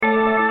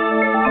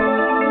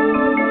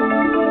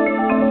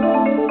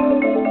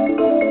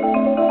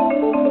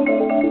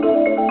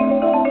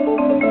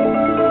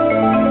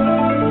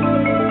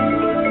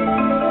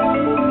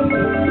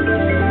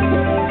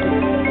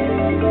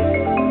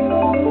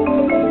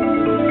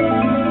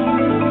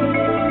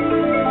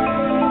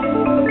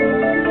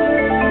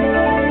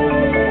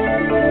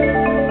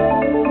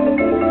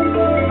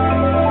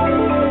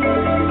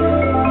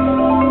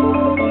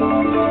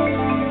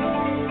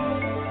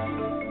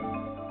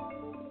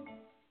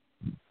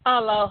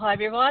Aloha,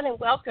 everyone, and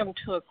welcome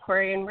to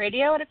Aquarium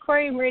Radio at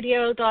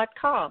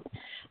aquariumradio.com.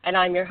 And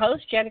I'm your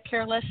host, Janet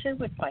Carol Lesson,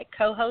 with my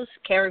co-host,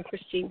 Karen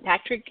Christine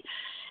Patrick.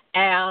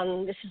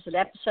 And this is an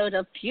episode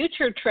of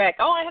Future Trek.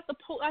 Oh, I have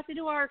to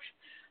do our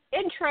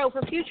intro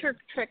for Future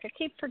Trek. I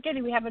keep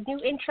forgetting we have a new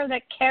intro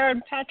that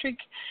Karen Patrick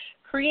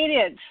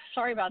created.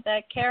 Sorry about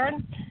that,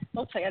 Karen.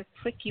 Oops, I got to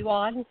click you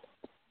on.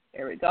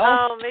 There we go.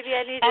 Oh, maybe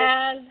I need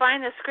to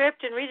find the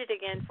script and read it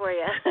again for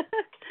you.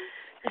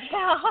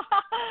 Yeah,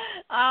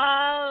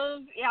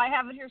 I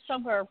have it here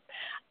somewhere.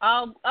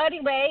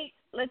 Anyway,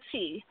 let's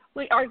see.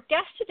 Our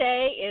guest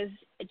today is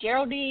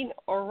Geraldine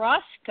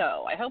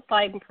Orozco. I hope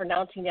I'm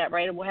pronouncing that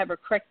right, and we'll have her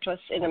correct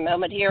us in a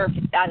moment here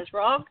if that is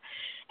wrong.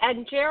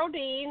 And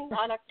Geraldine,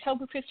 on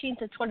October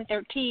 15th of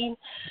 2013,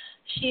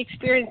 she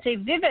experienced a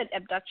vivid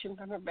abduction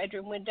from her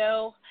bedroom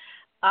window,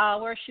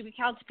 where she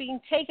recounts being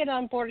taken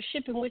on board a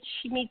ship in which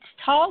she meets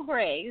tall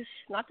grays,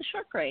 not the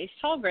short grays,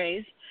 tall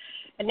grays,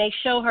 and they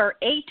show her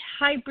 8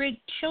 hybrid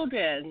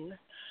children,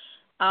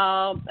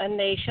 and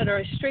they showed her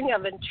a string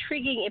of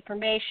intriguing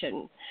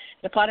information.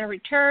 And upon her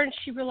return,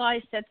 she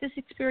realized that this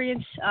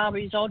experience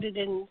resulted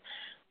in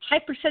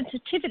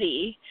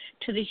hypersensitivity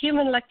to the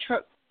human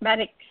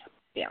electromagnetic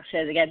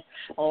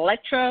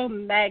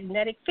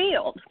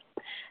field.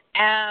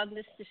 And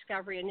this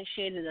discovery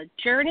initiated a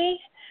journey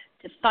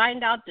to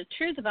find out the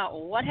truth about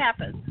what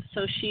happened.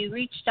 So she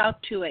reached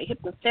out to a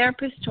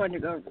hypnotherapist to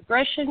undergo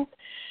regression,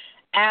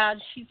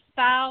 and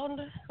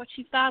what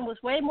she found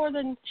was way more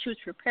than she was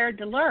prepared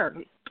to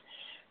learn.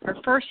 Her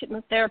first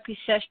hypnotherapy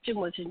session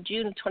was in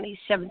June of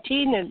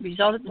 2017 and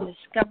resulted in the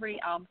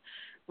discovery of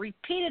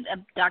repeated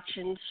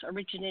abductions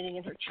originating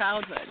in her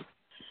childhood.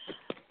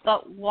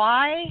 But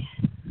why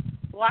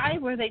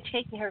were they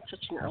taking her at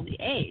such an early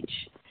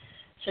age?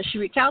 So she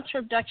recounts her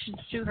abductions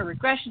through her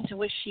regressions, in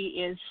which she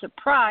is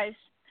surprised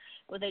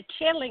with a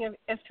channeling of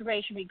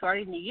information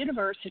regarding the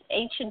universe and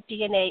ancient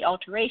DNA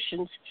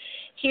alterations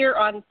here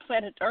on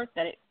planet Earth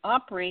that it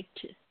operate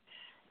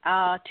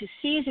to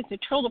seize and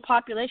control the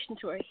population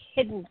through a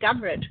hidden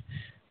government.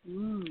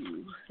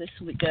 Ooh, this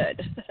will be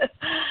good.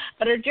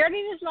 But her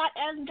journey does not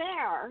end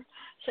there.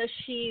 So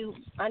she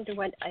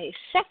underwent a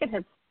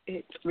second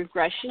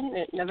regression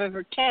on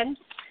November 10,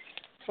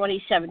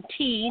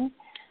 2017,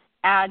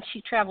 and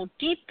she traveled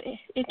deep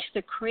into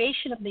the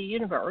creation of the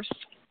universe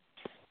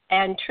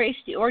and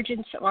traced the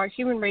origins of our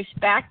human race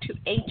back to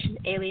ancient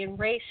alien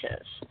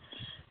races.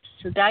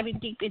 So diving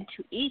deep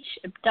into each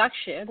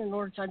abduction in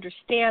order to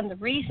understand the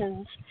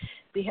reasons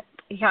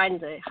behind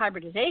the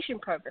hybridization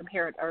program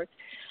here on Earth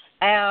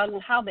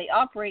and how they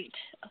operate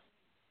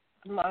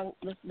among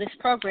this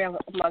program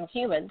among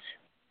humans.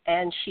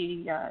 And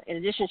she, in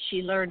addition,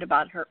 she learned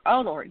about her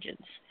own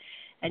origins.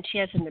 And she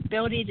has an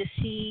ability to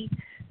see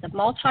the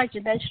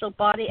multidimensional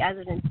body as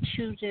an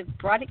intuitive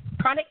pranic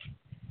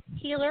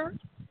healer.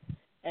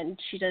 And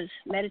she does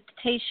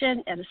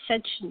meditation and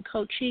ascension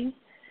coaching,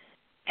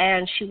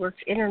 and she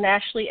works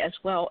internationally as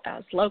well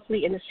as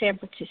locally in the San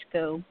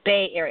Francisco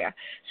Bay Area.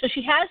 So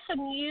she has some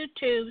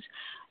YouTubes,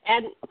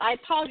 and I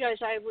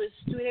apologize, I was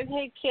doing everything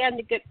I can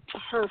to get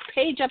her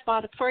page up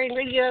on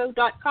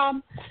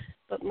aquariumradio.com,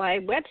 but my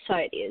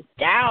website is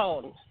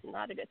down.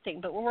 Not a good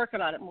thing, but we're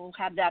working on it, and we'll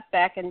have that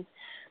back in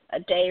a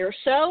day or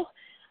so.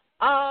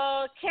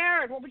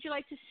 Karen, what would you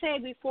like to say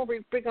before we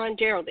bring on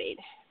Geraldine?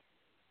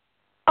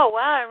 Oh,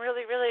 wow, I'm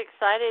really, really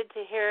excited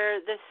to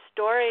hear this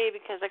story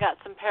because I got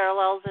some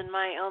parallels in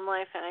my own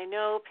life, and I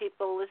know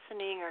people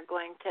listening are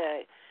going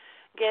to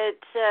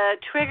get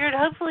triggered,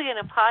 hopefully in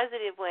a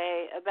positive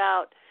way,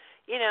 about,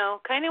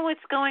 kind of what's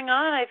going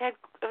on.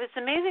 It's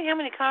amazing how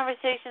many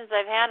conversations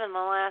I've had in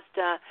the last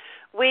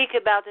week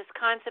about this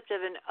concept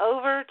of an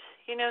overt,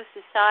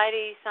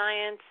 society,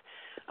 science,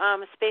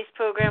 space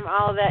program,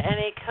 all of that, and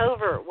a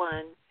covert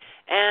one.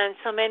 And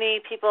so many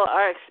people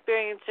are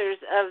experiencers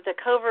of the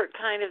covert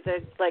kind of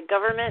the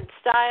government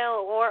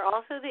style or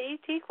also the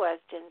ET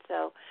question.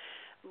 So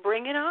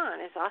bring it on.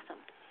 It's awesome.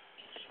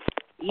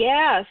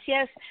 Yes.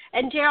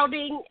 And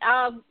Geraldine,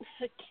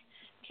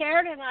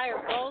 Karen and I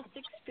are both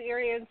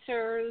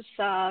experiencers.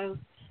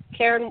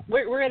 Karen,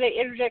 we're going to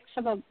interject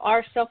some of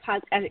our stuff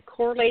as it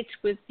correlates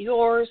with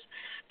yours.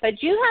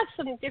 But you have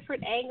some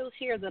different angles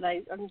here that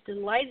I'm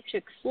delighted to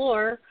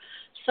explore.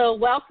 So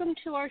welcome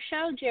to our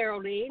show,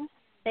 Geraldine.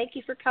 Thank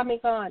you for coming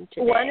on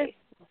today.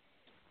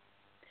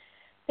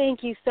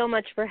 Thank you so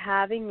much for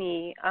having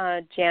me,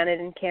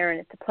 Janet and Karen.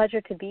 It's a pleasure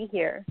to be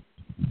here.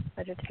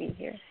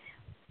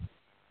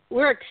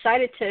 We're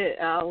excited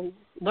to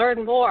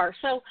learn more.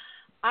 So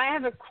I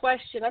have a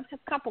question. I have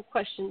a couple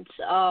questions.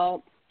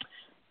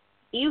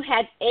 You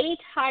had 8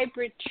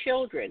 hybrid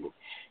children.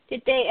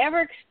 Did they ever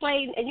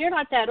explain, and you're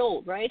not that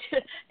old, right?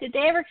 Did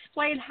they ever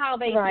explain how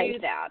they do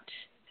that?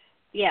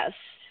 Yes.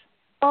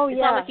 Oh, it's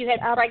yeah, not like you had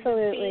absolutely.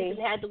 pregnancies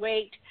and had to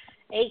wait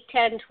 8,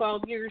 10,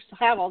 12 years to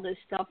have all this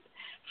stuff.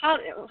 How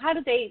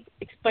did they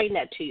explain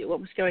that to you?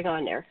 What was going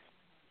on there?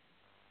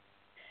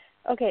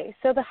 Okay,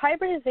 so the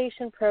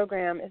hybridization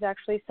program is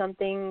actually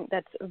something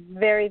that's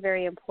very,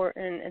 very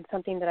important and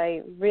something that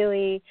I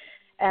really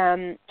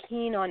am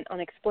keen on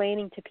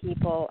explaining to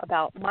people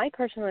about my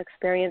personal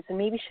experience and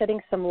maybe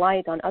shedding some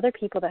light on other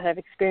people that have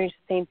experienced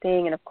the same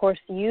thing. And, of course,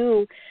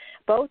 you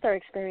both are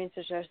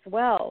experiencers as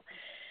well.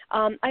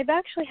 I've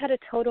actually had a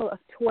total of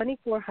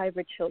 24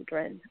 hybrid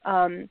children,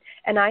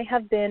 and I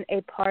have been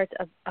a part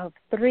of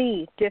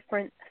 3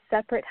 different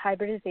separate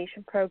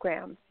hybridization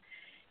programs.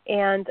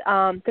 And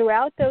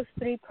throughout those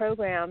 3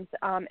 programs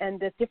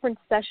and the different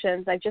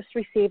sessions, I just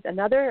received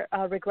another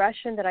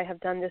regression that I have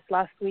done this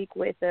last week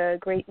with the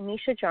great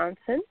Misha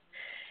Johnson.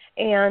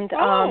 And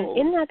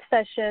in that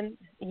session,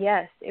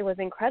 yes, it was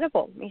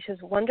incredible.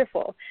 Misha's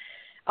wonderful.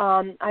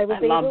 I was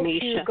able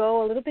to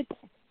go a little bit.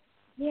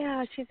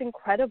 Yeah, she's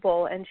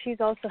incredible, and she's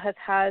also has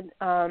had,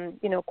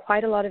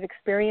 quite a lot of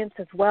experience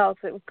as well.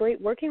 So it was great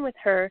working with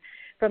her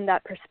from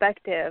that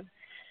perspective.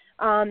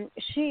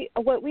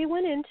 What we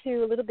went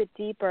into a little bit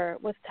deeper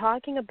was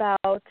talking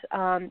about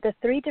the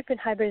 3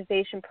 different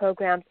hybridization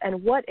programs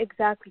and what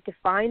exactly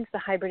defines the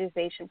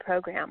hybridization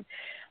program.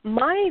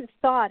 My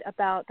thought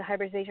about the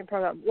hybridization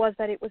program was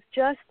that it was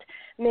just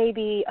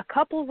maybe a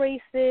couple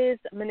races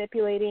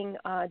manipulating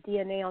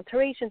DNA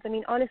alterations. I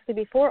mean, honestly,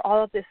 before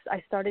all of this,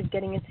 I started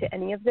getting into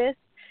any of this,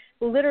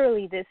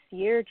 literally this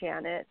year,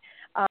 Janet,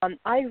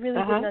 I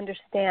really didn't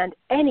understand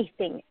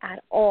anything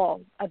at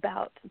all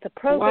about the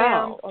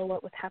programs or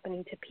what was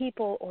happening to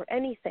people or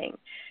anything.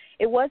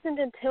 It wasn't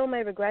until my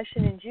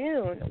regression in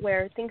June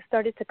where things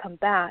started to come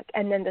back,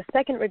 and then the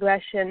second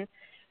regression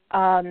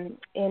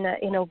in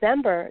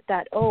November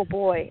that, oh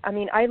boy, I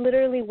mean, I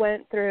literally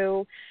went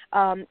through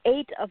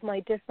 8 of my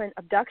different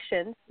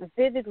abductions,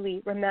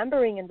 vividly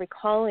remembering and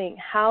recalling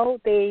how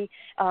they,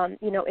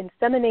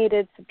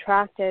 inseminated,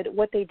 subtracted,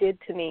 what they did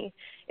to me.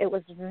 It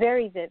was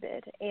very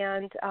vivid,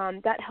 and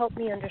that helped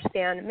me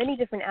understand many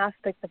different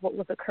aspects of what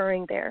was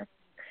occurring there.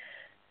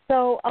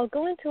 So I'll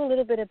go into a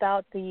little bit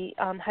about the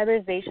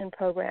hybridization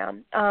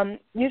program.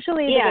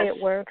 Usually the way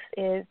it works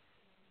is,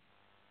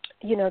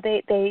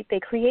 they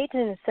create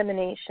an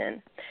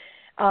insemination.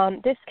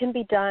 This can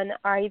be done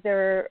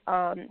either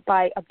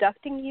by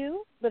abducting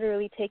you,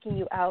 literally taking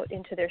you out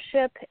into their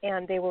ship,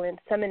 and they will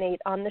inseminate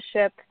on the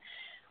ship,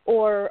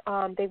 or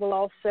they will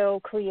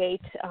also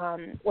create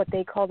what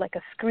they call like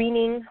a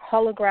screening,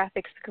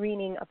 holographic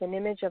screening of an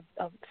image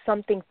of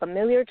something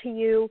familiar to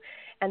you,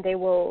 and they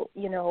will,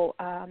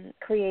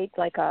 create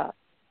like a,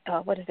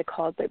 what is it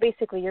called? But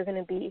basically you're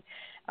going to be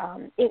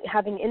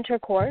having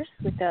intercourse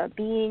with a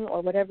being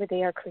or whatever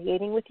they are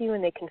creating with you,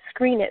 and they can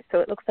screen it so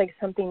it looks like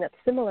something that's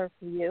similar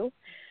for you.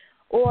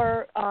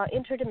 Or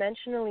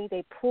interdimensionally,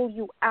 they pull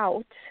you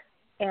out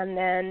and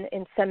then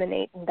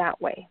inseminate in that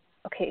way.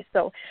 Okay,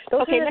 so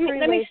those are the 3 ways.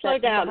 Let me slow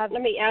down.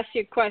 Let me ask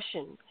you a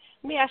question.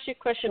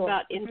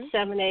 About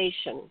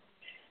insemination.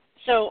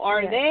 So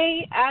are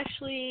they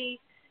actually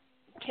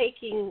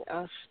taking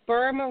a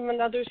sperm of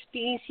another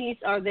species?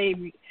 Are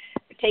they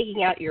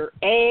taking out your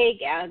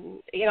egg?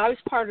 And, I was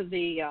part of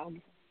the,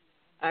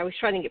 I was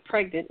trying to get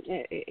pregnant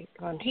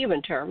on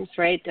human terms,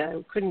 right?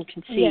 I couldn't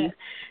conceive. Yes.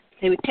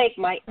 They would take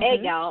my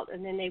egg out,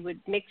 and then they would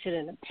mix it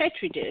in a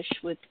Petri dish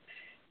with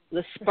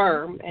the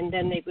sperm, and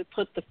then they would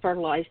put the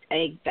fertilized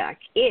egg back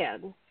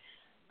in.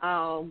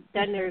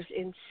 Then there's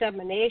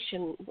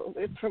insemination.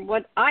 From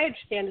what I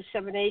understand,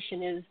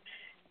 insemination is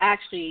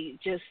actually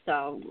just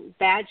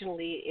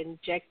vaginally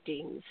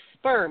injecting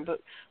sperm. But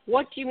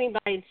what do you mean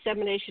by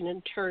insemination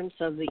in terms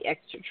of the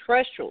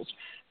extraterrestrials?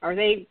 Are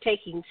they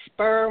taking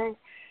sperm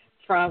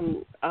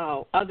from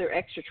other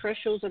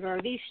extraterrestrials, and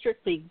are these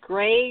strictly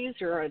grays,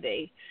 or are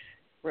they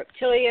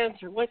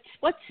reptilians, or what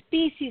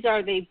species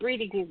are they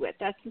breeding you with?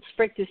 Let's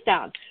break this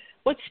down.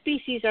 What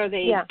species are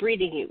they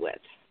breeding you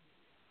with?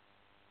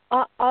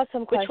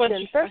 Awesome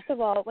question. First of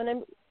all,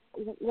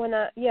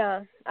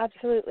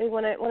 absolutely.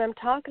 When I'm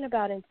talking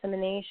about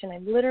insemination,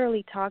 I'm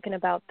literally talking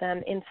about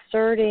them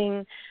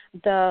inserting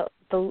the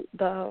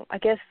I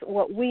guess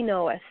what we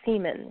know as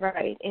semen,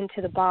 right,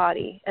 into the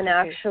body, and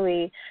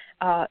actually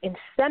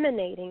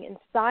inseminating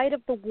inside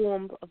of the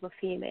womb of a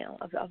female,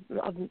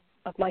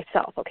 of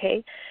myself,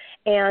 okay?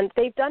 And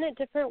they've done it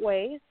different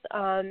ways.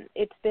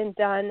 It's been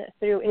done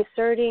through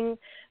inserting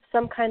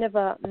some kind of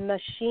a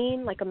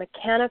machine, like a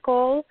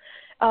mechanical,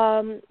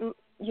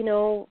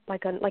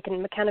 like a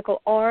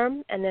mechanical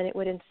arm, and then it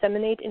would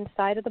inseminate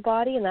inside of the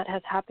body, and that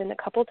has happened a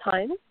couple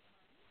times.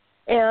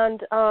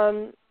 And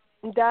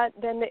is that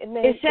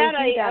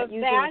a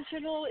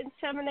vaginal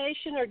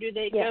insemination, or do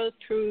they go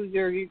through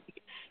your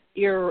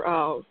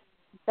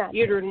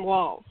uterine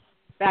wall?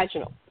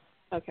 Vaginal.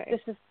 Okay.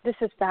 This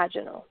is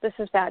vaginal.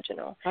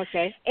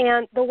 Okay.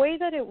 And the way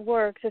that it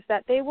works is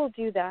that they will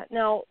do that.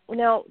 Now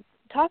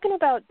talking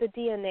about the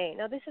DNA,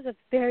 now this is a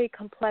very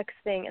complex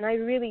thing, and I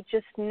really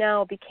just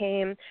now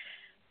became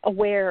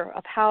aware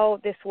of how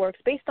this works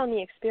based on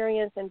the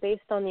experience and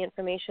based on the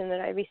information that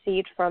I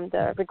received from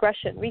the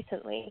regression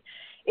recently,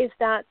 is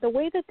that the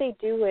way that they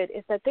do it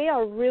is that they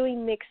are really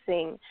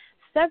mixing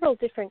several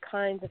different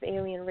kinds of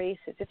alien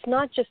races. It's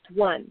not just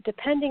one.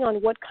 Depending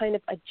on what kind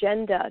of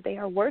agenda they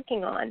are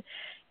working on,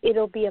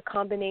 it'll be a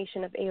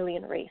combination of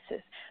alien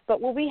races.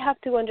 But what we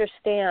have to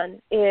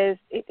understand is,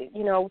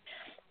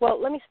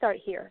 Well, let me start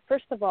here.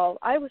 First of all,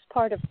 I was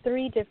part of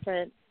 3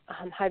 different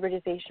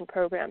hybridization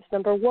programs.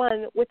 Number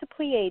 1, with the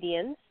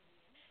Pleiadians.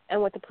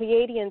 And with the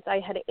Pleiadians,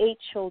 I had 8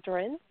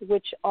 children,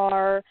 which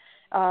are,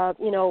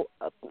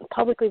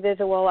 publicly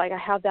visible. Like I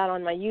have that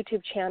on my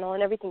YouTube channel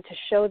and everything to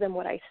show them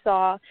what I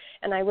saw.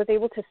 And I was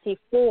able to see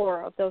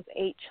 4 of those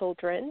 8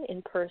 children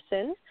in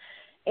person.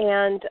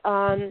 And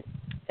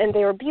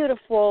they were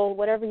beautiful,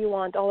 whatever you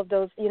want, all of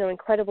those,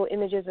 incredible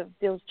images of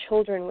those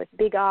children with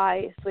big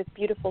eyes, with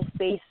beautiful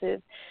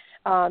faces.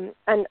 And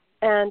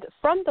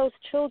from those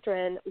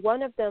children,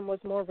 one of them was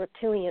more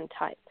reptilian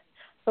type.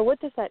 So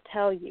what does that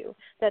tell you?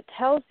 That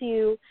tells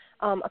you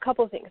a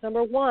couple of things.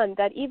 Number 1,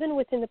 that even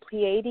within the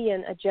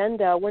Pleiadian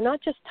agenda, we're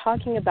not just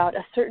talking about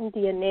a certain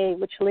DNA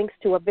which links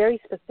to a very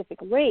specific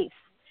race.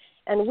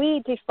 And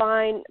we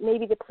define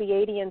maybe the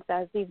Pleiadians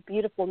as these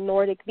beautiful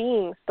Nordic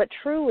beings, but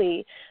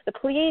truly the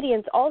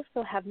Pleiadians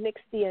also have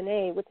mixed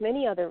DNA with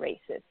many other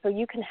races. So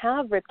you can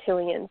have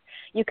reptilians,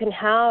 you can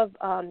have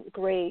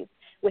grays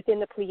within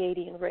the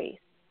Pleiadian race.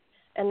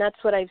 And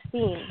that's what I've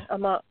seen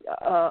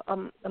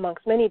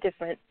amongst many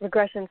different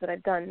regressions that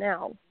I've done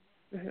now.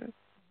 Mm-hmm.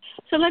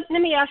 So let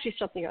me ask you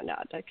something on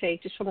that, okay?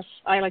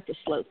 I like to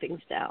slow things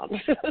down.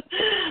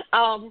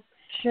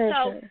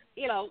 Sure.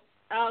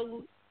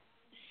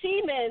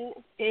 Semen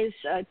is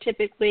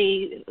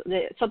typically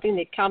something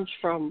that comes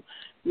from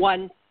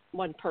one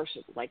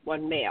person, like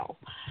one male.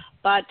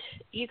 But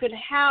you could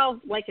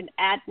have like an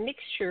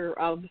admixture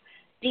of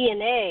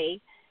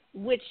DNA,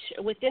 which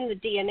within the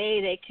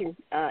DNA they can,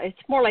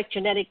 it's more like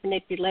genetic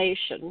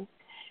manipulation.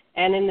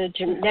 And in the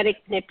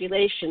genetic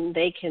manipulation,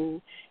 they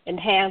can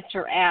enhance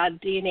or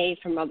add DNA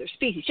from other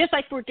species, just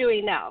like we're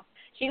doing now.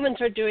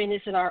 Humans are doing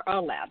this in our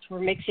own labs. We're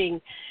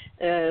mixing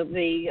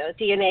the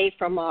DNA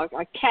from a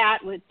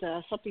cat with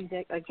something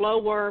like a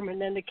glowworm, and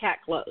then the cat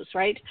glows,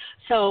 right?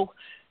 So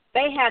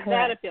they have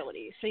that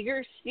ability. So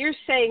you're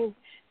saying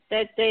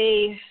that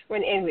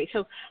anyway,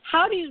 so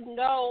how do you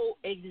know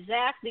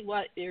exactly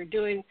what you're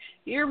doing?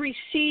 You're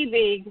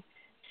receiving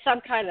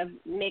some kind of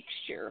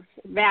mixture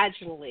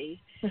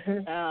vaginally.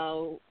 Mm-hmm.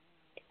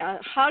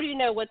 How do you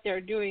know what they're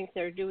doing? If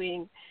they're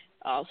doing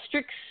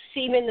strict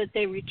semen that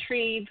they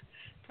retrieve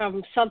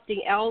from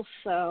something else.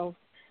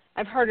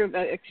 I've heard of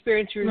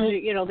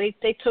experiencers,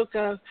 they took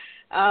a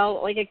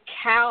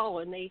cow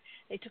and they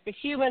took a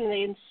human and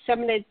they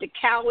inseminated the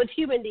cow with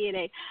human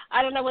DNA.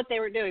 I don't know what they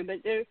were doing,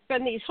 but there's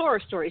been these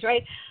horror stories,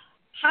 right?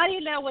 How do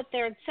you know what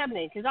they're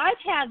inseminating? Because I've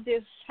had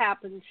this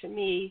happen to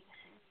me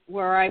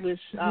where I was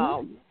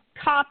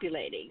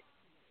copulating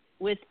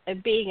with a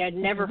being I'd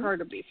never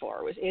heard of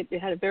before. It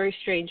had a very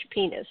strange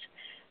penis.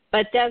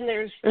 But then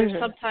there's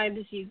sometimes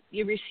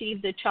you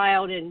receive the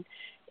child and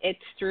it's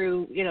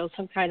through,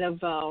 some kind of,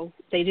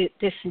 they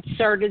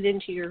insert it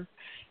into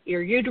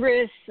your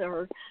uterus,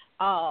 or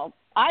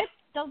I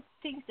don't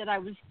think that I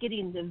was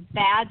getting the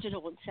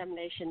vaginal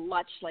insemination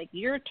much like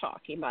you're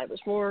talking about. It was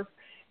more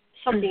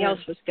something else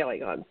was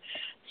going on.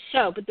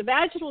 So, but the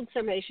vaginal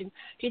insemination,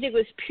 do you think it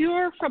was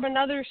pure from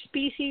another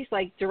species,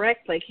 like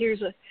direct, like I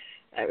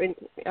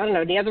don't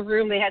know, in the other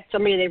room they had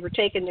somebody, they were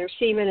taking their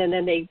semen and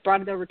then they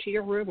brought it over to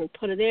your room and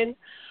put it in?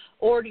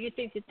 Or do you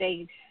think that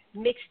they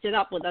mixed it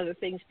up with other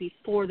things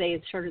before they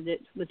inserted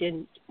it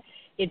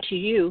into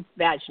you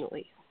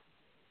vaginally?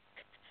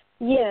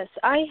 Yes,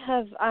 I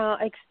have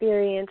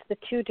experienced the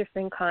 2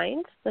 different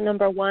kinds. The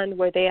number 1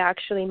 where they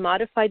actually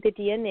modified the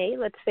DNA,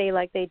 let's say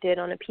like they did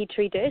on a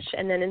petri dish,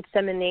 and then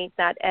inseminate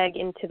that egg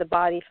into the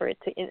body for it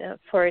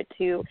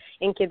to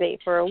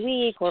incubate for a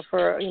week or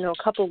for a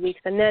couple of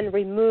weeks, and then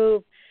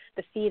remove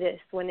the fetus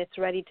when it's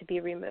ready to be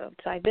removed.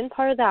 So I've been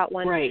part of that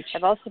one. Right.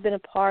 I've also been a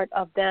part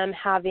of them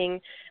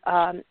having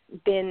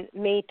been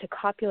made to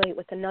copulate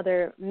with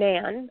another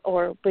man,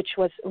 or which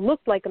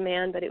looked like a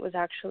man, but it was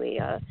actually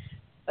a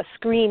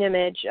screen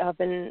image of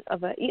an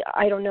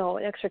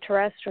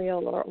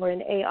extraterrestrial or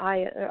an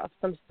AI of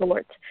some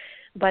sort.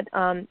 But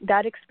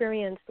that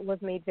experience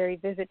was made very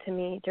vivid to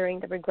me during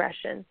the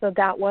regression. So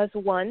that was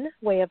one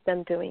way of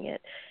them doing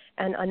it.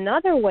 And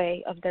another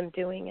way of them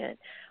doing it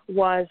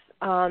was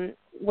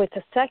with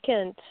a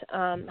second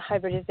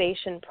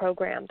hybridization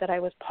program that I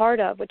was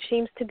part of, which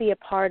seems to be a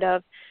part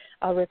of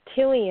a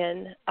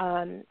reptilian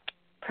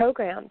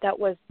program that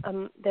was,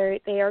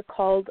 they are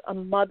called a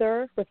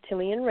mother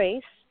reptilian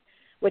race,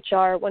 which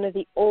are one of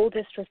the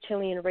oldest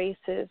reptilian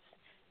races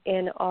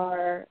in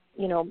our,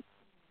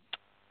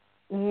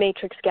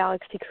 matrix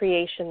galaxy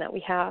creation that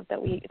we have,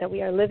 that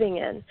we are living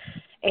in.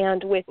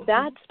 And with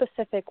that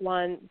specific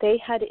one, they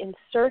had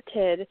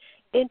inserted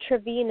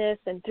intravenous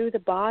and through the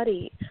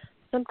body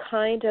some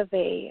kind of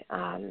a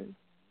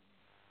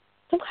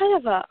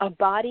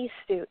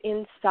bodysuit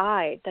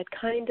inside that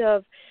kind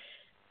of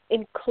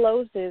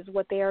encloses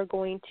what they are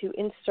going to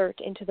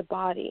insert into the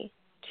body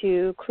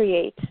to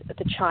create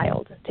the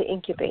child, to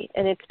incubate.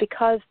 And it's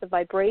because the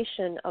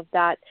vibration of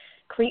that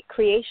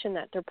creation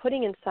that they're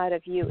putting inside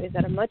of you is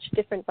at a much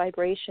different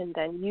vibration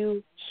than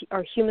you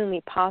are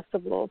humanly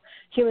capable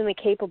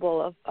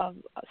of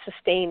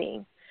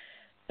sustaining.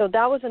 So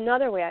that was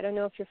another way. I don't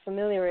know if you're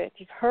familiar, if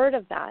you've heard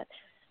of that,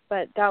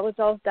 but that was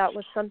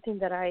something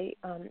that I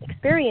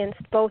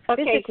experienced both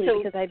physically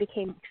because I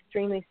became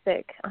extremely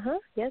sick.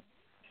 Yes.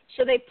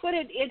 So they put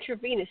it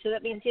intravenous, so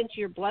that means into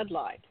your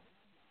bloodline,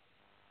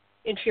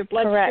 into your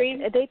bloodstream.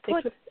 Correct. They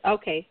put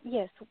okay.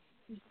 Yes.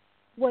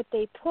 What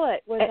they put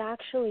was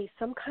actually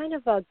some kind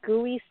of a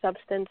gooey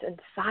substance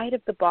inside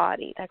of the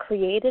body that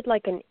created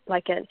like a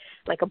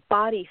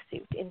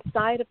bodysuit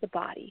inside of the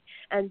body,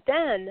 and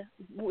then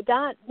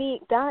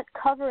that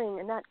covering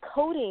and that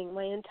coating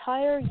my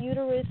entire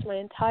uterus,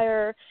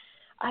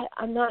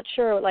 I'm not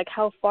sure like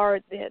how far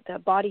the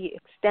body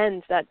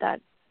extends that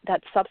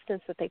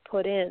substance that they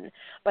put in,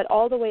 but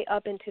all the way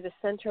up into the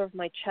center of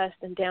my chest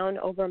and down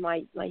over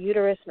my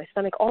uterus, my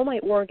stomach, all my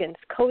organs,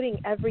 coating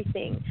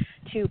everything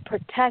to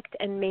protect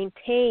and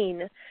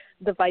maintain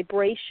the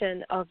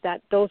vibration of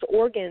those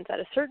organs at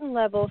a certain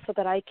level so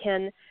that I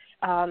can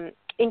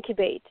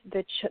incubate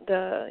the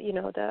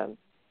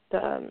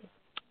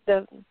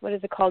what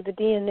is it called, the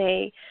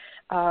DNA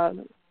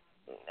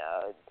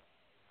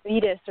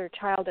fetus or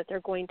child that they're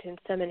going to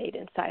inseminate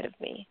inside of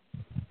me.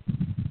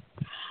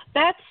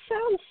 That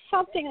sounds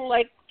something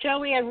like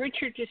Joanne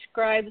Richard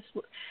describes.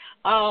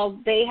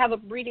 They have a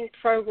breeding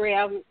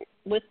program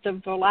with the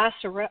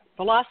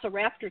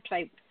velociraptor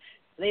type.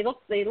 They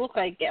look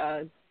like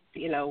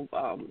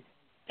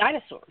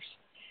dinosaurs,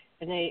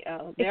 and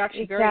they're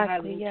actually very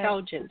highly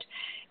intelligent.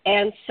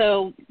 And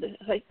so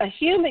a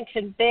human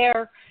can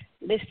bear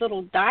this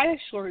little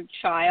dinosaur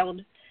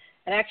child,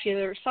 and actually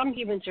there are some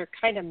humans are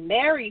kind of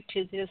married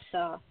to this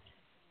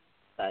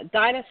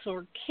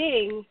dinosaur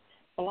king,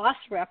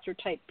 velociraptor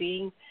type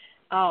being,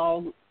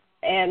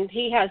 and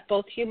he has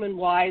both human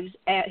wives,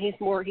 and he's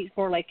more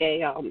like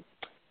a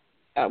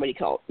what do you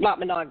call it? Not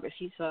monogamous.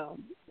 He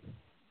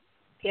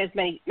has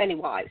many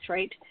wives,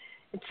 right?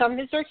 And some of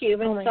his are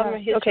human, some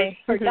of his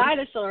are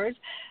dinosaurs.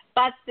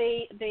 But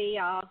the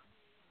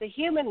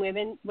human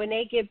women, when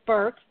they give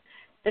birth,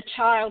 the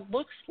child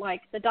looks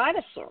like the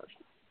dinosaur,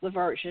 the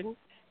version,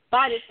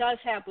 but it does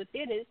have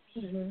within it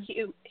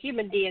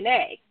human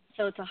DNA.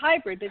 So it's a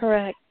hybrid. But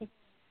correct.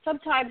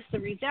 Sometimes the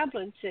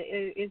resemblance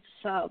is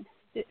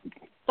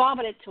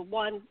dominant to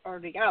one or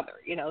the other,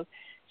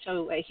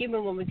 So a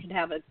human woman can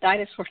have a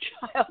dinosaur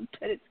child,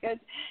 but it's got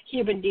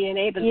human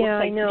DNA, but it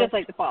looks like just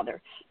like the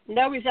father.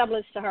 No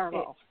resemblance to her at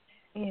all.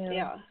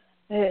 Yeah.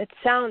 It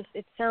sounds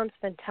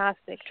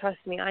fantastic. Trust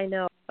me, I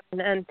know.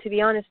 And to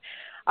be honest,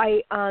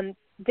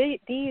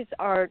 these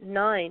are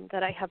 9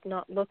 that I have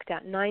not looked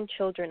at. 9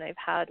 children I've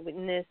had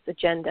in this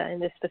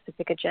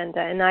specific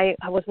agenda, and I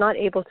was not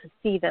able to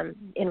see them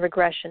in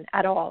regression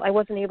at all. I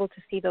wasn't able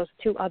to see those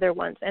 2 other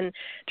ones. And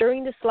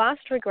during this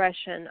last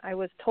regression, I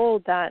was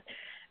told that,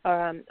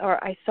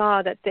 or I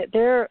saw that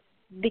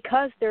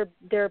because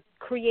they're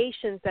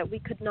creations that we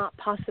could not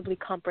possibly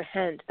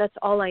comprehend. That's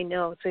all I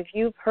know. So if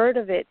you've heard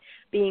of it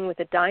being with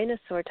a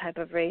dinosaur type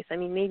of race, I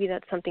mean, maybe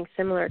that's something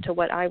similar to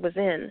what I was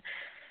in.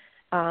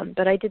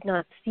 But I did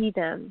not see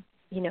them,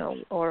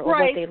 or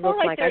what they look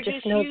like. I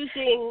just know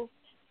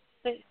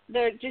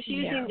they're just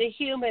using the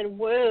human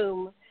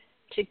womb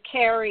to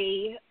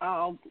carry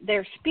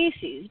their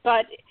species.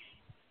 But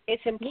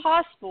it's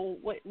impossible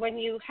when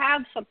you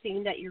have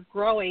something that you're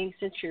growing,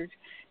 since you're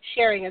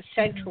sharing a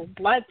central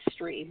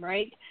bloodstream,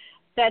 right?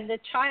 Then the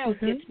child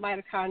gets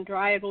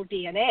mitochondrial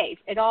DNA.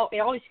 It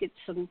always gets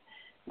some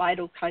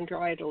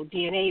mitochondrial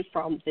DNA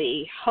from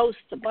the host,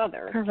 the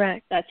mother,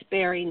 correct, that's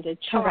bearing the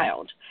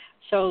child.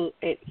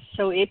 Correct.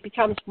 So it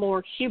becomes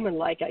more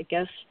human-like, I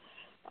guess,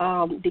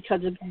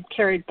 because it's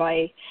carried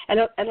by, and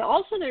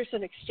also there's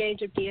an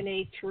exchange of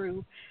DNA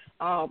through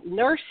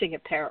nursing,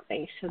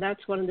 apparently. So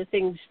that's one of the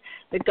things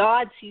the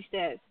gods, he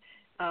said,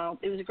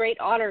 it was a great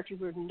honor if you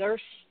were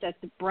nursed at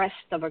the breast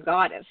of a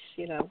goddess,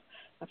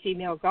 a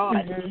female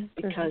god,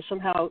 because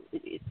somehow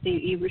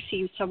you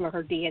received some of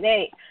her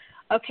DNA.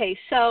 Okay,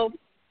 so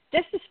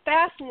this is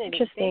fascinating.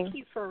 Interesting. Thank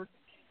you for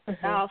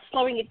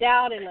slowing it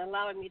down and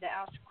allowing me to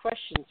ask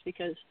questions,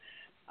 because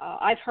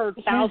I've heard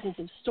thousands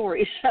of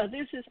stories.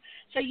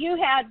 So you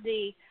had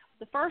the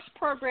first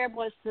program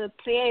was the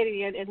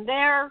Pleiadian, and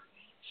they're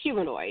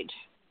humanoid,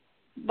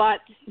 but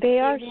they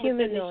are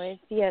humanoid.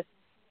 Yes.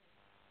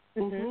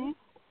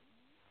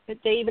 But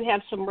they even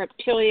have some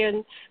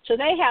reptilian. So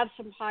they have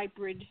some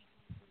hybrid,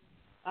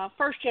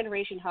 first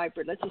generation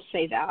hybrid. Let's just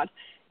say that,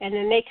 and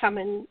then they come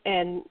in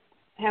and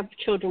have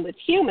children with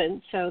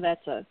humans. So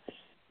that's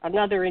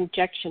another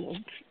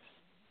injection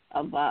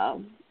of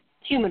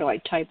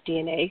humanoid type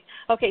DNA.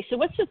 Okay, so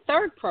what's the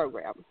third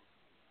program?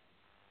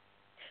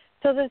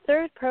 So the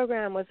third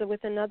program was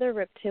with another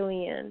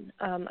reptilian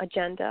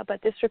agenda, but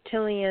this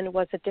reptilian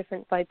was a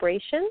different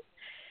vibration.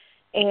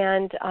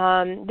 And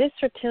this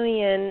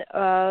reptilian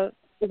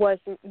was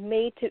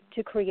made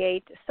to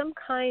create some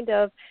kind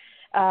of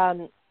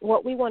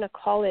what we want to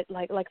call it,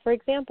 like for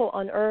example,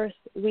 on Earth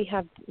we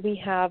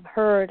have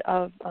heard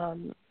of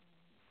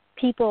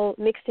people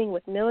mixing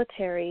with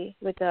military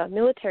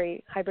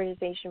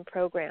hybridization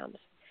programs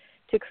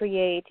to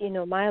create,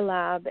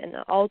 MyLab and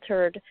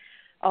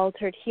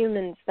altered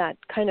humans that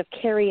kind of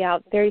carry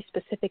out very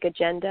specific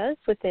agendas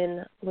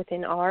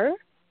within our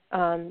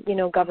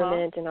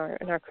government in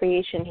our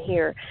creation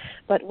here.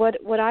 But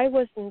what I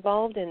was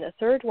involved in, the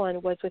third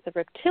one, was with the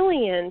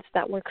reptilians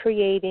that were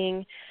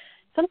creating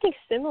something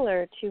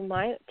similar to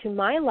my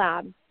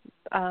lab,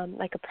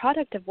 like a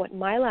product of what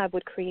my lab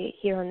would create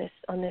here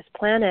on this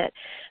planet.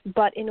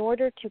 But in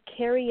order to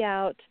carry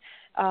out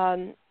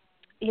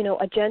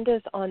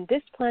agendas on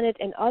this planet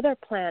and other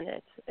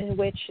planets in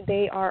which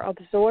they are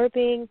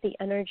absorbing the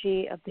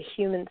energy of the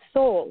human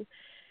soul.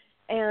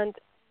 And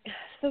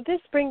so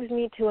this brings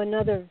me to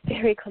another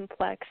very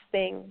complex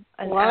thing,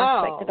 an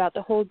aspect about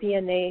the whole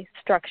DNA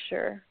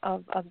structure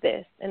of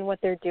this and what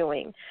they're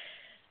doing.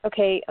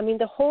 Okay, I mean,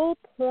 the whole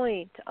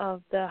point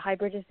of the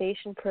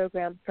hybridization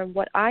program, from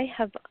what I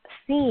have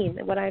seen,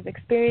 what I've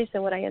experienced,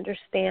 and what I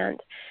understand,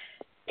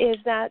 is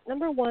that,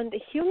 number one, the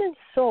human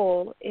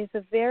soul is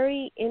a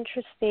very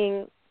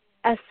interesting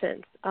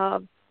essence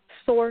of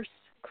source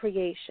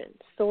creation,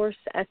 source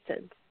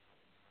essence.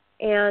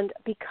 And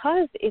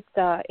because it's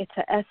an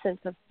essence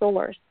of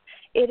source,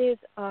 it is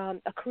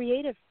a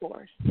creative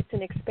force. It's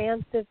an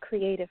expansive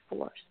creative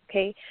force,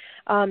 okay?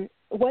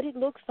 What it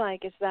looks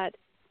like is that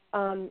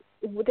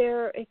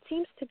it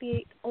seems to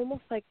be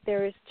almost like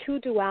there is two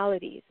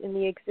dualities in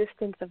the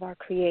existence of our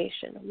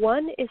creation.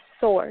 One is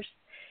source,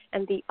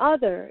 and the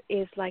other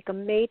is like a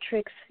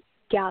matrix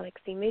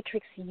galaxy,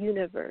 matrix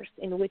universe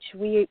in which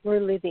we're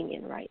living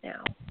in right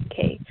now,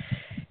 okay?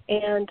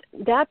 And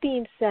that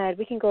being said,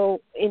 we can go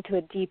into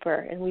it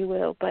deeper, and we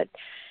will, but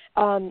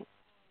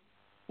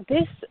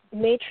this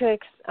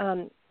matrix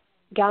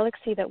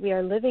galaxy that we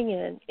are living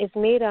in is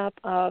made up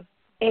of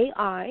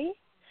AI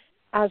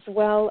as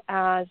well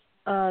as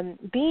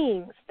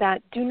beings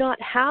that do not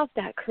have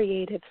that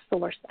creative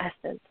source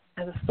essence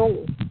as a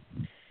soul.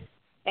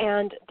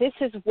 And this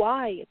is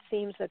why it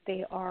seems that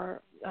they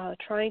are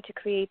trying to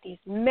create these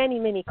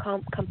many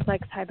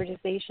complex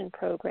hybridization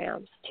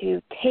programs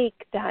to take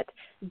that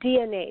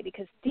DNA,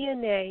 because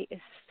DNA is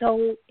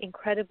so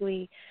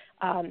incredibly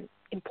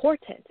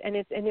important, and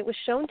it was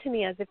shown to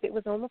me as if it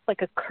was almost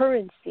like a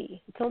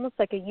currency. It's almost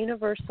like a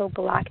universal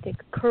galactic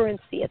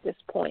currency at this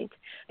point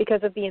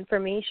because of the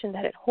information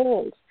that it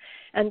holds.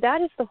 And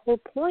that is the whole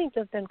point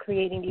of them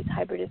creating these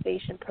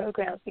hybridization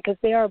programs, because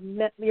they're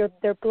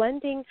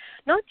blending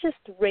not just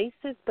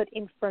races but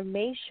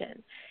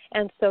information.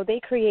 And so they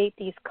create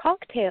these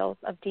cocktails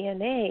of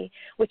DNA,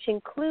 which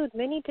include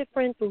many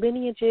different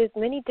lineages,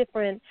 many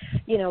different,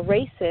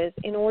 races,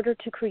 in order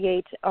to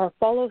create or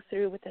follow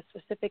through with a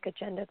specific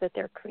agenda that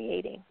they're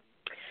creating.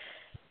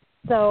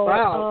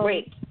 So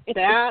wait,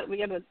 that we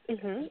got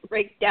to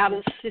break down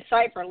and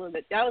decipher a little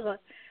bit. That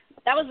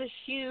was a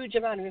huge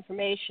amount of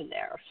information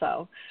there.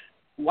 So,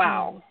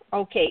 wow.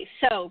 Okay,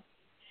 so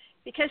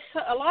because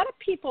a lot of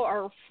people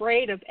are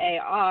afraid of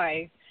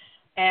AI,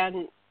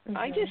 and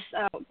I just,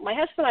 my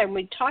husband and I, when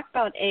we talk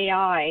about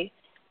AI,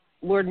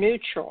 we're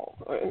neutral.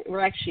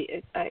 We're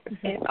actually,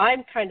 and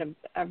I'm kind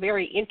of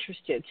very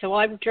interested. So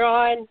I'm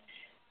drawn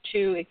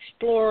to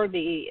explore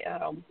the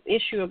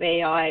issue of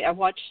AI. I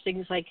watched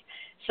things like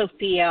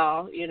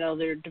Sophia,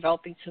 they're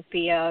developing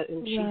Sophia,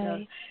 and she's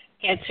a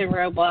handsome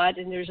robot,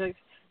 and there's a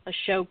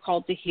show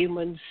called The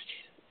Humans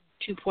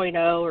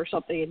 2.0 or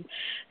something. And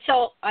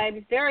so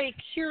I'm very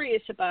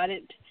curious about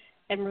it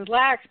and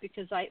relaxed,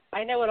 because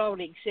I know it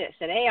already exists,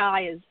 and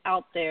AI is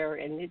out there,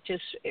 and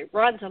it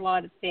runs a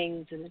lot of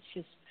things, and it's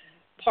just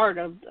part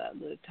of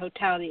the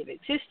totality of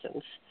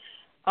existence.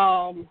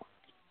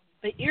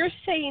 But you're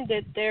saying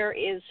that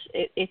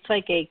it's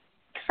like a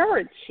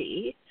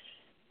currency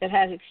that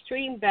has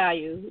extreme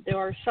value. There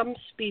are some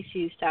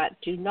species that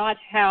do not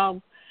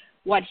have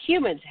what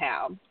humans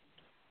have.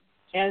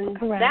 And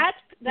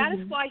that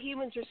is why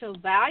humans are so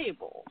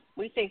valuable.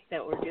 We think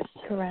that we're just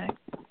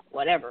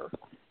whatever,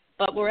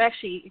 but we're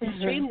actually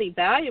extremely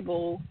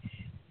valuable,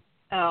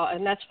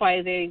 and that's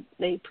why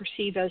they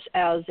perceive us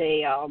as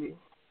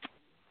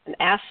an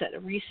asset, a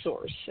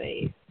resource,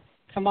 a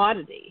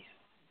commodity.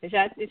 Is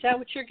that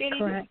what you're getting?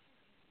 Correct.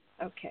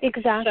 Okay.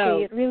 Exactly. So,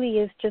 it really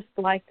is just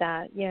like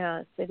that.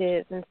 Yes, it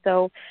is. And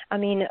so, I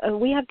mean,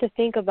 we have to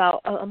think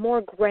about a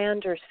more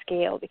grander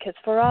scale, because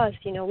for us,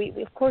 we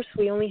of course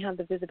we only have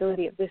the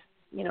visibility of this,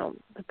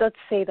 let's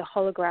say the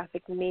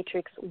holographic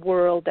matrix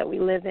world that we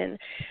live in,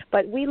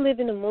 but we live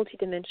in a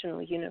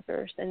multidimensional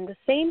universe, and the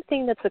same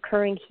thing that's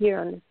occurring here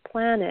on this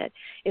planet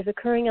is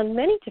occurring on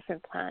many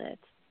different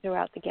planets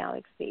throughout the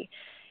galaxy.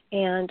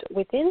 And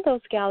within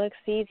those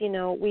galaxies,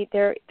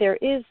 there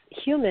is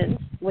humans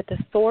with the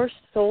source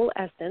soul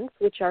essence,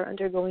 which are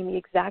undergoing the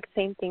exact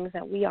same things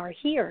that we are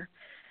here.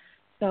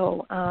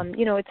 So,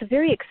 it's a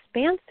very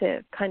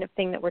expansive kind of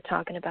thing that we're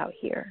talking about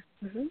here.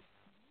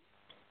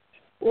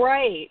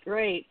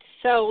 Right.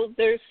 So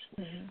there's,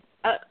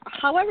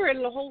 however,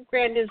 in the whole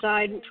grand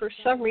design, for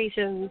some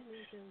reason,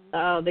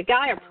 the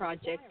Gaia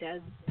project, as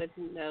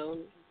been known,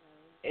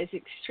 is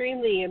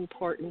extremely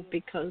important,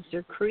 because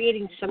they're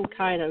creating some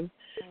kind of,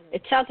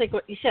 it sounds like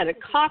what you said, a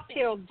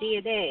cocktail of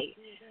DNA.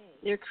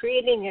 They're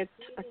creating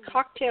a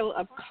cocktail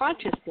of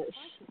consciousness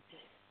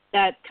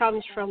that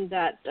comes from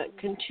that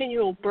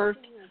continual birth,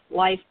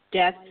 life,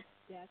 death,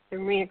 the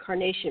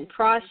reincarnation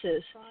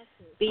process,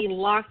 being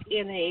locked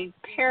in a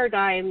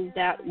paradigm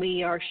that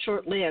we are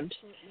short-lived,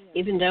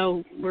 even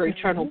though we're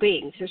eternal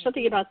beings. There's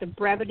something about the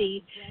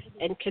brevity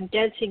and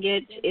condensing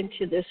it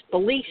into this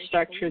belief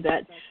structure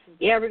that,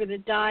 yeah, we're going to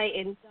die,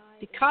 and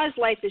because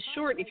life is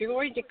short, if you're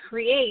going to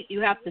create,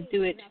 you have to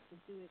do it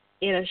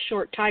in a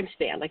short time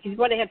span. Like if you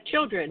want to have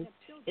children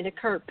in the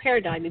current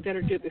paradigm, you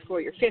better do it before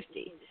you're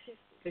 50,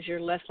 because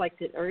you're less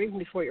likely, or even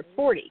before you're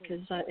 40, because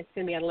it's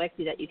going to be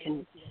unlikely that you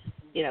can,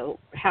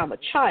 have a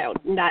child,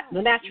 not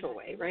the natural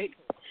way, right?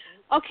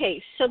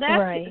 Okay, so that's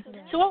right.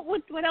 So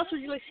what else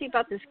would you like to see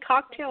about this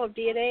cocktail of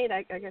DNA? And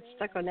I got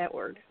stuck on that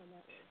word.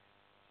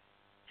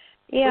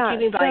 Yeah. What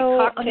do you mean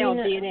by cocktail of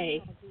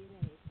DNA?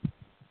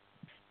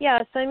 Yeah,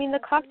 so the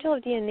cocktail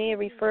of DNA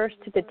refers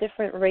to the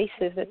different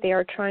races that they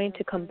are trying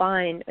to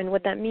combine, and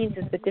what that means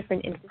is the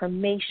different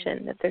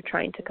information that they're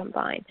trying to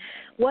combine.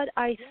 What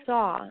I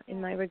saw in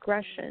my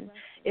regression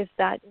is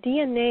that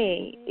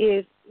DNA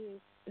is,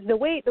 the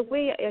way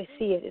I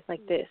see it is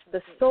like this: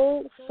 the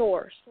soul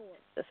source,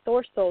 the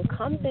source soul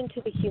comes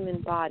into the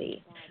human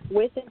body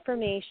with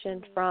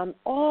information from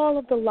all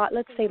of the,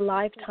 let's say,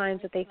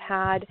 lifetimes that they've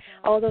had,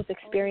 all those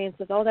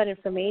experiences, all that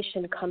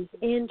information comes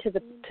into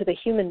the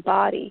human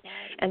body,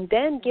 and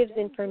then gives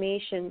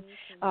information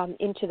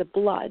into the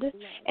blood,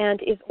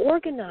 and is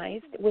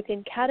organized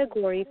within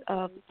categories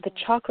of the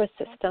chakra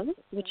system,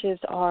 which is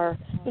our,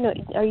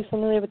 are you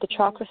familiar with the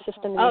chakra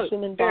system in the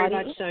human body?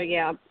 Very much so,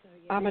 yeah.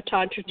 I'm a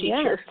Tantra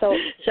teacher. Yeah,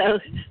 so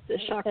the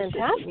chakra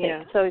fantastic.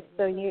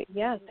 System,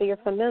 yeah. So you're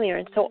familiar.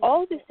 And so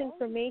all this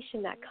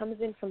information that comes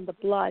in from the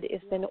blood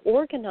is then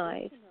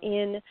organized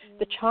in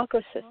the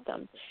chakra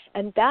system.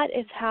 And that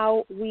is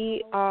how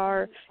we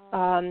are,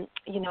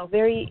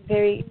 very,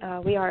 very,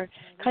 we are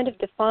kind of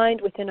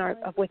defined within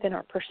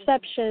our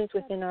perceptions,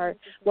 within our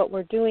what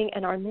we're doing,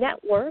 and our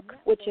network,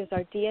 which is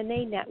our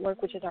DNA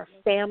network, which is our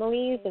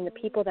families and the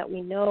people that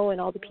we know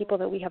and all the people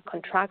that we have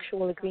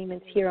contractual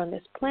agreements here on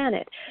this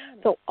planet.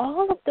 So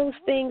all of those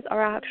things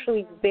are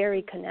actually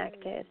very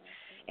connected.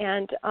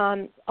 And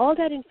all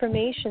that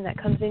information that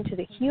comes into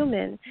the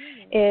human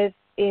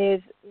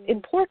is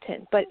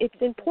important, but it's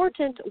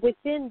important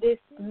within this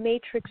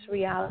matrix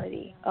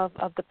reality of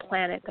the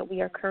planet that we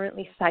are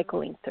currently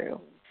cycling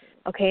through.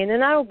 Okay, and then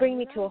that will bring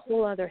me to a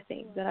whole other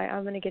thing that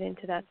I'm going to get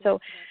into that. So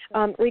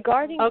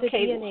regarding the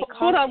DNA cocktail.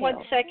 Hold on 1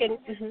 second.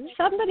 Mm-hmm.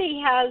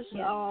 Somebody has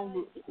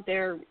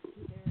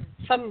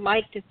some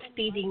mic that's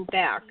feeding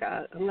back.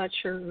 I'm not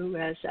sure who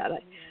has that.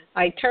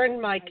 I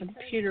turned my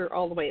computer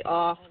all the way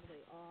off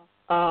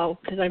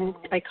because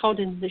I called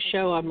into the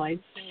show on my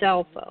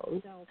cell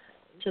phone.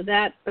 So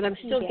that, but I'm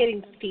still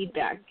getting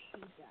feedback.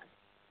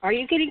 Are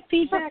you getting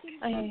feedback?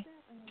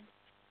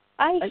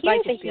 I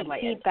hear the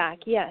feedback,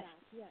 yes.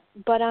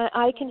 But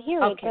I can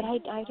hear it, but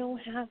I don't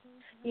have.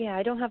 Yeah,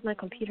 I don't have my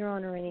computer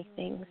on or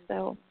anything,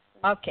 so.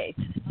 Okay,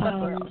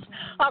 somewhere else.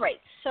 All right,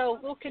 so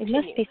we'll continue.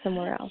 It must be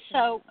somewhere else.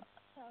 So,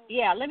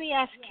 yeah, let me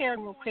ask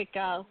Karen real quick.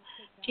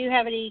 Do you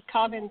have any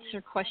comments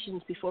or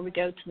questions before we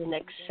go to the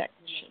next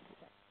section?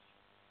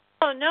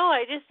 Oh, no,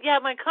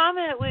 my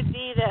comment would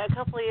be that a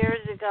couple of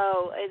years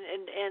ago,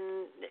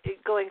 and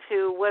going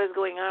through what is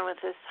going on with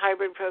this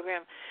hybrid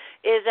program,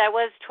 is I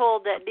was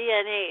told that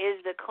DNA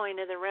is the coin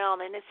of the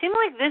realm. And it seemed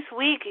like this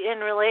week, in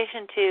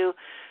relation to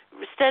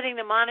studying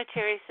the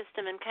monetary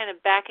system and kind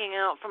of backing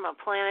out from a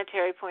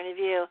planetary point of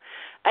view,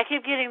 I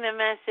keep getting the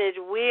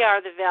message, we are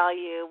the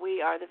value,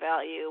 we are the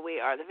value, we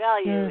are the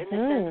value, in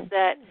the sense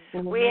that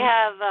we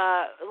have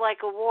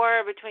like a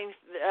war between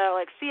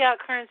like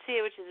fiat currency,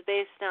 which is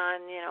based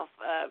on,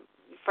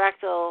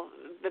 fractal,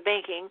 the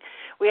banking.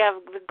 We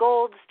have the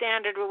gold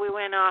standard where we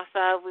went off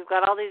of. We've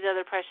got all these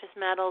other precious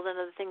metals and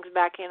other things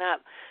backing up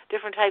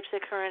different types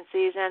of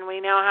currencies, and we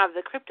now have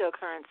the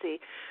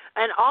cryptocurrency.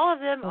 And all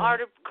of them are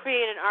to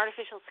create an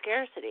artificial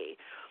scarcity,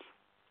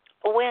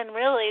 when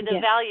really the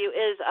value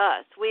is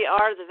us. We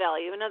are the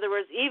value. In other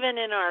words, even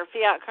in our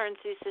fiat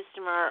currency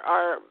system,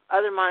 our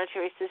other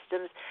monetary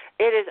systems,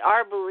 it is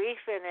our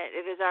belief in it,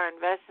 it is our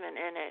investment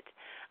in it,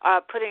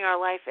 putting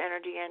our life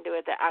energy into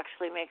it that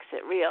actually makes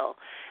it real.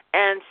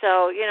 And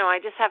so, I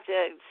just have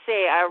to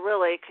say I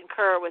really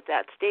concur with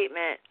that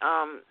statement,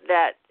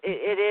 that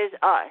it is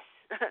us.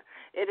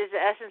 It is the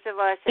essence of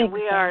us, and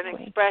we are an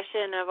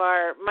expression of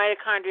our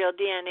mitochondrial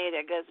DNA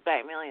that goes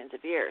back millions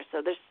of years.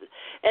 So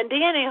and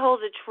DNA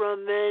holds a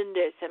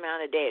tremendous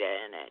amount of data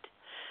in it.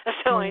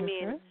 So,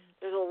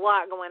 there's a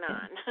lot going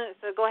on.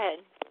 So go ahead.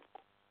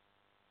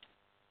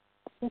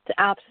 That's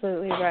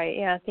absolutely right.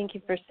 Yeah, thank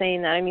you for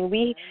saying that.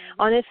 We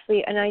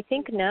honestly, and I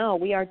think now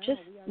we are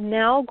just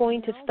now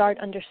going to start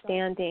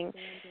understanding.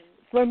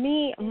 For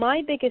me,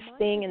 my biggest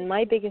thing and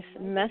my biggest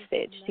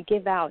message to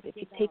give out, if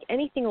you take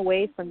anything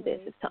away from this,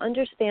 is to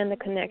understand the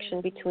connection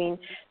between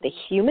the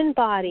human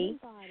body,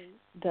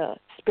 the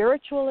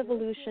spiritual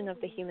evolution of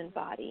the human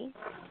body,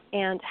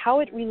 and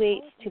how it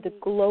relates to the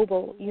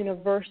global,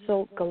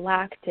 universal,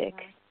 galactic,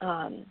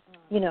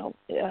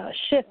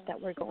 shift that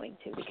we're going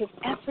to, because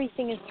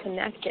everything is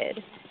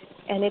connected.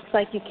 And it's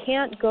like you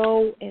can't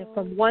go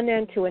from one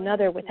end to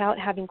another without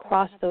having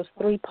crossed those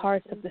three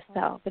parts of the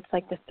self. It's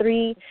like the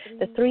three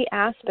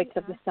aspects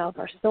of the self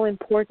are so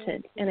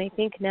important. And I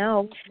think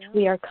now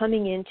we are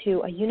coming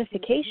into a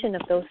unification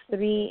of those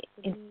three,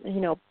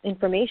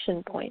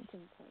 information points.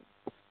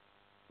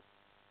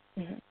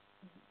 Mm-hmm.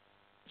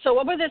 So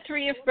what were the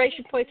three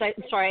information points? I'm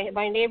sorry,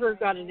 my neighbor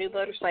got a new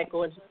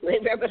motorcycle and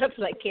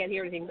I can't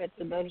hear anything but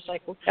the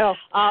motorcycle. Oh.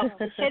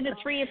 Say the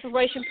three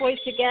information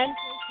points again.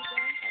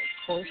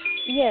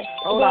 Yes.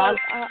 Hold on.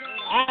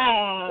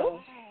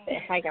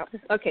 Hang on.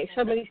 Okay,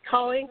 somebody's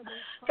calling.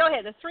 Go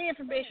ahead. The three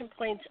information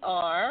points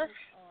are...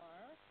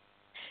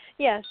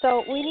 Yeah,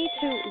 so we need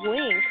to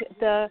link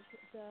the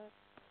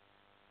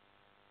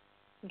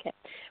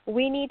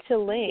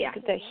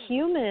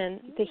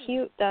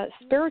the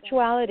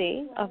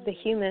spirituality of the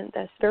human,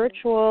 the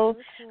spiritual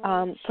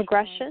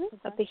progression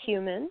of the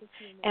human,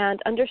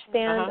 and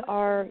understand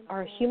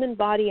our human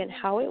body and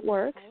how it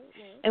works.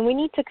 And we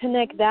need to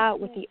connect that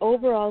with the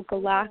overall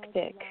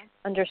galactic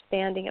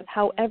understanding of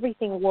how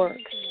everything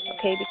works,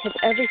 okay, because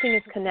everything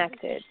is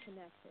connected.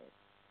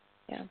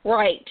 Yeah.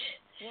 Right.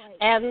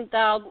 And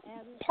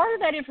part of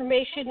that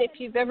information, if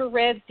you've ever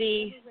read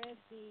the...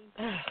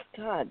 Oh,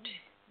 God.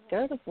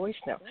 Go to the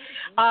voicemail.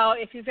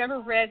 If you've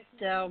ever read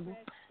the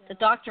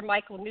Dr.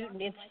 Michael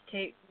Newton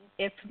Institute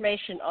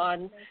information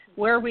on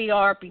where we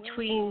are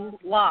between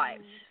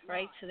lives,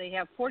 right? So they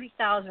have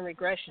 40,000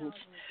 regressions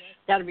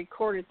that are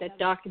recorded that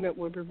document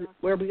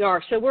where we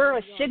are. So we're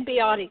a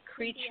symbiotic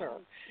creature.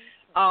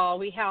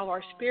 We have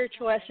our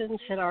spiritual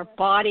essence and our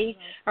body.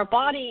 Our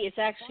body is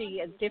actually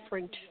a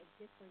different...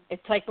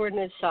 It's like we're in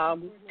this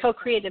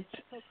co-creative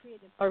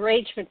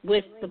arrangement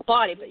with the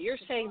body. But you're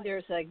saying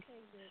there's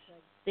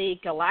the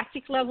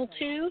galactic level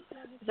too?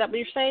 Is that what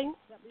you're saying?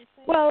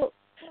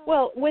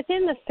 Well,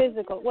 within the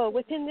physical,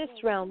 within this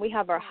realm, we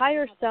have our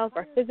higher self,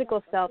 our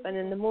physical self, and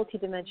then the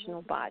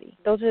multidimensional body.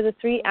 Those are the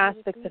three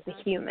aspects of the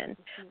human.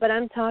 But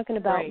I'm talking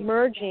about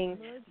merging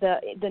the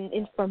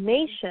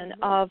information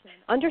of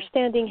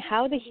understanding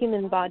how the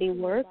human body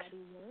works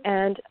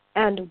and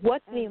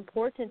what's the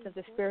importance of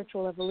the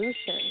spiritual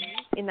evolution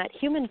in that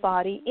human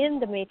body in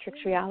the matrix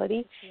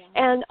reality,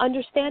 and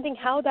understanding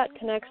how that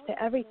connects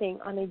to everything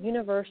on a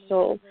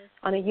universal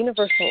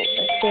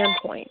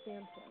standpoint.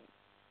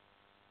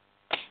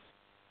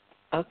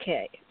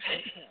 Okay.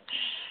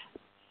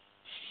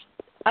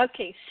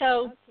 Okay,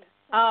 so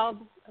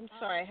I'm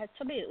sorry, I had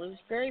somebody that was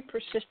very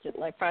persistent,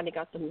 and I finally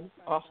got them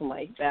off of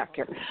my back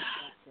here.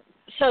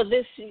 So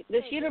this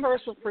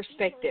universal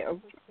perspective,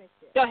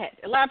 go ahead,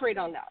 elaborate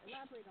on that.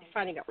 I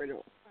finally got rid of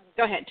it.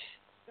 Go ahead.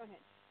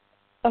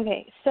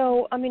 Okay,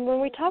 so, when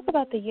we talk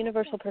about the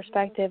universal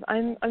perspective,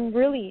 I'm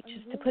really,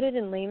 just to put it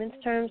in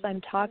layman's terms, I'm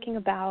talking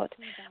about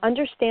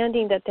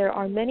understanding that there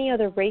are many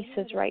other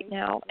races right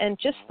now, and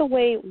just the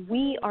way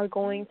we are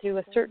going through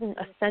a certain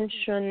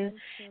ascension,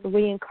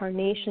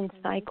 reincarnation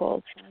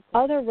cycle,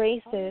 other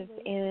races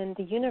in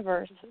the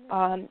universe,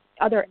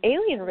 other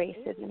alien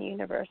races in the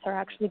universe are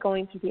actually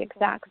going through the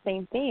exact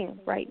same thing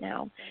right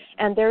now.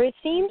 And there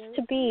seems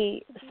to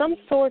be some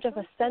sort of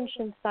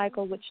ascension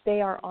cycle which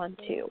they are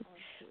onto.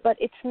 But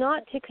it's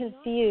not to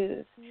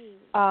confuse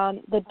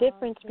the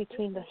difference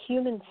between the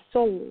human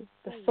soul,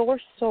 the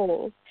source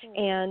soul,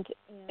 and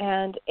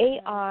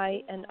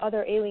AI and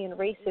other alien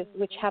races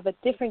which have a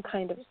different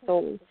kind of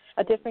soul,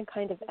 a different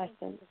kind of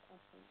essence.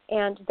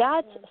 And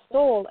that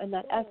soul and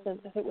that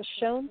essence, if it was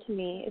shown to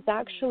me, is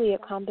actually a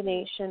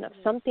combination of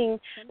something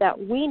that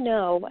we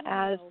know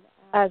as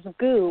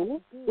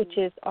goo, which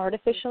is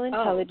artificial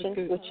intelligence,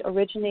 which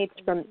originates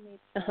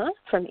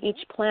from each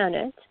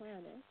planet.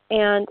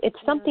 And it's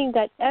something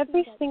that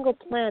every single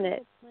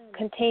planet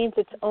contains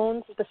its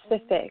own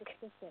specific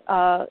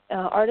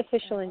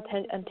artificial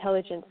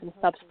intelligence and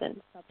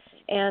substance.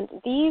 And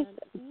these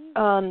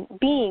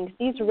beings,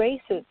 these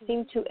races,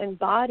 seem to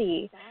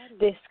embody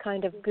this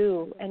kind of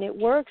goo, and it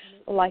works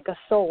like a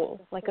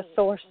soul, like a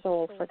source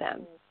soul for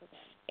them.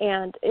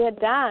 And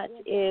that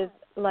is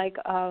like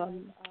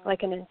an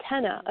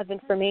antenna of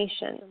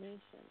information.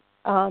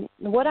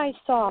 What I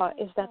saw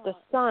is that the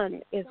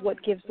sun is what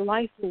gives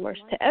life force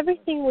to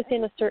everything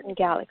within a certain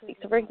galaxy.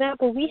 So, for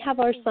example, we have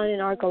our sun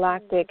in our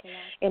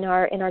in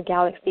our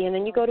galaxy, and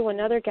then you go to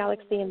another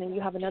galaxy, and then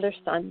you have another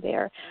sun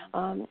there.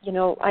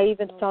 I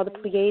even saw the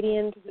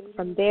Pleiadians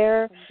from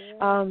their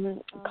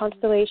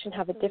constellation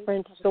have a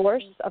different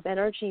source of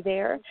energy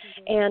there.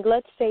 And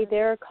let's say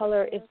their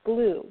color is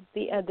blue.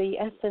 The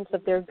essence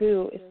of their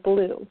goo is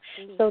blue.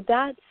 So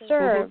that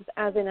serves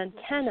as an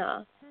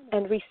antenna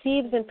and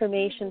receives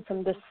information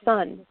from the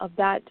sun of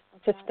that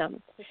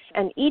system.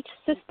 And each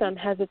system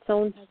has its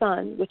own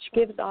sun, which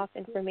gives off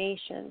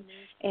information.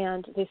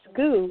 And this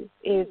goo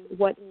is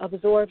what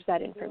absorbs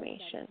that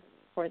information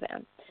for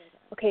them.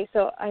 Okay,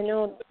 so I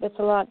know that's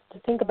a lot to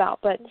think about,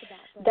 but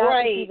that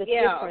would be the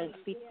difference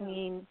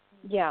between,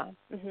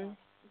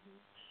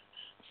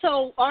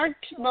 So aren't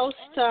most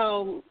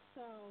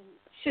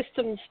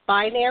systems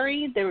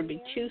binary? There would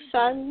be two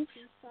suns?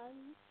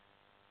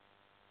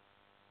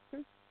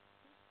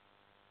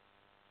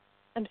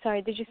 I'm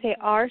sorry, did you say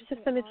our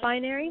system is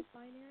binary?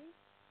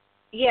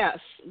 Yes,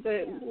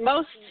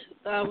 most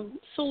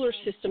solar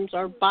systems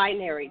are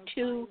binary,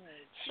 two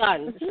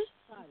suns.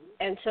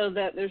 And so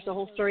that there's a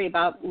whole story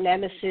about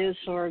Nemesis,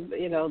 or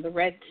the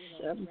red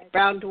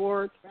brown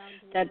dwarf,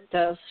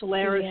 that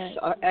Solaris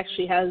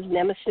actually has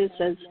Nemesis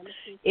as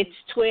its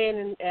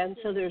twin, and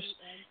so there's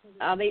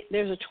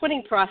a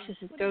twinning process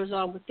that goes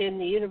on within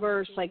the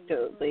universe, like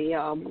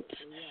the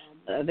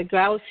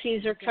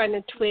galaxies are kind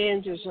of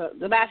twins. There's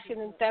the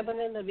masculine and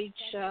feminine of each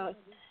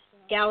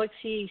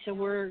galaxy. So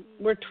we're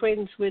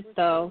twins with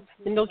the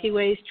Milky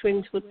Way is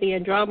twins with the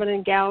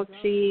Andromedan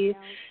galaxy.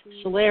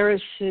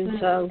 Solaris is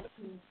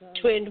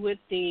twinned with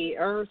the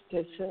Earth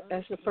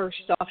as the first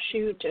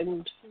offshoot,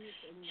 and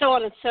so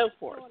on and so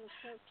forth.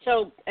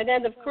 So, and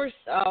then of course,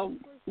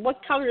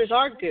 what color is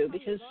our goo?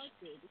 Because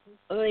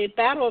the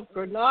Battle of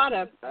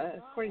Granada,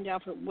 according to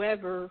Alfred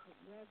Weber,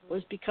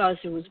 was because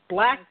it was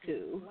black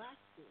goo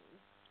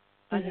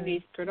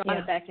underneath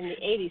Granada back in the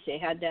 80s. They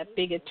had that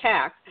big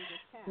attack.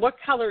 What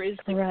color is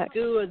the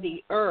goo of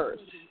the Earth?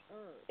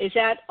 Is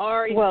that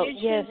our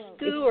indigenous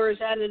goo, or is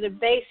that an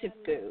invasive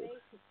goo?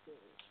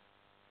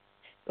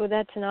 Well,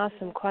 that's an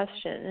awesome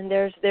question, and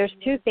there's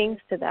two things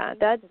to that.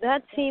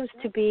 That seems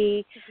to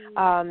be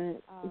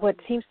what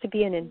seems to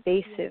be an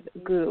invasive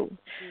goo,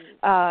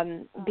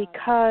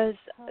 because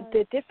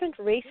the different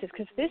races.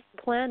 Because this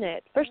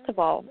planet, first of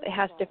all, it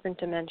has different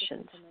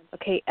dimensions.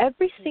 Okay,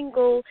 every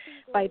single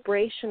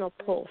vibrational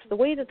pulse, the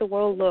way that the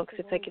world looks,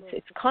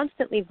 it's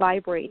constantly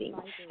vibrating,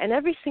 and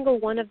every single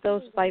one of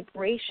those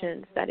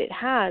vibrations that it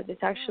has is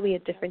actually a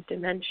different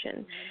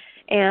dimension.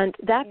 And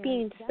that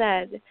being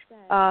said,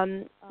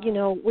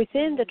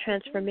 within the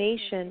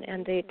transformation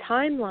and the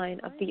timeline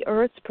of the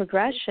Earth's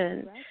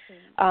progression,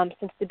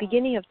 since the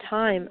beginning of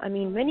time, I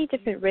mean, many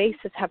different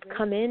races have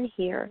come in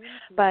here,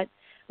 but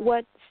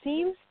what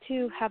seems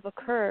to have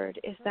occurred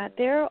is that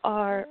there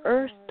are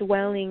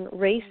Earth-dwelling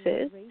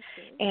races,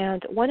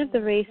 and one of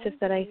the races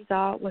that I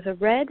saw was a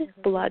red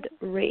blood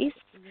race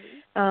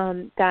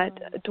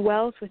that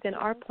dwells within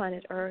our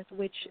planet Earth,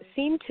 which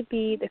seem to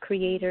be the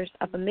creators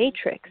of a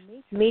matrix.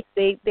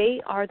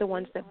 They are the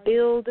ones that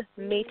build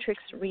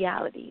matrix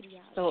realities.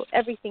 So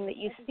everything that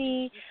you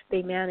see,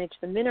 they manage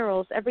the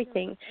minerals,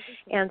 everything.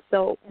 And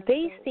so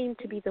they seem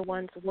to be the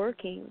ones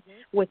working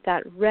with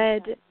that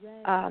red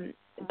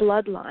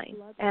bloodline,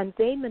 and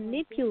they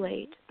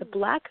manipulate the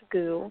black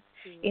goo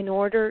in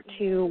order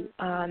to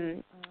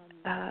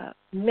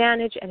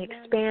manage and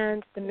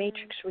expand the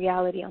matrix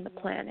reality on the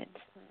planet.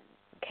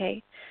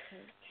 Okay,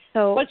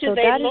 so what do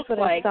they that look is what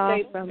like?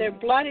 I saw Their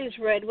blood is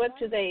red. What's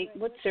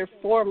their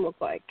form look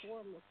like?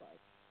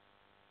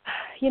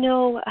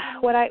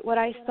 What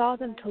I saw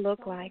them to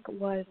look like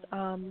was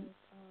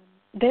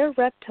they're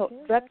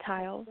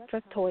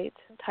reptoid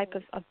type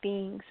of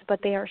beings,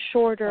 but they are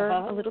shorter,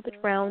 a little bit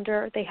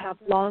rounder. They have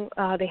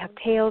they have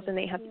tails, and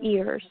they have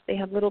ears. They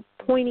have little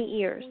pointy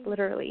ears,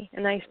 literally.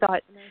 And I saw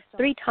it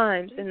 3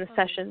 times in the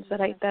sessions that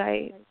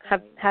I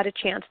have had a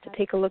chance to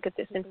take a look at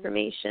this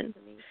information.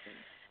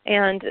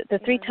 And the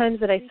 3 times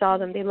that I saw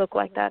them, they look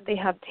like that. They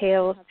have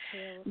tails.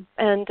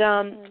 And,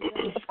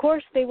 of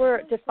course, they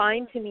were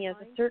defined to me as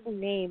a certain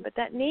name, but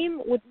that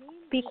name would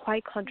be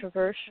quite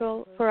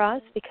controversial for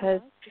us because,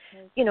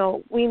 we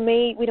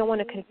don't want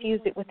to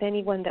confuse it with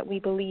anyone that we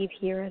believe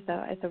here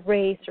as a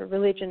race or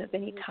religion of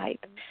any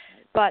type.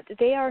 But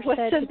they are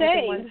said to be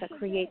the ones that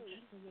create.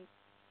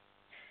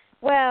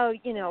 Well,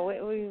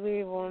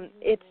 we won't.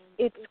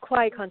 It's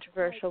quite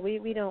controversial.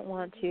 We don't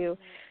want to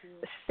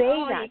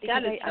say that. You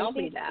gotta tell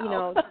me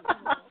now.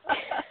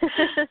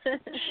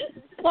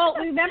 Well,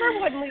 remember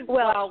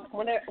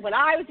when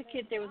I was a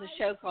kid, there was a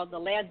show called The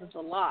Land of the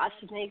Lost,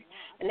 and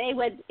they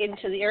went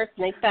into the Earth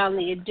and they found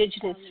the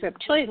indigenous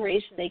reptilian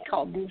race. And they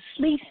called them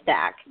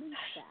Sleestack.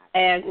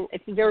 And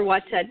if you've ever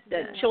watched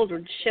that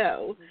children's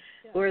show,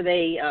 where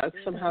they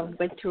somehow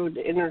went through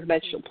the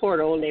interdimensional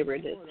portal and they were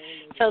in it.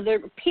 So there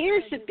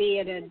appears to be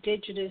an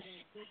indigenous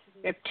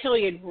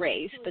reptilian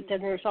race, but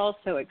then there's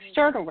also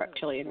external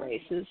reptilian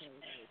races.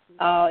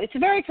 It's a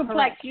very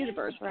complex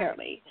universe,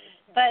 apparently.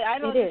 But I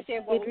don't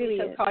understand why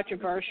it's so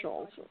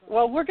controversial.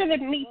 Well, we're going to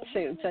meet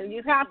soon, so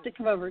you have to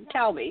come over and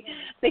tell me,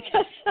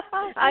 because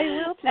I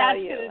will tell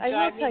you. I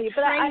will tell you,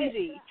 but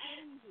crazy.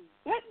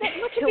 What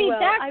could be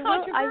that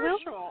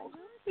controversial?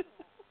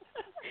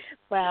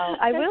 Well,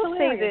 I will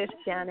say this,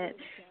 Janet.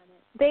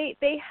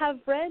 They have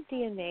red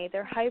DNA.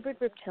 They're hybrid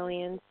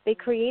reptilians. They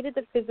created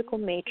the physical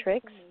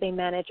matrix. They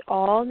manage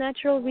all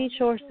natural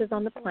resources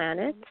on the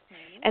planet,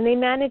 and they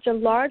manage a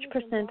large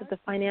percent of the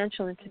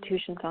financial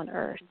institutions on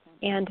Earth.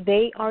 And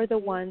they are the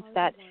ones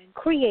that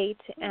create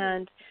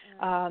and,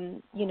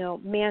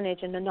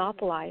 manage and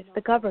monopolize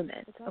the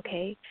government.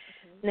 Okay.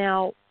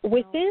 Now,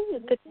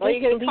 within the are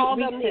you going to call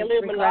them the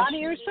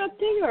Illuminati or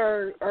something,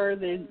 or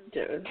the?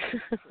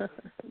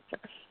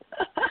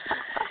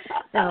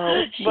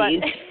 No,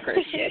 she's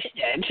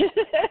persistent.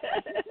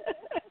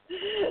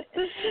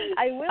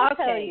 I will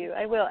tell you.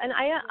 I will. And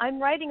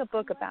I'm writing a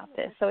book about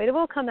this, so it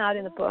will come out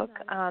in the book.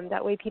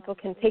 That way people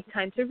can take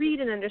time to read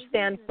and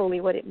understand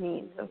fully what it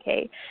means,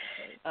 okay?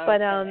 But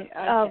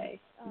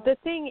the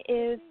thing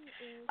is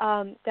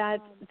that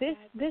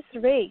this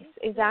race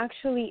is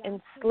actually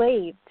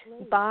enslaved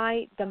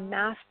by the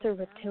master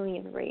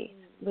reptilian race,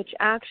 which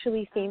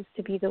actually seems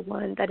to be the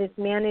one that is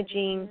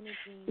managing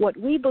what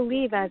we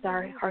believe as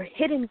our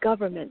hidden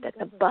government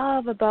that's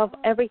above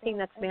everything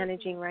that's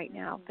managing right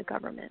now, the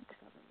government.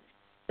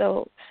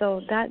 So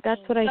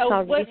that's what I saw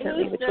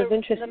recently, which was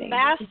interesting. The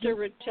master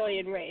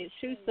reptilian race.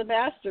 Who's the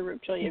master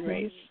reptilian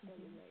race?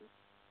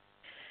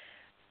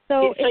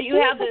 So you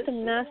have this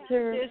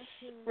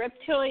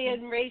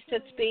reptilian race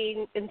that's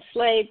being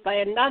enslaved by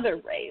another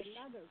race.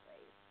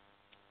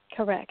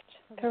 Correct.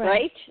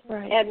 Right?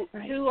 And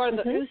right.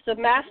 Who's the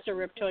master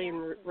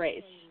reptilian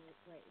race?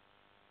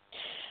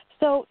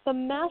 So the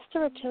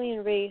master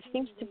reptilian race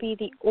seems to be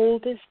the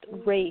oldest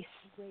race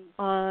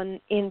in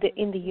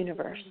the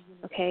universe.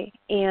 Okay,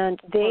 and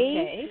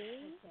they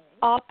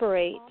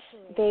operate.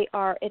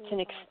 It's an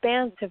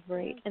expansive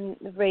race,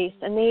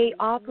 and they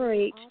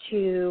operate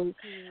to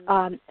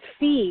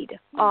feed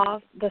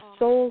off the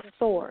soul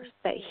source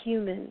that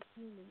humans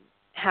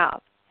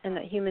have and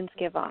that humans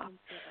give off.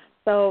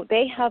 So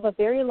they have a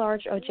very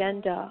large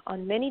agenda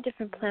on many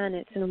different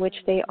planets in which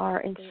they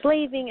are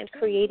enslaving and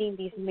creating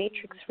these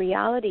matrix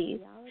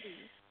realities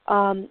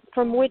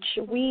from which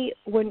we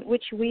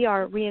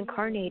are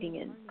reincarnating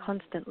in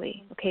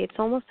constantly. Okay, it's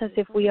almost as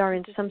if we are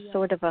in some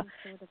sort of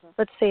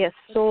let's say a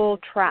soul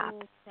trap.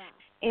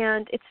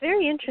 And it's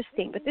very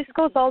interesting, but this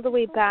goes all the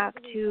way back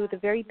to the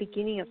very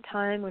beginning of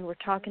time when we're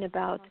talking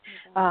about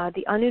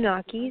the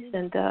Anunnakis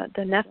and the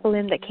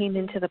Nephilim that came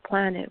into the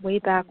planet way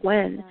back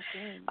when.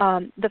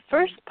 The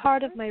first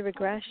part of my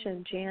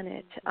regression,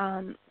 Janet,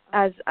 I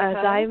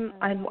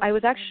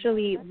was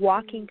actually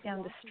walking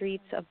down the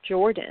streets of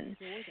Jordan,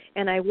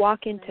 and I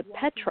walk into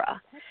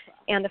Petra,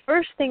 and the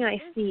first thing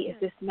I see is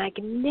this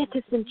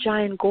magnificent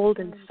giant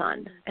golden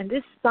sun, and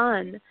this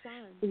sun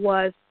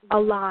was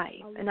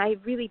alive, and I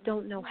really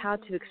don't know how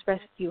to express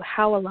to you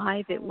how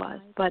alive it was,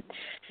 but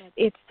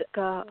it's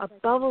a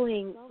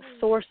bubbling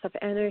source of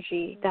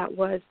energy that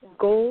was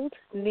gold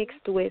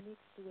mixed with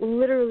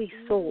literally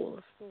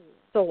souls.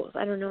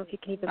 I don't know if you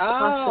can even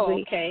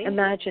possibly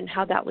imagine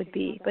how that would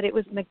be, but it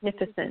was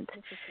magnificent.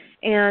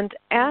 And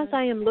as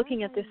I am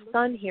looking at this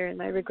sun here in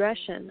my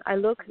regression, I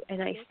look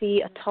and I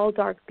see a tall,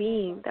 dark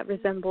being that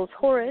resembles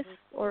Horus,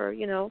 or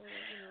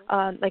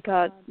like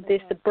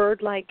this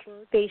bird-like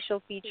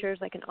facial features,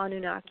 like an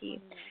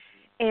Anunnaki.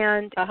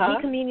 And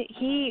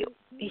he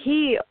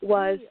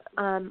was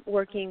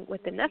working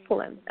with the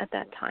Nephilim at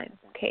that time,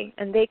 okay?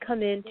 And they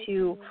come in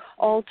to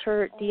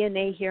alter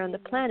DNA here on the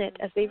planet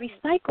as they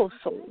recycle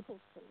souls,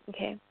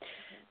 okay?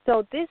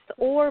 So this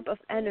orb of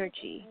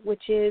energy,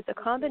 which is a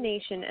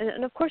combination,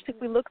 and of course, if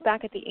we look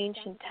back at the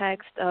ancient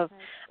text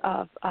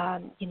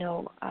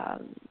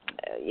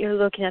you're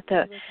looking at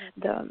the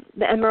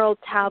Emerald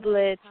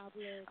Tablets,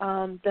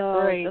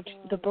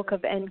 the Book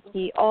of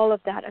Enki, all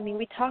of that. I mean,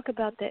 we talk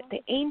about the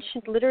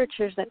ancient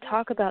literatures that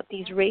talk about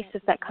these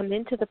races that come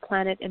into the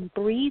planet and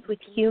breathe with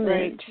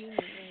humans. Right.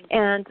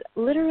 And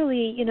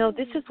literally,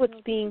 this is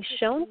what's being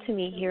shown to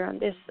me here on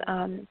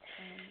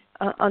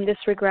this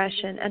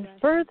regression. And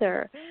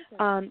further,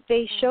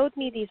 they showed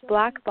me these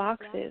black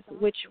boxes,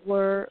 which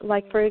were,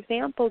 like, for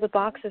example, the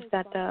boxes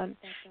that the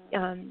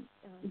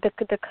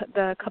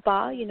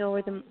Kaaba,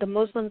 where the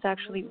Muslims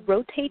actually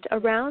rotate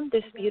around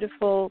this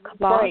beautiful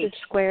Kaaba, this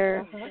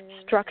square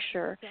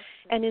structure.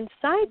 And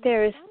inside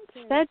there is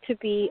said to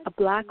be a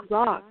black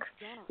rock,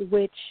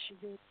 which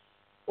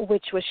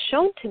was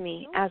shown to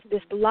me as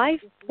this life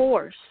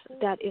force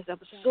that is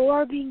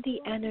absorbing the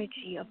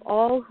energy of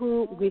all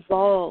who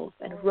revolve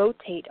and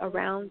rotate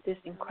around this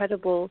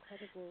incredible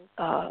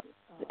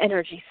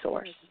energy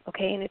source,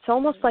 okay? And it's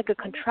almost like a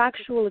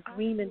contractual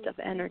agreement of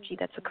energy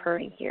that's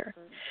occurring here.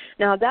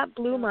 Now, that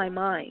blew my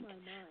mind.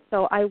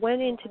 So I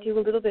went in to do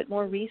a little bit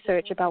more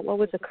research about what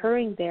was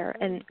occurring there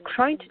and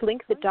trying to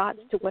link the dots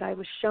to what I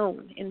was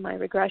shown in my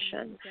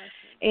regression.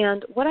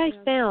 And what I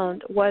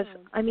found was,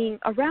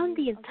 around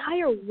the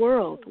entire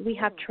world, we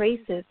have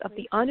traces of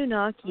the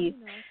Anunnakis,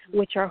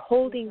 which are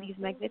holding these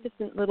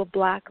magnificent little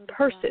black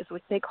purses,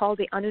 which they call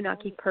the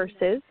Anunnaki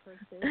purses,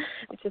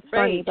 which is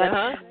funny. But,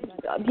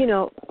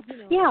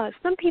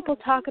 some people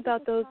talk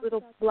about those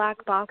little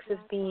black boxes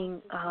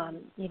being,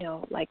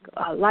 like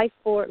life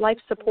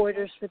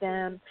supporters for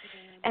them.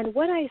 And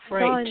what I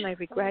saw in my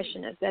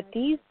regression is that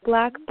these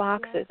black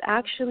boxes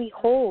actually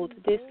hold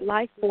this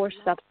life force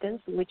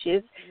substance, which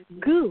is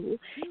goo,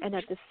 and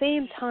at the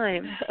same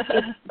time,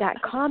 it's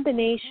that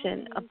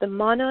combination of the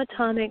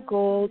monoatomic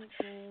gold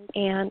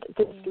and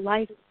this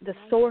life, the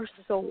source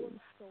souls.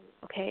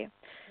 Okay,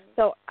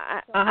 so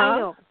I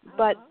know,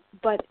 but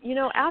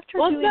after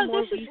doing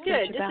more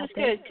research about this, is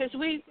good because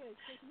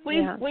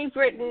we've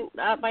written,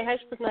 my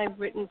husband and I have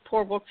written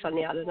 4 books on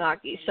the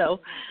Anunnaki, so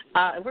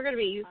we're going to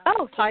be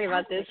talking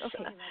about this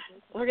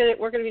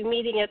we're gonna be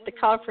meeting at the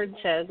conference,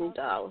 and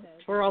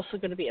we're also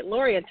going to be at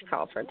Laureate's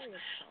conference.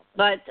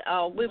 But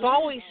we've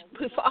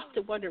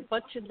often wondered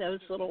what's in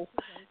those little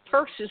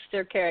purses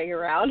they're carrying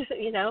around,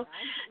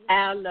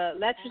 and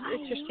that's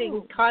an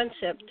interesting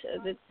concept.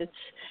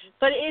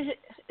 But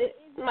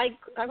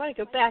I want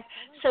to go back.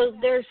 So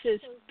there's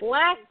this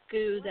black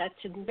goo that's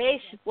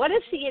invasive. What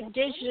is the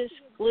indigenous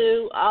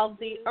glue of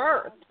the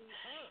earth?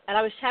 And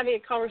I was having a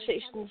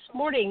conversation this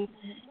morning.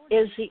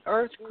 Is the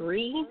earth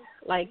green,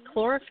 like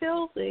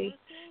chlorophyll, the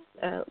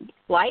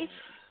life?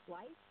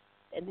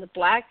 And the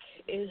black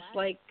is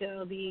like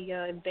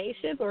the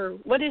invasive, or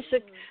what is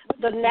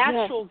the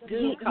natural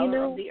goo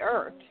color of the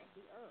earth?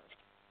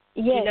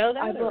 Yes, you know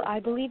that,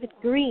 I believe it's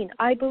green.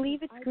 I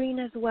believe it's green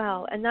as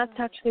well, and that's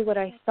actually what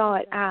I saw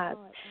it as.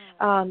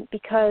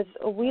 Because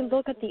we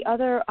look at the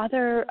other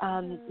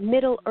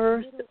Middle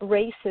Earth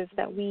races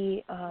that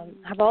we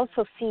have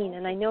also seen,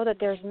 and I know that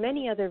there's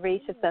many other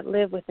races that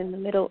live within the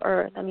Middle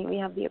Earth. I mean, we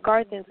have the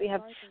Agarthans, we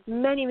have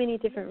many, many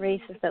different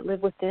races that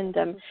live within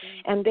them,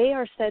 and they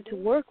are said to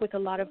work with a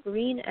lot of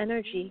green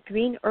energy,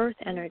 green earth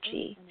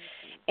energy.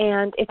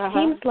 And it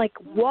seems like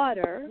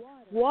water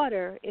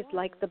is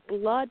like the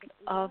blood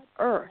of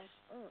earth,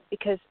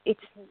 because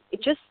it's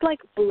just like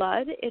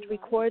blood, it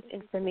records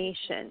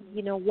information.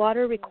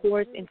 Water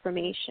records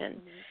information.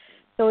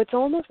 So it's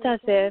almost as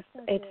if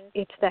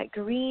it's that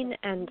green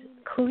and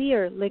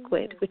clear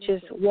liquid, which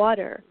is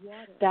water,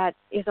 that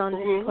is on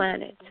this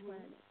planet.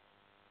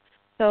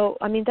 So,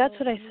 I mean, that's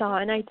what I saw,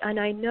 and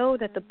I know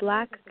that the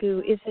black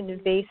goo isn't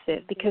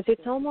invasive, because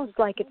it's almost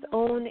like its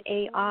own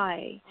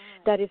AI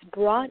that is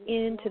brought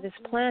into this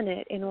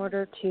planet in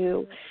order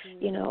to,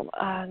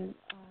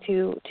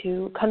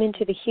 to come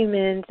into the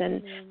humans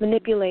and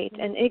manipulate.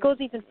 And it goes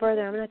even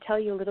further. I'm going to tell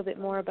you a little bit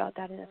more about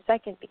that in a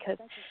second, because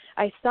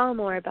I saw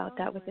more about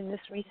that within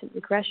this recent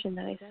regression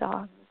that I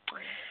saw.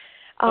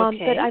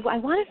 But I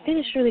want to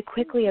finish really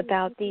quickly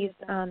about these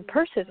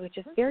purses, which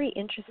is very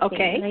interesting.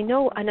 Okay. And I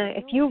know,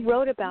 if you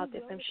wrote about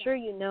this, I'm sure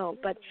you know,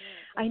 but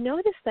I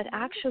noticed that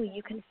actually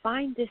you can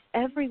find this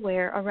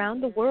everywhere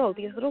around the world,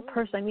 these little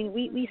purses. I mean,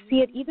 we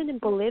see it even in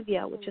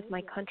Bolivia, which is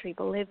my country,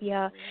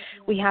 Bolivia.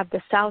 We have the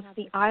South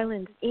Sea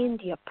Islands,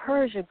 India,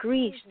 Persia,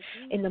 Greece,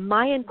 in the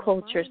Mayan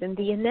cultures, in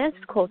the Ines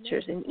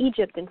cultures, in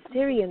Egypt and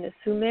Syria, in the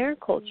Sumer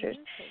cultures.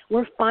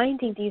 We're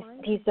finding these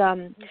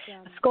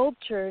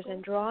sculptures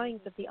and drawings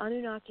of the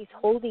Anunnakis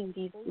holding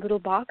these little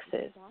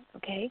boxes,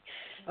 okay?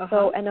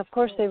 So, and of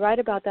course they write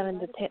about that in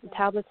the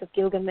tablets of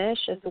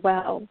Gilgamesh as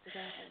well.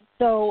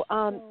 So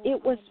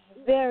it was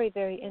very,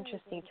 very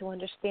interesting to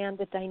understand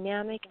the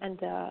dynamic and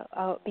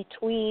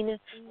between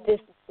this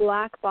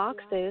black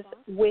boxes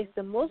with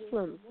the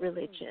Muslim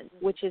religion,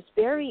 which is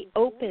very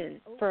open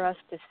for us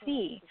to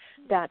see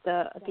that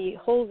the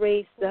whole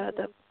race,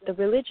 the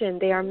religion,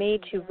 they are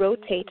made to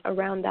rotate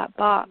around that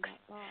box.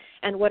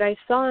 And what I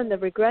saw in the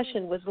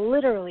regression was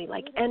literally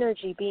like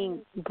energy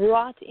being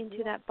brought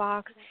into that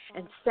box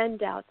and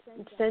send out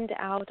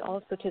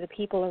also to the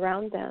people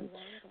around them,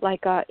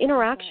 like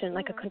interaction,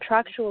 like a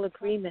contractual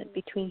agreement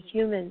between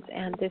humans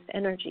and this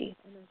energy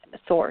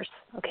source.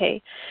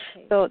 Okay,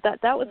 so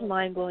that was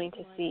mind-blowing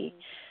to see.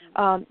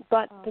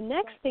 But the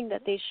next thing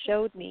that they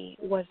showed me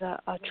was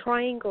a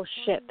triangle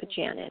ship,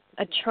 Janet,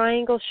 a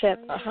triangle ship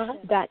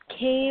that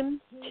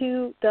came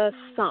to the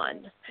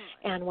sun.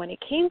 And when it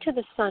came to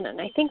the sun,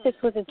 and I think this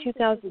was in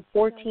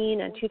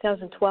 2014 and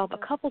 2012, a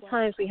couple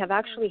times we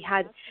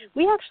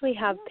actually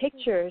have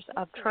pictures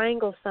of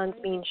triangle suns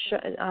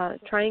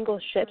triangle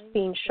ships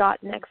being shot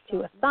next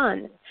to a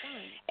sun.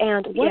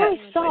 And what I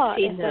saw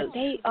is that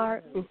they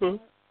are.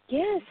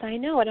 Yes, I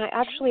know. And I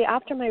actually,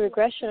 after my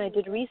regression, I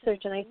did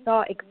research and I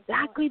saw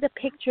exactly the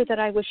picture that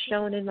I was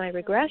shown in my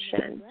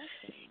regression.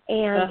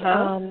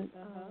 And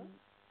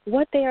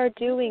what they are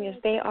doing is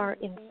they are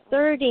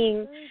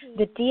inserting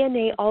the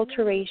DNA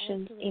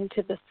alterations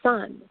into the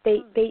sun.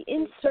 They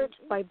insert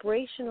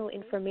vibrational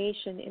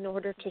information in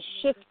order to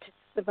shift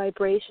the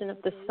vibration of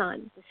the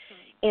sun.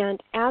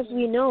 And as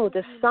we know,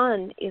 the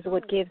sun is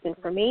what gives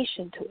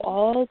information to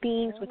all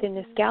beings within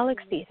this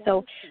galaxy.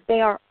 So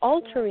they are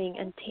altering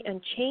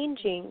and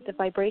changing the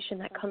vibration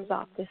that comes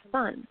off this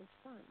sun.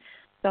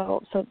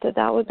 So that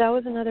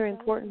was another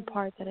important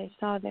part that I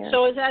saw there.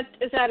 So is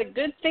that a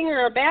good thing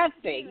or a bad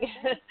thing?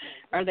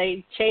 Are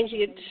they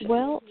changing it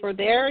for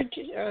their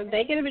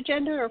negative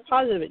agenda or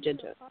positive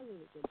agenda?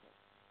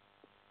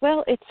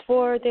 Well, it's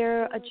for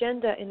their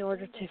agenda in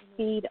order to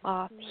feed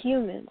off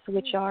humans,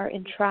 which are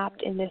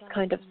entrapped in this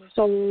kind of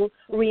soul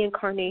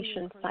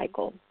reincarnation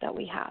cycle that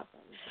we have.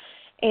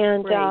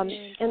 And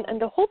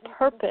and the whole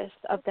purpose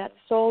of that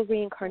soul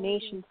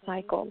reincarnation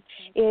cycle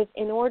is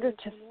in order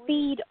to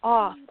feed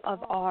off of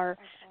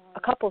a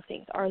couple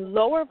things, our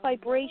lower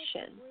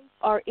vibration,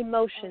 our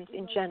emotions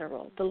in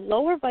general, the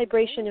lower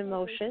vibration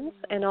emotions,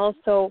 and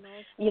also,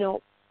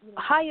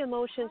 high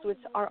emotions which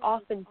are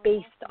often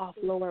based off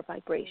lower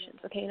vibrations,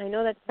 okay? And I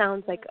know that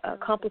sounds like a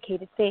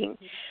complicated thing,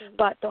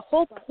 but the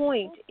whole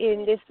point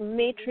in this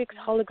matrix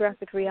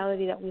holographic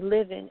reality that we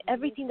live in,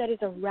 everything that is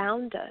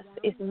around us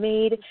is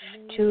made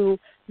to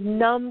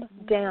numb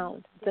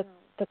down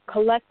the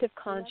collective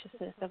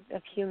consciousness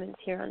of humans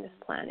here on this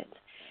planet.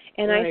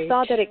 And I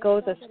saw that it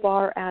goes as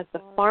far as the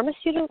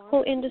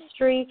pharmaceutical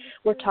industry.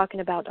 We're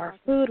talking about our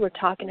food. We're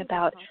talking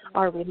about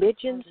our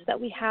religions that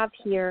we have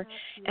here.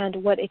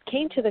 And what it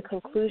came to the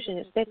conclusion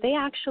is that they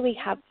actually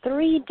have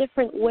 3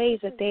 different ways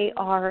that they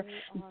are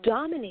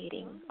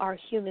dominating our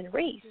human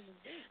race.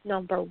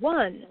 Number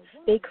 1,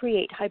 they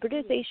create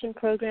hybridization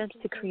programs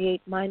to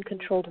create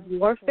mind-controlled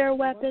warfare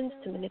weapons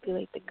to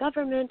manipulate the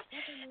government,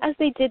 as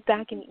they did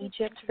back in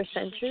Egypt for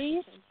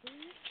centuries.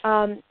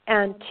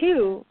 And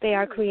 2, they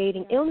are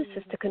creating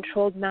illnesses to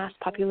control mass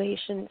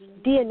populations,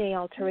 DNA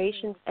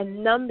alterations,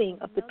 and numbing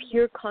of the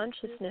pure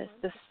consciousness,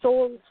 the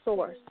soul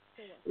source,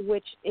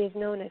 which is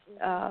known as,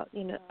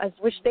 as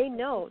which they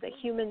know that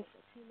humans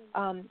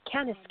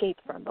can escape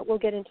from. But we'll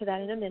get into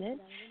that in a minute.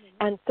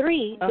 And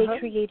 3, they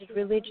created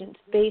religions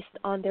based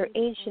on their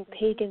ancient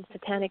pagan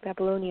satanic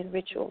Babylonian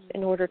rituals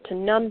in order to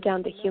numb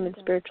down the human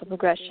spiritual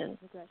progression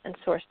and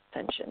source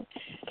ascension.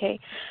 Okay.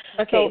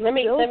 Okay. So let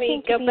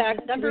me go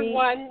back. Number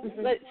 1.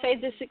 Let's say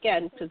this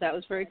again because that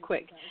was very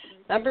quick.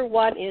 Number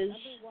 1 is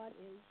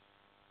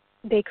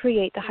they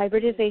create the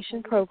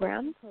hybridization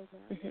program.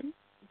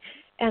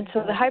 And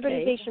so the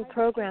hybridization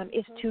program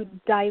is to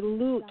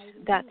dilute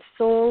that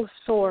soul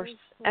source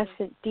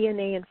essence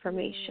DNA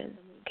information.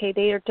 Okay,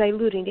 they are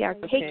diluting. They are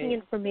taking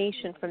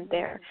information from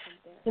there.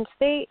 Since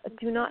they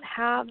do not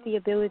have the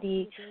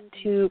ability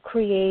to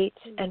create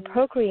and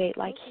procreate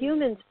like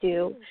humans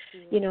do,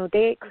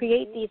 they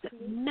create these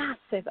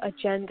massive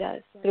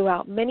agendas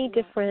throughout many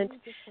different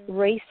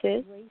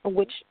races,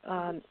 which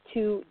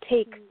to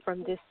take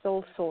from this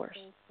soul source.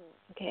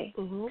 Okay,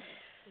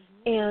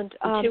 and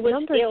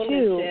number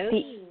 2,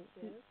 the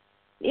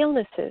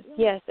illnesses,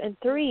 yes, and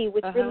 3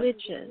 with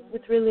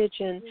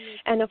religion,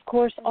 and of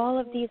course all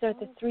of these are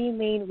the 3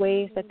 main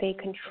ways that they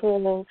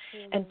control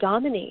and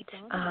dominate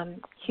humans on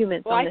this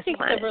planet. Well, I think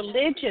the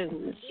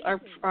religions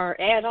are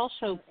and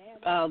also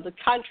the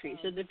countries,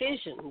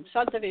 the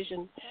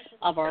subdivision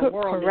of our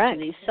world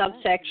into these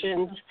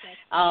subsections,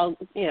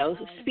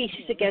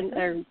 species against,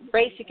 or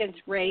race against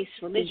race,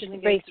 religion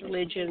against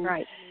religion,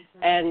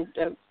 and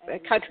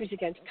countries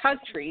against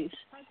countries.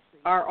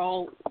 Are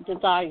all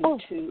designed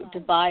to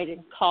divide and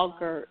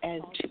conquer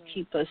and to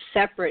keep us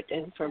separate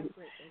and from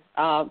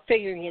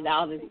figuring it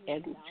out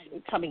and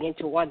coming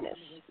into oneness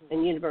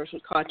and universal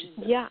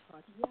consciousness. Yeah,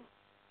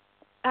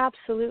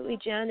 absolutely,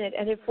 Janet.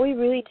 And if we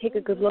really take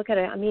a good look at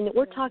it, I mean,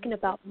 we're talking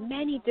about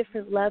many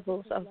different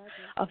levels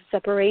of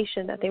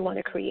separation that they want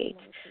to create.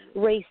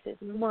 Races,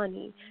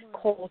 money,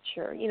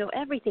 culture,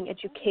 everything,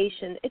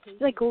 education. It's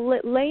like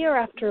layer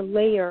after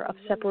layer of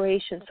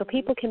separation so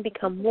people can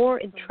become more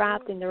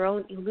entrapped in their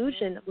own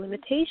illusion of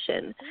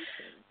limitation.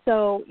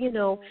 So,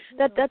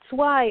 that's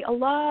why a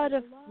lot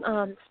of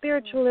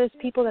spiritualists,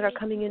 people that are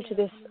coming into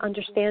this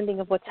understanding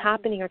of what's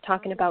happening are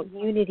talking about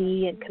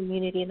unity and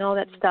community and all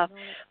that stuff.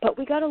 But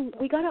we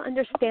gotta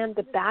understand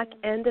the back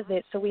end of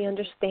it so we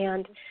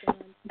understand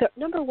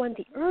number 1,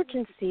 the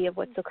urgency of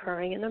what's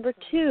occurring, and number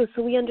 2,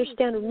 so we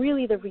understand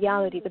really the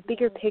reality, the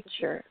bigger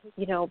picture,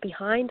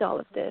 behind all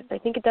of this. I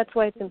think that's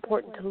why it's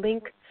important to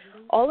link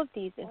all of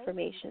these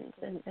informations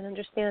and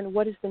understand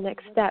what is the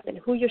next step and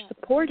who you're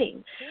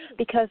supporting,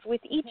 because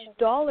with each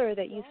dollar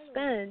that you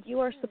spend, you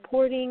are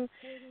supporting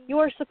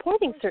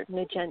certain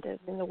agendas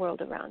in the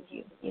world around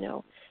you,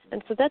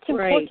 and so that's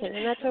important,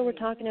 and that's why we're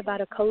talking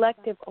about a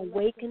collective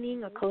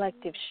awakening, a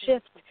collective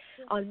shift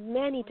on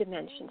many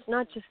dimensions,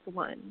 not just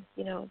one.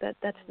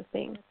 That's the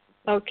thing.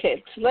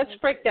 Okay, so let's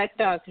break that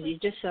down because you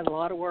just said a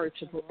lot of words,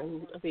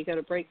 and we got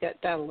to break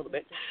that down a little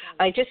bit.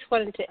 I just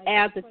wanted to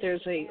add that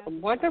there's a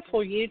wonderful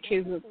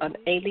YouTube, an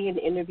alien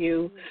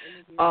interview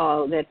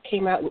that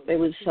came out. It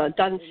was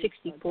done in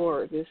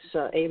 '64. This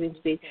alien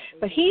speak,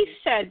 but he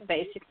said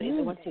basically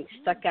the one thing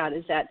stuck out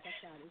is that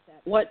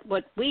what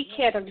we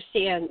can't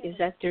understand is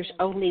that there's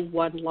only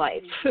one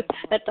life.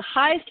 At the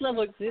highest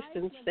level of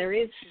existence, there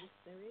is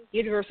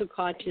universal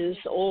consciousness,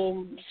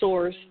 Om,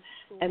 source,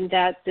 and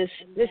that this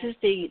is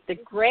the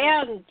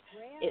grand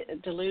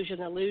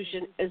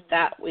illusion is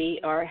that we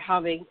are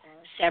having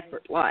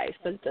separate lives.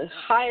 But at the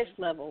highest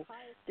level,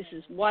 this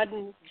is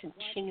one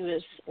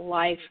continuous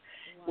life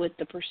with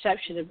the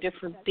perception of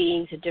different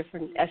beings and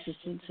different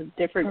essences and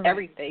different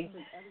everything.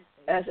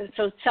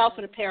 So it's self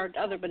and apparent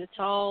other, but it's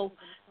all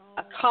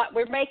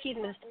we're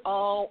making this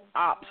all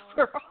up.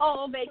 We're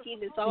all making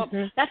this all up.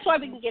 That's why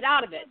we can get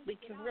out of it. We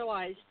can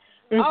realize,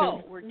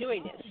 we're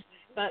doing this.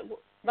 But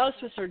most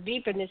of us are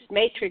deep in this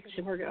matrix,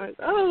 and we're going,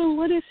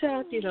 what is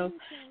that?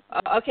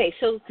 Okay,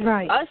 so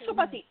let's talk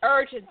about the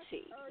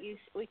urgency.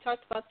 We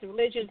talked about the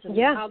religions and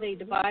how they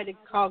divide and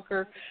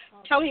conquer.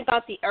 Tell me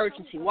about the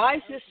urgency. Why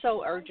is this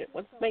so urgent?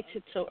 What makes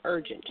it so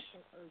urgent?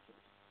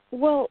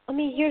 Well, I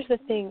mean, here's the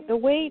thing. The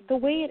way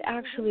it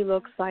actually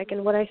looks like,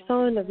 and what I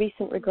saw in the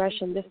recent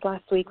regression this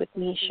last week with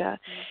Misha,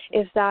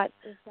 is that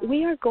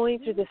we are going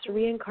through this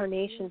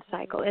reincarnation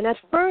cycle. And at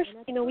first,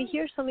 we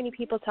hear so many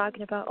people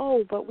talking about,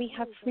 oh, but we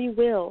have free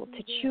will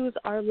to choose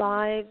our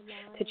lives,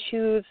 to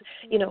choose,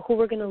 who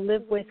we're going to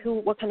live with,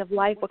 what kind of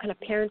life, what kind of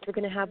parents we're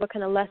going to have, what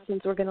kind of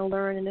lessons we're going to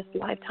learn in this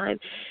lifetime.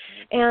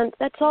 And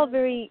that's all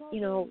very,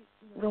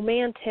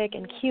 romantic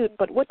and cute,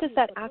 but what does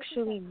that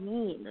actually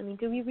mean? I mean,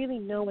 do we really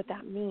know what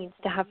that means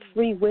to have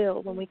free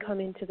will when we come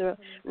into the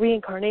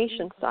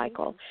reincarnation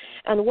cycle?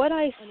 And what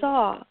I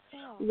saw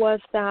was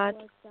that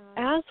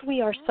as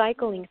we are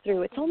cycling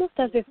through, it's almost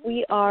as if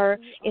we are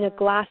in a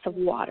glass of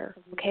water,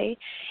 okay?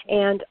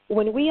 And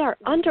when we are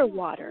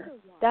underwater,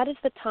 that is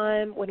the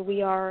time when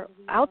we are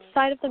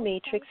outside of the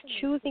matrix,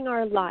 choosing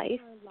our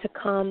life to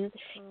come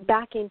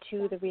back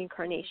into the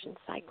reincarnation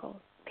cycle,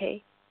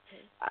 okay?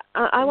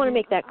 I want to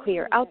make that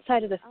clear.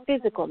 Outside of the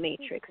physical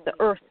matrix, the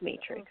earth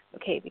matrix,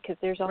 okay, because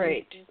there's all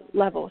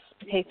levels,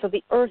 okay, so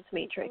the earth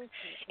matrix.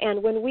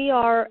 And when we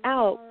are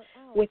out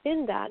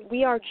within that,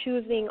 we are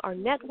choosing our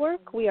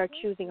network, we are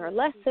choosing our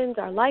lessons,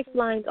 our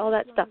lifelines, all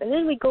that stuff. And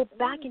then we go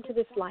back into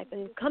this life.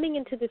 And coming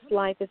into this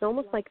life is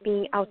almost like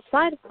being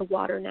outside of the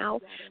water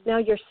now. Now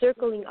you're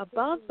circling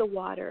above the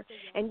water,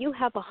 and you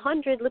have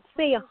 100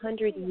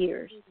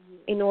 years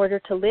in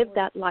order to live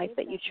that life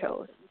that you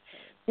chose.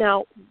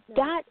 Now,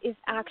 that is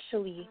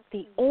actually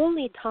the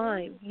only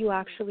time you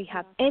actually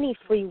have any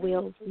free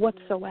will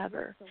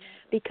whatsoever,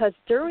 because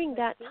during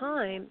that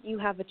time you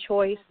have a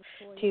choice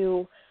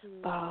to,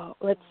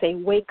 let's say,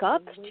 wake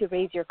up, to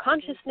raise your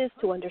consciousness,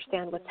 to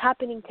understand what's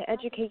happening, to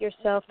educate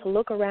yourself, to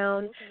look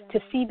around, to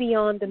see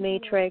beyond the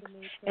matrix,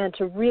 and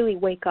to really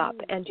wake up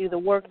and do the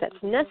work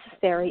that's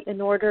necessary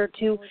in order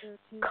to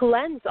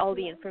cleanse all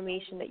the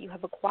information that you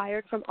have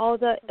acquired from all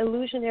the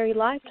illusionary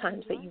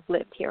lifetimes that you've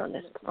lived here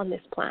on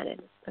this planet,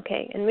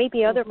 okay, and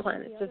maybe other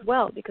planets as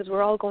well, because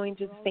we're all going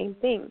through the same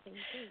thing.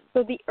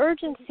 So the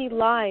urgency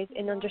lies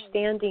in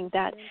understanding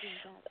that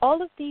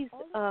all of these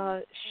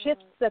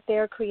shifts that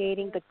they're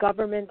creating, the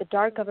government, the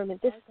dark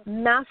government, this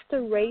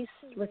master race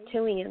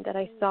reptilian that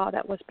I saw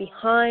that was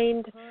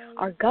behind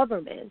our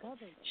government,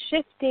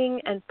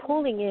 shifting and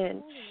pulling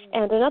in.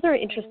 And another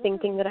interesting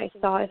thing that I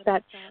saw is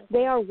that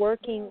they are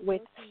working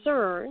with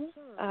CERN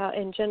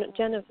in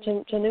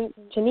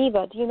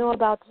Geneva. Do you know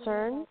about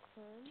CERN?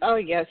 Oh,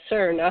 yes,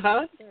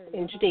 CERN,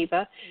 in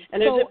Geneva.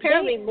 And there's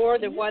apparently more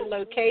than one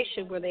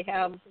location where they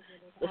have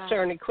the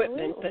CERN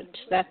equipment, but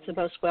that's the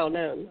most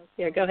well-known.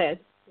 Yeah, go ahead.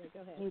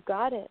 You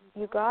got it.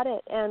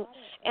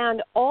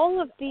 And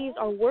all of these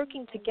are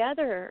working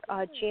together,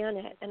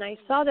 Janet, and I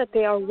saw that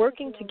they are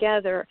working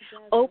together,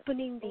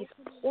 opening these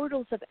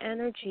portals of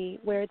energy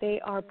where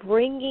they are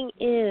bringing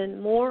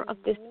in more of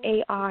this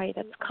AI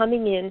that's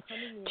coming in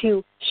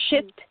to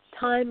shift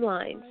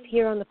timelines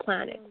here on the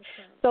planet.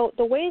 So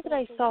the way that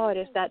I saw it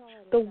is that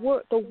the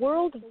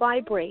world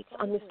vibrates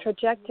on this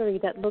trajectory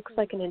that looks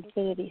like an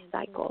infinity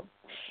cycle.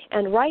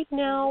 And right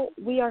now,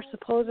 we are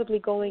supposedly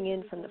going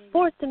in from the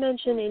fourth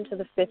dimension into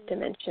the fifth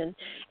dimension.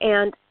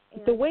 And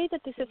the way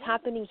that this is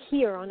happening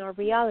here on our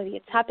reality,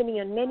 it's happening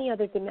in many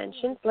other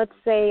dimensions. Let's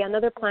say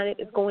another planet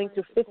is going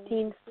through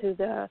 15th to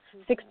the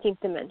 16th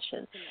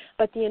dimension.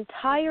 But the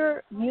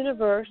entire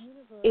universe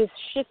is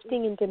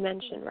shifting in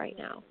dimension right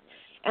now.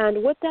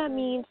 And what that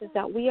means is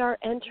that we are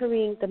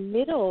entering the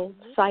middle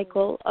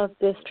cycle of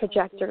this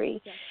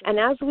trajectory. And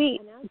as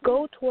we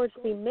go towards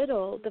the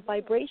middle, the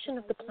vibration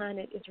of the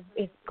planet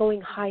is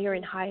going higher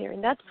and higher.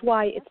 And that's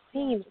why it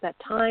seems that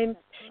time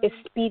is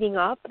speeding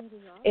up.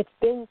 It's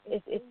been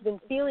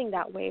feeling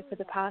that way for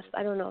the past,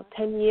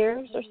 10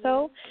 years or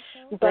so.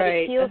 But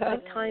it feels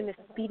like time is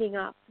speeding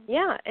up.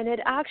 Yeah, and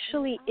it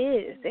actually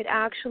is. It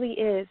actually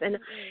is.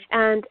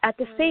 And at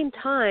the same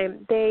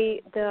time,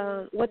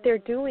 what they're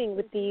doing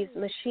with these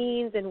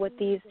machines and with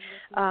these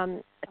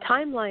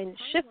timeline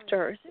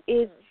shifters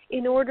is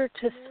in order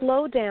to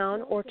slow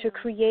down or to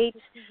create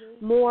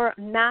more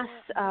mass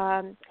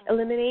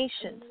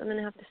eliminations. I'm going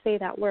to have to say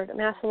that word,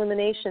 mass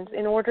eliminations,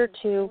 in order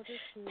to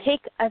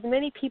take as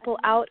many people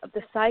out of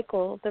the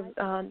cycle,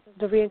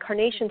 the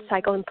reincarnation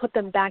cycle, and put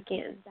them back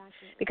in.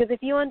 Because if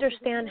you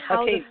understand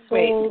how the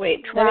soul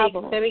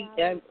travel...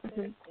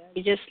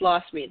 You just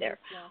lost me there.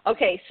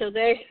 Okay, so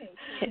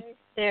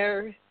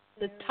they're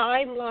the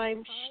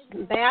timeline,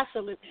 mass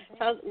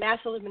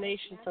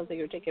elimination, something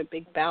you're taking a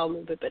big bowel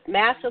movement, but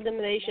mass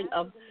elimination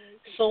of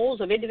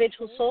souls, of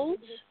individual souls?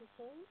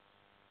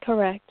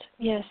 Correct.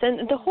 Yes,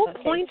 and the whole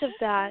point of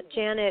that,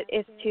 Janet,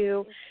 is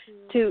to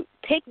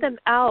take them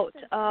out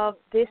of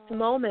this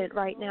moment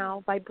right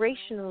now,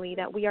 vibrationally,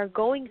 that we are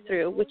going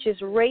through, which is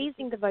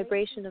raising the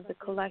vibration of the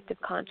collective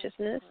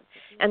consciousness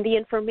and the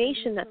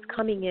information that's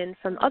coming in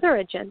from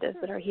other agendas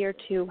that are here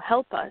to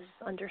help us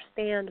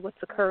understand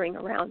what's occurring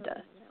around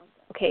us.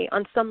 Okay,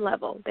 on some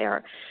level, they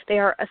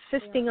are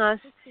assisting us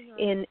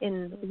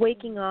in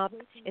waking up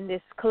in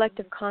this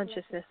collective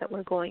consciousness that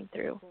we're going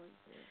through.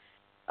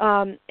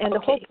 And the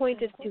whole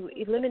point is to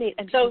eliminate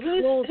and so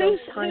control those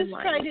timelines. Who's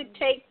trying to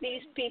take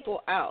these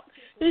people out?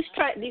 These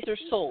are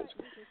souls.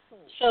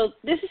 So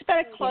this has been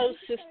a closed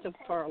system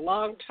for a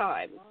long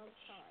time.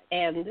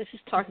 And this is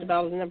talked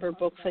about in a number of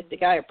books like the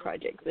Gaia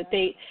Project. But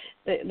they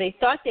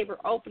thought they were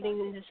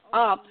opening this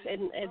up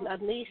and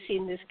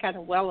unleashing this kind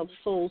of well of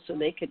souls so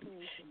they could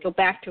go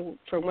back to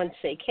from whence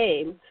they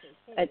came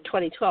at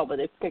 2012. But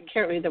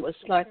apparently that was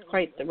not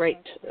quite the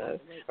right,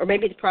 or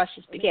maybe the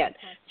process began.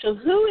 So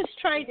who is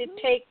trying to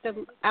take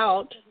them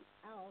out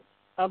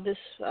of this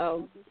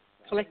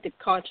collective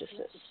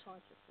consciousness? Is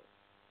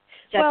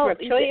that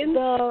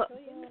reptilians?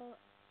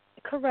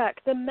 Correct.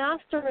 The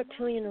master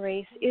reptilian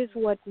race is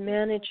what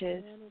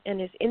manages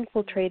and is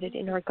infiltrated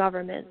in our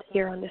government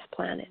here on this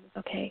planet,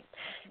 okay?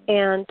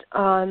 And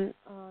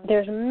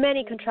there's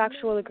many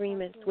contractual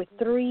agreements with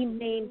three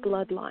main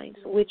bloodlines,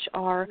 which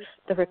are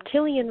the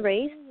reptilian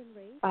race,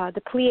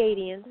 the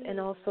Pleiadians, and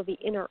also the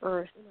inner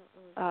earth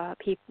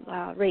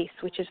race,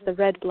 which is the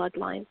red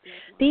bloodline.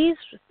 These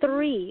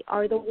three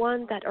are the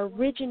ones that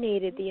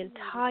originated the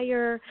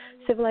entire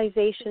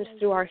civilizations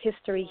through our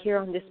history here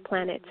on this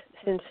planet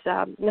since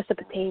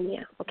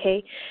Mesopotamia,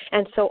 okay?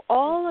 And so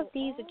all of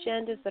these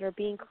agendas that are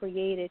being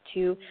created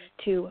to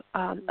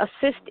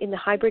assist in the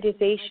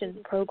hybridization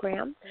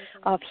program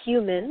of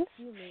humans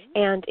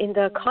and in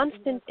the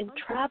constant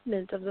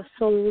entrapment of the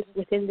souls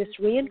within this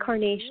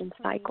reincarnation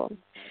cycle,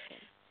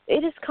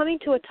 it is coming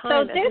to a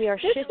time as we are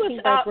shifting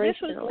vibrationally.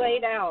 This was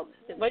laid out.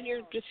 What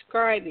you're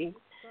describing,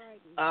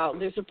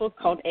 there's a book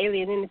called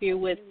Alien Interview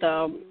with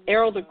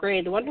Errol the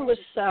Grey. The one was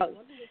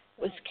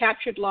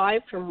captured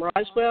live from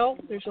Roswell.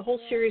 There's a whole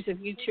series of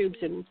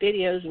YouTubes and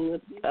videos,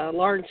 and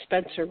Lawrence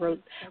Spencer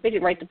wrote. He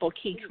didn't write the book.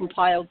 He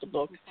compiled the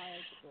book.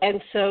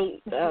 And so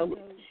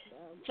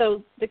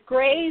the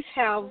Greys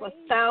have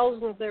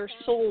 1,000 of their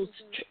souls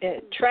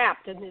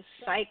trapped in this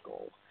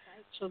cycle.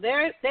 So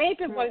they've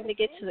been wanting to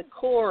get to the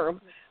core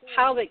of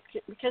how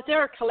because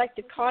they're a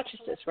collective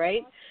consciousness,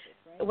 right?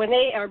 When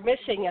they are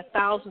missing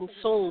 1,000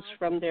 souls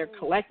from their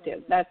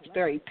collective, that's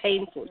very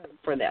painful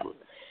for them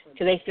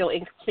because they feel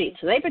incomplete.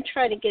 So they've been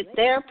trying to get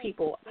their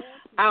people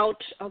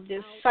out of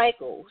this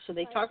cycle. So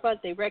they talk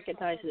about they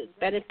recognize that it's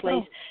been in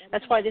place.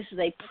 That's why this is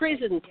a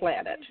prison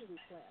planet.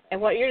 And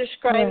what you're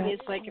describing is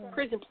like a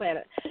prison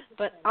planet.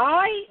 But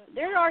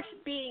there are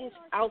beings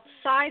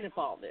outside of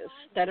all this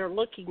that are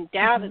looking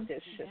down at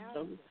this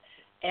system.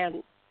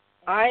 And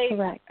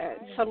I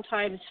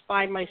sometimes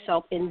find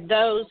myself in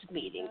those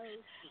meetings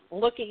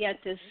looking at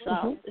this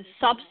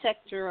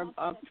subsector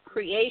of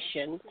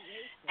creation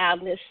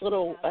and this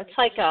little, it's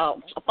like a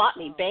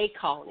Botany Bay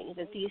colony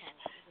that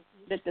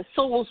the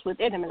souls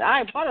within them, and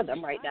I'm one of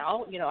them right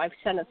now. You know, I've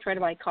sent a thread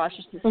of my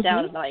consciousness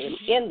down and I am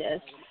in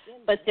this,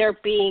 but they're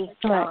being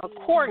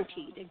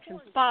quarantined and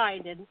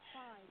confined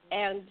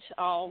and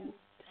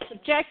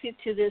subjected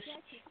to this,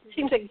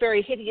 seems like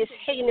very hideous,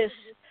 heinous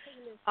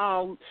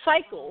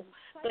cycle.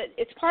 But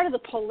it's part of the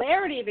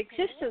polarity of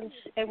existence,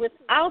 and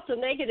without the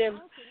negative,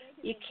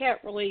 you can't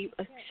really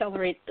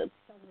accelerate the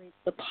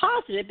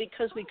positive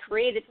because we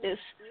created this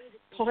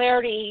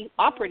polarity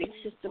operating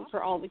system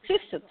for all of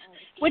existence,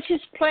 which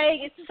is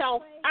playing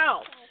itself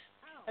out.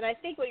 And I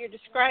think what you're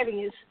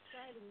describing is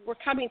we're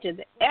coming to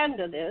the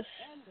end of this,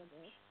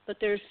 but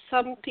there's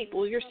some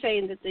people, you're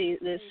saying that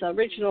this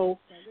original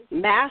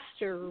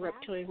master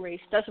reptilian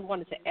race doesn't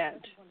want it to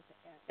end.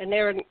 And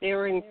they're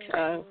in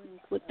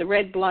with the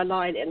red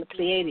bloodline and the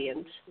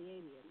Pleiadians.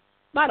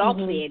 Not all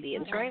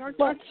Pleiadians, right?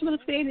 Aren't some of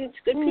the Pleiadians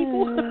good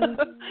people?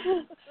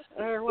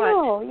 Or what?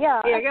 Oh,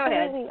 yeah. Yeah, go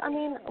ahead. I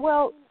mean,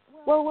 well,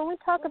 when we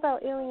talk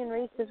about alien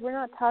races, we're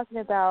not talking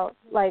about,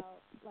 like,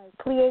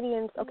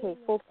 Pleiadians, okay,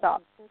 full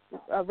stop.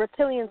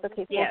 Reptilians,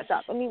 okay, full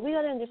stop. I mean, we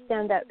got to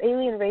understand that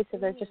alien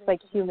races are just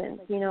like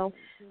humans, you know.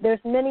 There's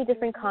many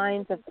different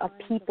kinds of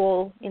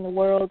people in the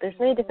world. There's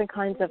many different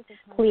kinds of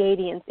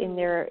Pleiadians in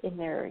their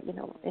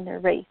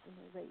race.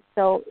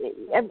 So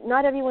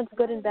not everyone's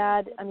good and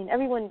bad. I mean,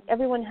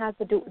 everyone has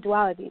the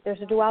duality.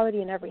 There's a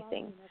duality in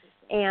everything.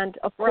 And,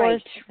 of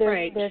course,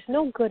 there's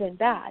no good and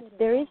bad.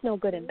 There is no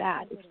good and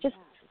bad. It's just,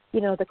 you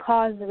know, the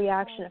cause, the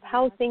reaction of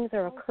how things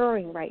are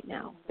occurring right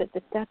now.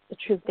 That's the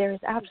truth. There is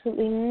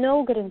absolutely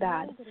no good and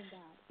bad.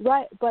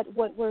 Right? But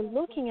what we're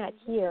looking at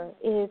here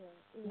is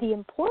the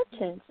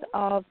importance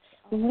of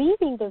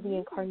leaving the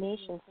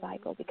reincarnation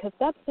cycle, because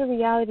that's the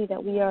reality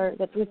that we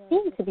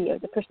seem to be, or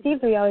the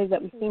perceived reality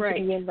that we seem to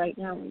be in right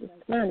now on this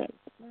planet.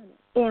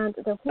 And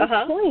the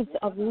whole point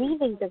of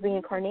leaving the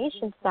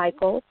reincarnation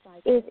cycle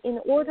is in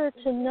order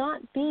to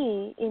not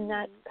be in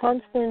that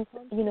constant,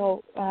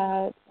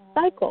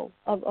 cycle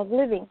of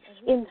living.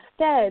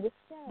 Instead,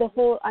 the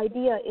whole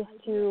idea is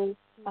to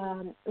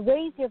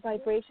raise your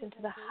vibration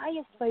to the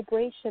highest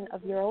vibration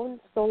of your own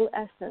soul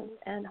essence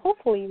and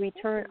hopefully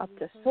return up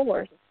to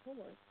source,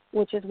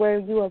 which is where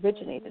you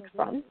originated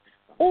from.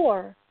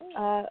 Or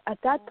at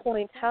that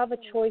point, have a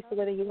choice of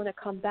whether you want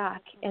to come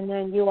back, and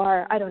then you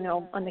are, I don't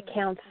know, on the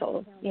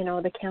council,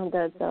 the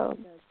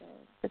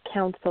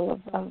council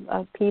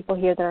of people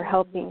here that are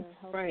helping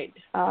Right.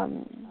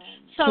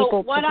 So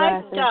people what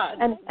progress. I've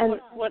done, and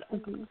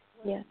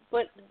yeah.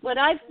 What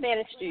I've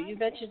managed to do, you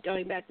mentioned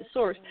going back to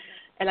source,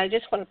 and I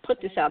just want to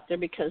put this out there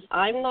because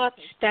I'm not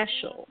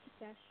special.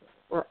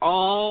 We're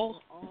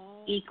all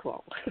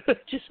equal.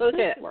 Just look at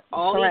it. We're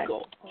all Correct.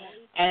 equal.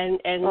 And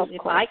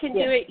if course, I can do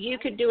it, you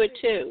could do it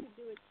too.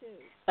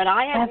 But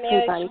I have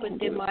managed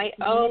within my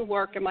own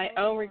work and my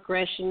own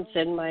regressions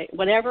and my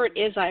whatever it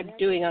is I'm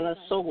doing on a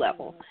soul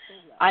level,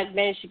 I've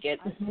managed to get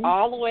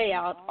all the way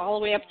out, all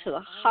the way up to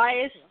the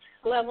highest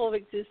level of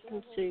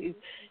existence, to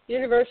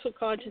universal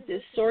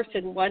consciousness, source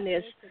and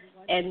oneness,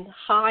 and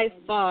high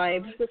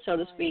five, so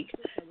to speak,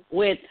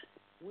 with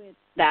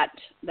that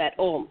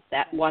Om,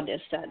 that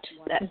oneness,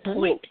 that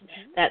point,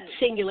 that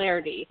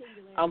singularity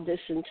of this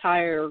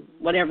entire,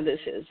 whatever this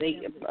is,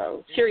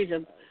 a series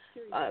of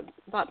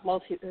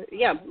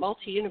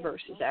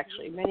multi-universes,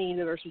 actually, many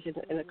universes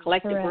in a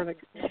collective, we're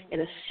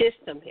in a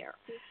system here.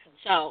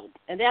 So,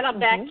 and then I'm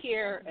back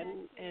here,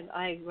 and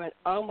I went,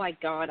 oh my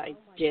God, I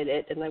did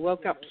it, and I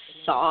woke up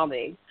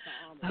sobbing.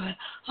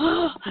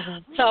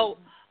 So,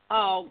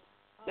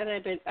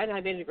 and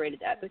I've integrated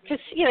that because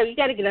you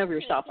got to get over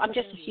yourself. I'm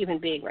just a human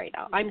being right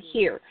now. I'm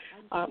here.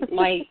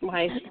 My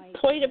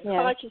point of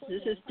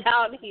consciousness is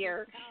down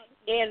here,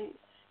 and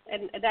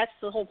that's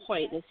the whole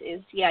point.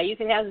 Is you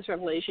can have this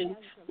revelation,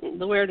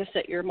 the awareness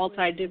that you're a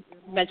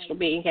multi-dimensional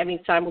being having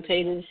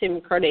simultaneous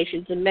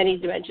incarnations in many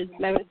dimensions,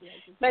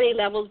 many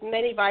levels,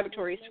 many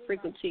vibratory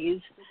frequencies.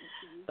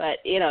 But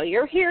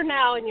you're here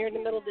now, and you're in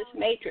the middle of this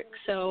matrix.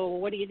 So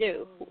what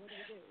do?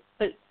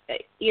 But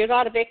you're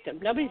not a victim.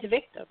 Nobody's a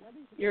victim.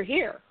 You're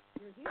here.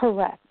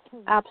 Correct.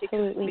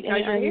 Absolutely.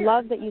 Because and I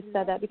love that you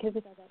said that because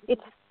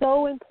it's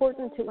so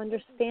important to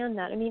understand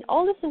that. I mean,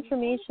 all this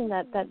information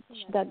that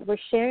we're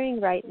sharing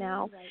right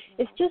now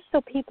is just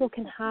so people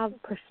can have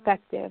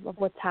perspective of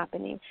what's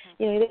happening.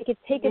 They could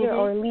take it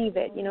or leave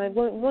it. It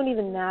won't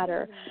even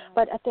matter.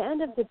 But at the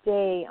end of the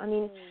day, I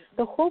mean,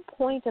 the whole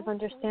point of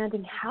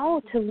understanding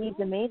how to leave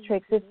the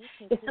matrix is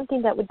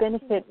something that would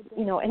benefit,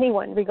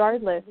 anyone,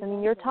 regardless. I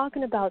mean, you're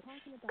talking about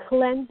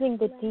cleansing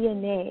the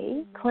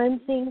DNA,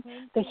 cleansing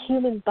the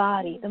human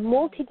body, the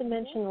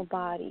multidimensional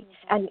body,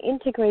 and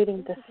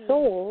integrating the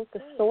soul, the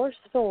source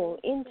soul,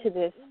 into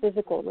this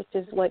physical, which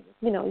is what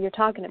you're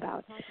talking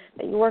about,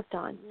 that you worked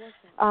on.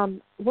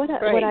 What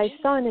I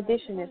saw in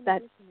addition is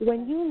that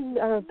when you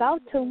are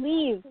about to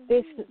leave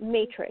this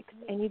matrix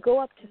and you go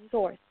up to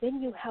source,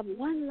 then you have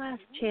one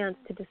last chance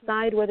to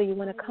decide whether you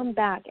want to come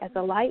back as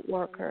a light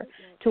worker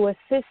to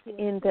assist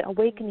in the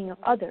awakening of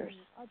others.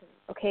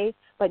 Okay,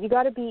 but you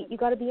got to be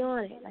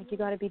on it. Like, you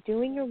got to be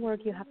doing your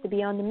work. You have to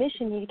be on the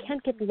mission. You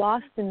can't get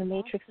lost in the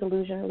matrix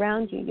illusion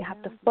around you. You have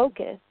to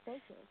focus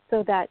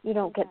so that you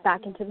don't get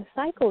back into the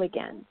cycle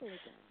again.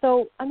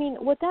 So, I mean,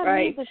 what that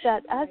means is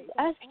that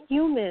as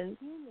humans,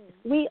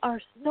 we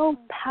are so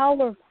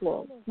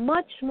powerful,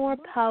 much more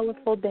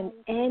powerful than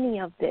any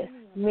of this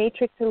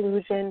matrix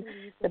illusion,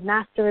 the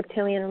master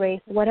reptilian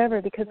race,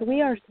 whatever, because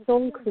we are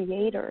soul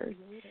creators.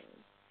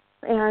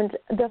 And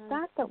the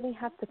fact that we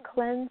have to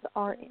cleanse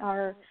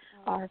our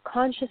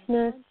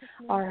consciousness,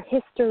 our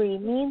history,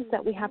 means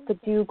that we have to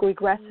do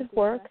regressive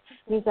work,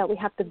 means that we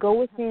have to go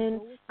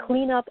within,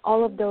 clean up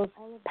all of those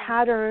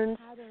patterns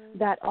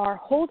that are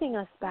holding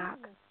us back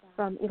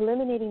from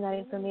eliminating that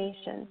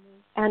information.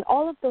 And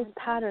all of those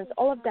patterns,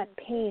 all of that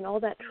pain,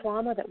 all that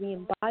trauma that we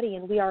embody,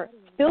 and we are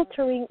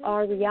filtering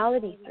our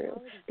reality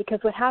through. Because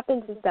what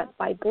happens is that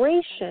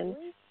vibration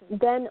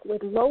then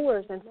it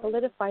lowers and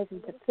solidifies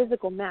into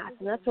physical mass,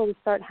 and that's where we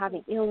start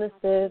having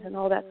illnesses and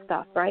all that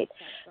stuff, right?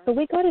 So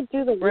we got to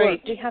do the work.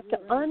 We have to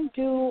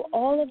undo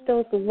all of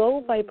those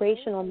low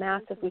vibrational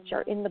masses which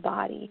are in the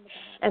body,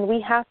 and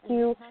we have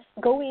to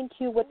go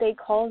into what they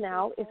call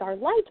now is our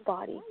light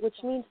body, which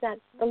means that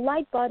the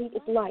light body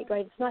is light,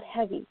 right? It's not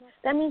heavy.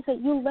 That means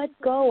that you let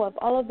go of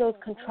all of those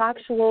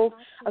contractual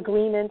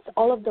agreements,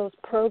 all of those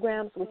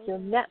programs with your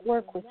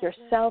network, with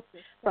yourself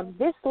from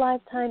this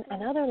lifetime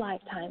and other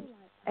lifetimes.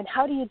 And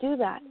how do you do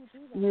that?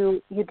 You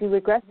do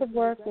regressive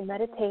work, you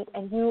meditate,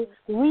 and you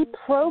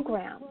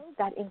reprogram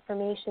that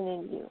information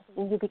in you,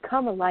 and you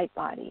become a light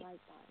body.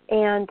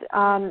 And,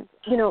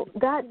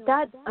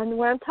 that and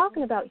what I'm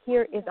talking about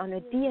here is on a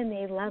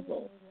DNA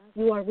level.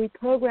 You are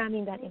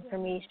reprogramming that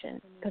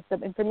information because the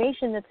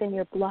information that's in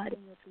your blood.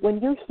 When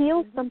you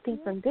heal something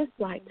from this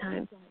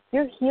lifetime,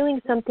 you're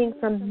healing something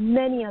from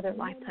many other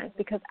lifetimes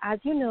because, as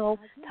you know,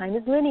 time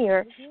is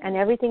linear and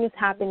everything is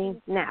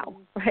happening now,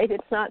 right?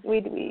 It's not,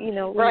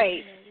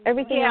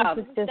 everything else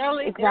is just there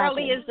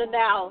only is the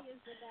now.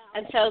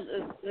 And so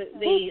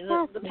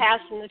the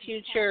past and the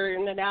future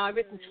and the now,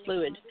 everything's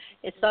fluid.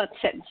 It's not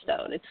set in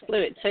stone. It's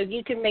fluid. So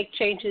you can make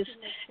changes,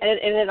 and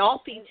it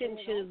all feeds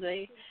into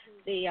the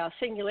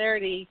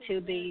singularity,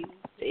 to the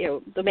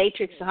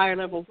matrix, the higher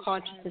level of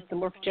consciousness, the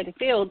morphogenic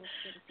field.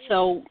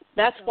 So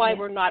that's why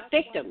we're not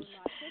victims.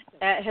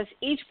 As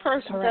each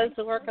person does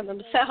the work on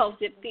themselves,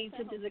 it feeds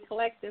into the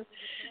collective.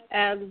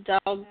 And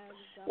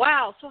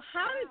wow. So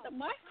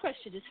my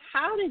question is,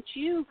 how did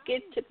you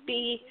get to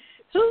be?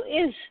 Who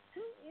is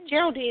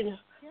Geraldine?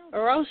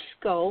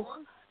 Orozco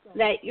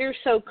that you're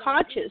so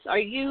conscious. Are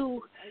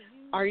you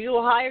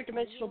a higher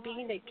dimensional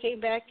being that came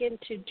back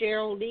into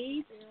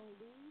Geraldine?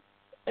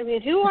 I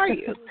mean, who are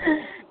you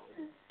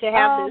to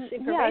have this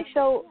information? Yeah,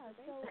 so,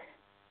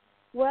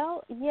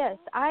 well, yes,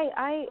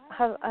 I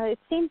have, it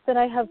seems that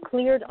I have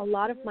cleared a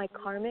lot of my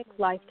karmic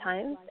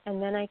lifetimes,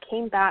 and then I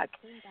came back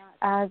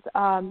as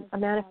a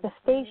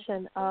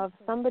manifestation of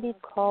somebody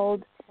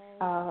called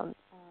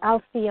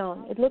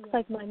Alcyone. It looks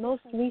like my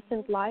most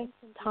recent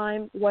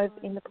lifetime was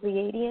in the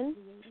Pleiadian,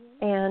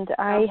 and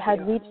I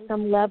had reached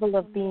some level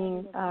of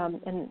being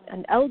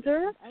an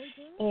elder,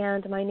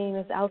 and my name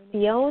is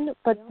Alcyone.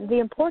 But the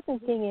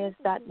important thing is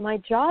that my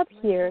job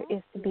here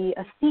is to be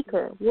a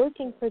seeker,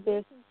 working for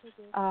this,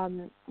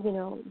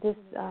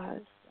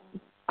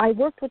 I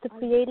worked with the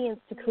Pleiadians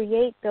to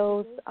create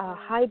those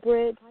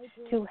hybrids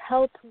to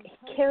help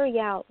carry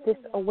out this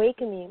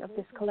awakening of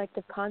this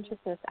collective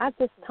consciousness at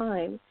this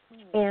time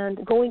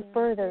and going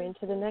further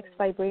into the next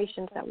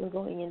vibrations that we're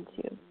going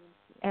into.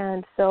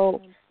 And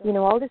so,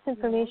 all this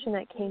information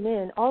that came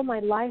in, all my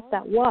life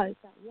that was,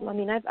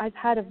 I've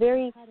had a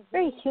very,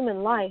 very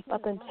human life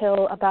up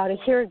until about a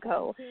year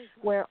ago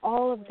where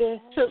all of this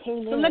came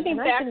in. So let me and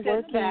back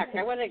this back.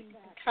 I want to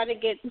kind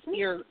of get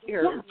your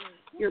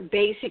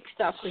basic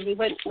stuff. We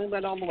went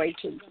all the way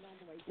to,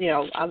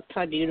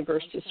 outside the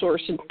universe to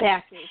source and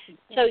back.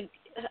 So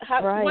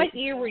what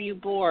year were you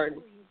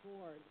born?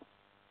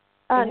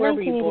 And where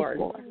were you born?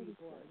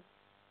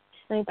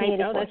 1984. I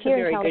know, that's a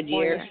very good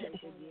year.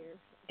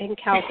 In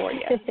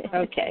California.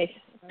 Okay.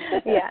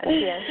 Yes.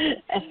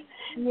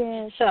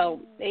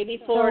 So,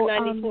 84,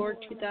 94,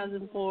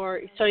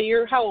 2004. So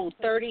you're how old?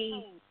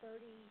 30?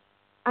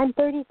 I'm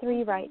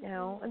 33 right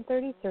now. I'm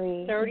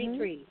 33.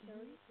 33. Mm-hmm.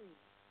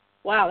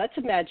 Wow, that's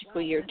a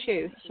magical year,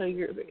 too. So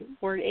you're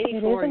born in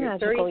 84, you're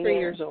 33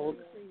 years old.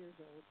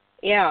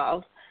 Yeah.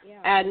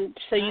 And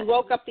so you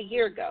woke up a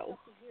year ago.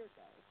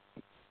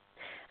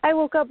 I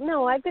woke up,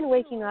 I've been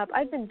waking up.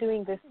 I've been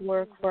doing this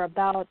work for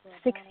about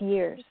 6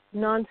 years,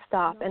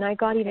 nonstop, and I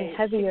got even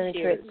heavier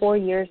into it 4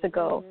 years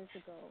ago.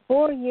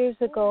 4 years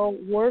ago,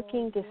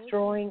 working,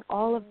 destroying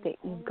all of the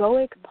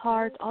egoic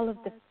part, all of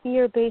the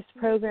fear-based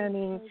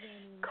programming,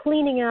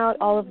 cleaning out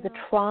all of the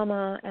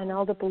trauma and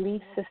all the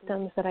belief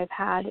systems that I've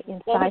had inside of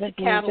me. What was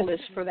the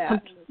catalyst for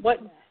that?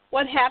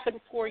 What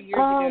happened 4 years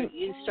ago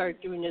you started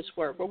doing this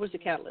work? What was the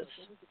catalyst?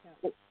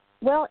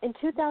 Well, in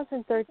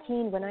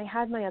 2013, when I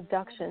had my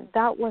abduction,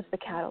 that was the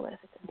catalyst.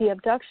 The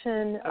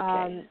abduction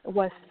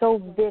was so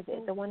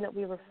vivid, the one that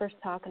we were first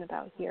talking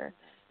about here.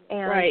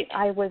 And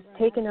I was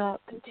taken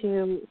up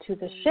to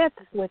the ship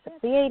with the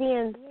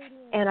Pleiadians,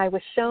 and I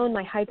was shown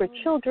my hybrid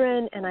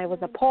children, and I was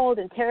appalled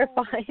and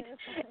terrified.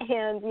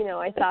 And,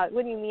 I thought,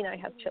 what do you mean I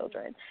have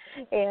children?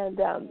 And,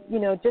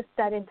 just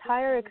that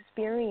entire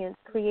experience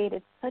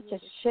created such a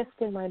shift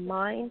in my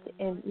mind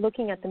and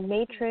looking at the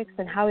matrix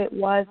and how it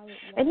was.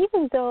 And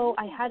even though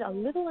I had a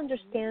little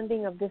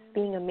understanding of this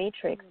being a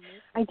matrix,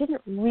 I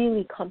didn't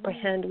really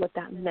comprehend what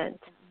that meant.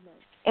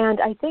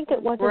 And I think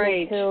it wasn't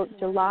until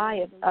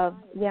July of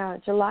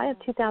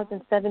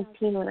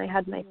 2017 when I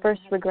had my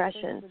first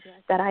regression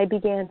that I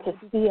began to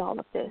see all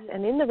of this.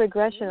 And in the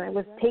regression, I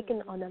was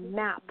taken on a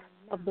map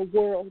of the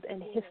world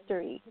and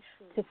history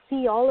to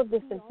see all of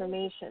this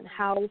information,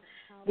 how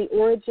the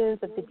origins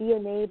of the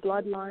DNA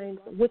bloodlines,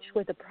 which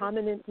were the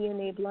prominent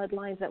DNA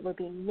bloodlines that were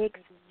being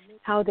mixed,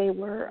 how they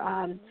were,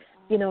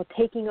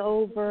 taking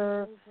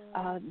over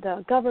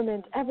the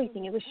government,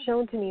 everything. It was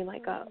shown to me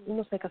like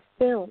almost like a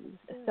film.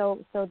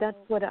 So that's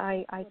what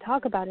I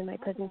talk about in my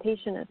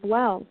presentation as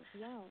well.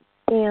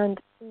 And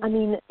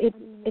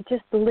it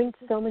just linked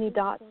so many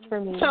dots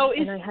for me,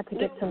 and I had to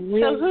get some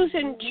real. So who's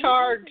in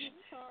charge?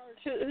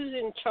 Who's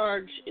in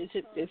charge? Is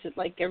it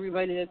like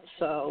everybody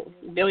that's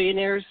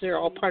billionaires? They're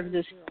all part of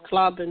this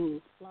club,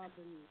 and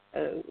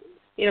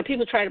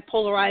people try to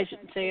polarize it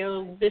and say,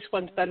 oh, this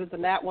one's better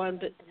than that one,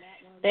 but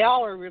they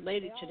all are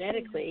related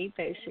genetically,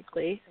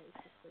 basically.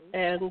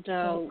 And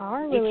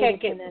you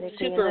can't get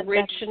super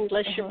rich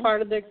unless you're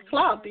part of the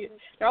club.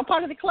 They're all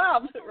part of the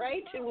club,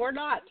 right? And we're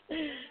not.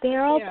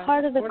 They're all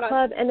part of the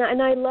club,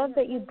 and I love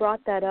that you brought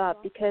that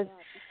up because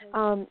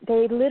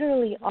they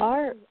literally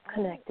are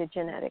connected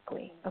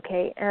genetically,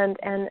 okay? And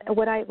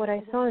what I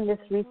saw in this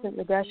recent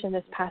regression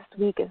this past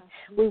week is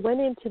we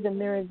went into the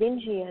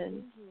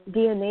Merovingian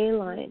DNA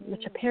line,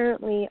 which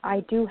apparently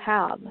I do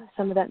have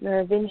some of that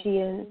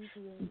Merovingian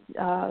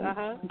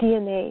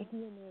DNA.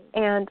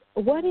 And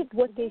what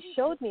they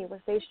showed me was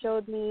they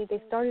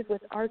started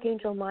with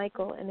Archangel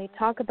Michael, and they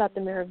talk about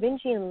the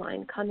Merovingian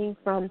line coming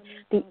from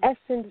the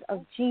essence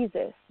of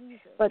Jesus.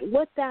 But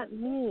what that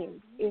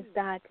means is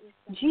that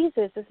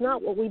Jesus is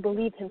not what we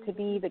believe him to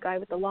be, the guy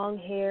with the long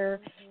hair,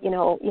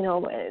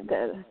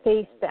 the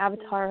face, the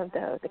avatar of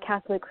the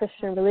Catholic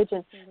Christian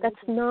religion. That's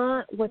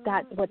not what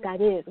that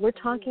is. We're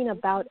talking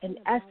about an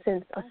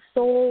essence, a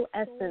soul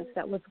essence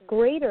that was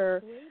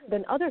greater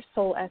than other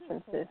soul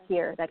essences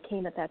here that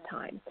came at that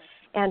time.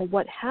 And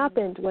what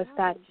happened was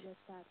that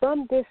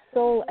from this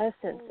soul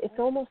essence, it's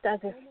almost as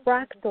if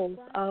fractals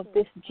of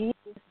this Jesus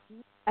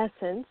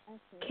essence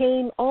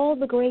came all all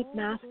the great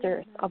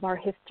masters of our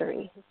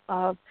history.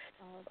 I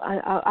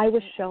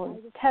was shown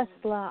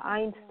Tesla,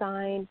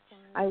 Einstein.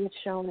 I was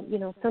shown,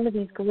 some of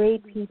these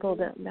great people,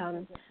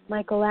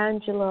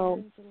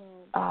 Michelangelo,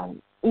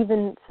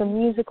 even some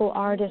musical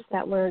artists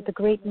that were the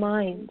great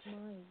minds.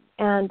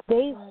 And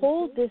they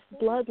hold this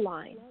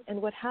bloodline. And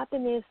what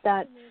happened is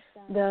that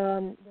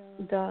the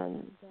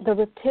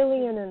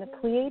reptilian and the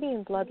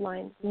Pleiadian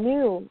bloodlines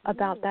knew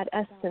about that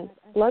essence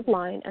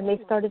bloodline, and they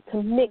started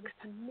to mix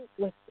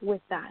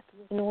with that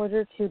in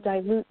order to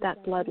dilute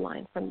that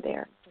bloodline from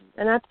there.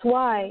 And that's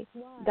why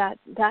that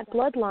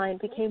bloodline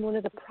became one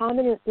of the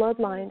prominent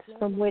bloodlines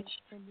from which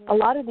a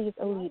lot of these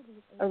elites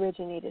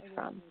originated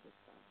from.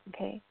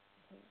 Okay?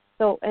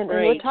 So, and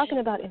we're talking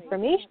about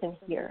information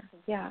here.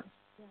 Yeah.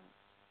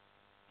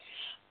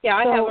 Yeah,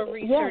 I have a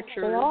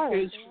researcher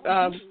who's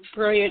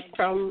brilliant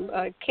from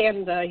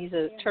Canada. He's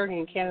an attorney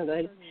in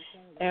Canada,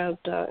 and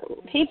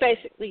he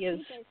basically has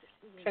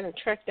kind of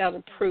tracked down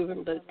and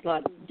proven, but it's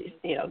not,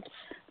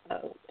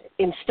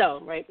 in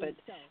stone, right? But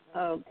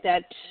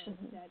that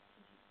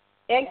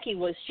Enki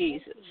was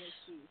Jesus,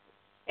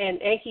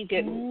 and Enki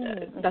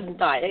doesn't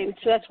die, and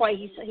so that's why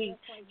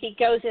he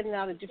goes in and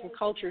out of different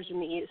cultures,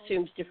 and he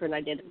assumes different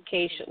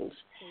identifications.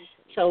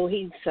 So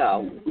he's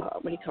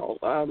what do you call?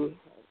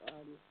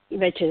 You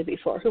mentioned it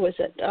before. Who was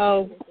it?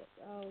 Oh,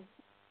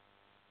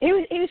 he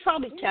was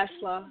probably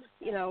Tesla.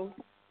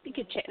 They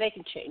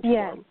can change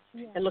him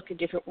and look at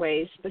different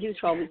ways, but he was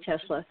probably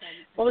Tesla.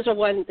 What was the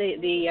one? The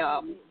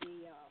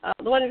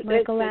one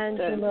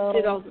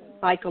Michelangelo.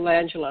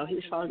 Michelangelo. He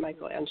was probably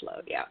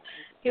Michelangelo. Yeah,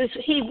 he was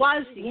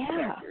these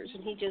characters,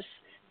 and he just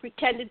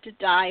pretended to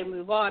die and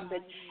move on.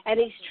 And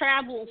he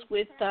travels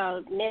with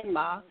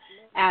Ninma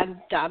and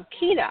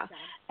Kina.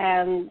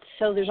 And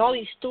so there's all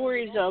these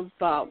stories of,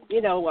 the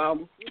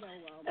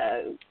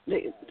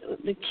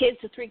kids,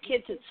 the three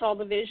kids that saw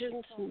the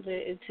visions. And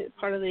it's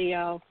part of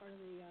the,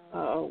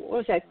 what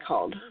was that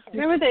called?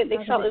 Remember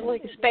they saw it was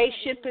like a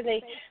spaceship, and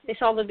they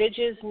saw the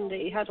visions, and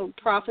they had little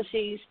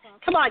prophecies.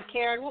 Come on,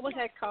 Karen, what was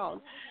that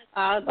called?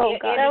 That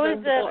was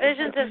the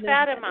visions of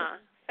Fatima.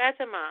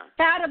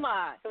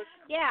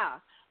 Yeah.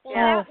 Well,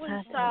 that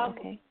was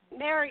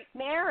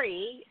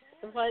Mary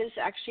was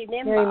actually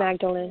Nimba. Mary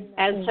Magdalene.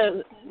 And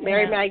so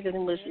Mary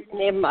Magdalene was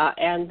Nimba,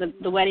 and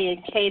the wedding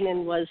in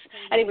Canaan was,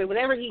 anyway,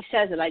 whenever he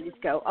says it, I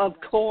just go, of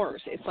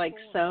course. It's like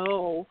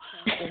so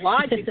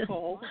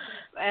logical.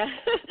 But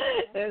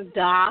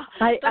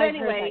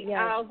anyway,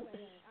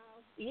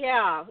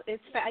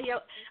 it's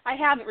I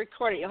have it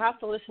recorded. You'll have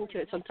to listen to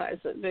it sometimes.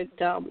 But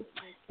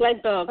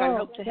Glenn Bogue, I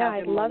hope to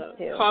have him on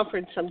the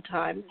conference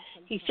sometime.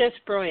 He's just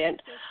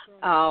brilliant.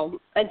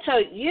 And so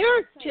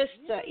you're just,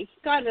 you've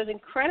got an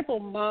incredible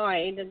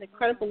mind and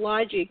incredible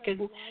logic,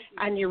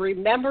 and you're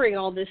remembering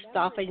all this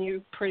stuff, and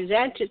you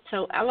present it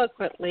so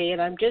eloquently,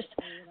 and I'm just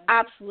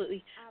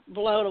absolutely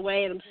blown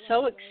away, and I'm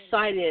so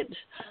excited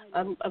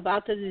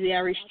about the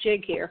Irish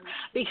jig here,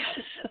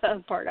 because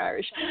I'm part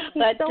Irish.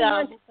 Thank you so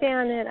much,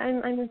 Janet.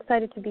 I'm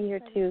excited to be here,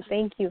 too.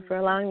 Thank you for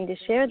allowing me to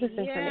share this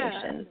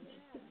information.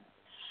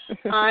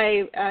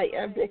 I'm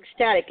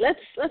ecstatic. Let's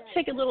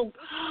take a little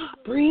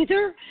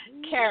breather.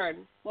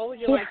 Karen, what would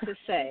you like to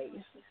say?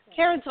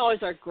 Karen's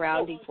always our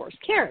grounding force.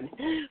 Karen,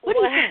 what do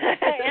you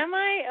think? Am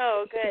I?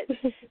 Oh, good.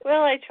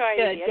 Well, I try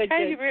to be. I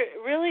try to be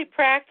really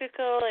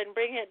practical and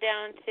bring it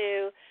down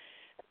to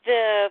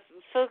the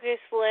focus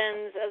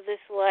lens of this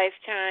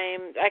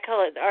lifetime. I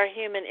call it our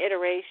human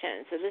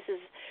iteration. So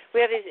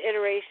we have these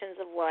iterations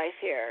of life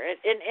here.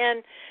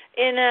 And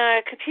in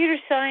computer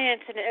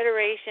science, an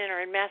iteration, or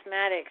in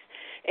mathematics,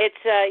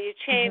 it's you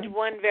change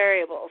one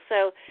variable.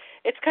 So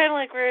it's kind of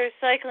like we're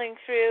cycling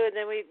through, and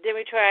then we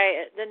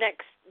try the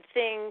next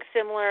thing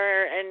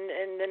similar,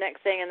 and the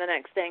next thing, and the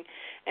next thing.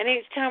 And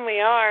each time we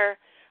are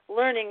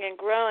learning and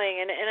growing,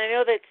 and I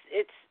know that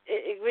it's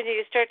when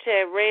you start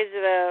to raise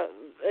the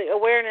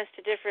awareness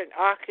to different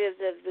octaves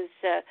of this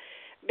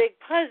big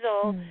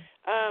puzzle,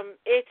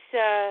 it's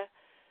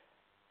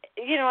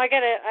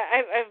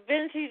I've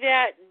been through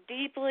that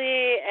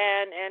deeply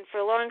and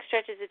for long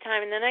stretches of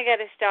time, and then I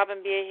got to stop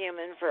and be a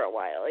human for a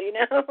while,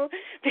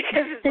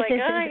 because it's like, oh,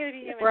 I got to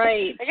be human.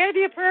 Right. I got to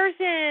be a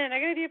person.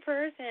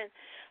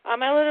 I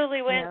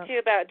literally went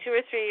to about 2 or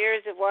 3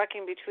 years of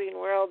walking between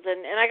worlds, and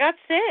I got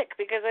sick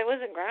because I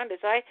wasn't grounded.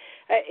 So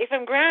if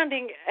I'm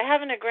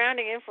having a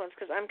grounding influence,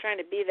 because I'm trying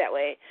to be that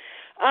way.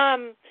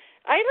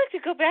 I'd like to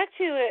go back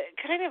to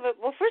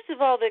first of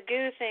all, the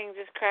goo thing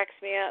just cracks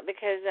me up,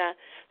 because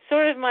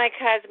sort of my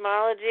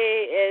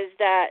cosmology is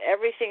that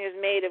everything is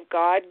made of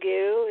God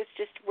goo. It's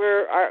just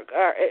we're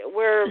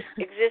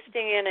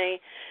existing in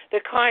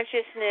the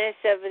consciousness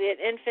of an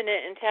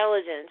infinite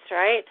intelligence,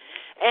 right?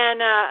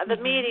 And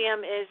the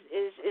medium is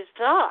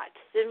thought.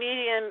 The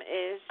medium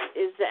is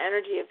the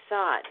energy of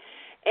thought.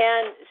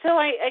 And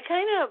so I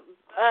kind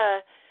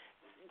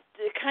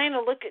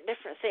of look at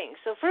different things.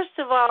 So first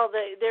of all,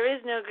 there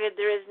is no good,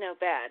 there is no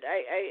bad.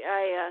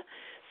 I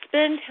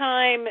spend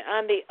time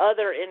on the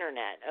other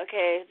internet,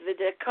 okay,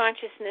 the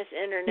consciousness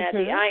internet,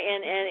 the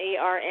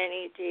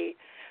INNERNET.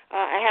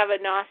 I have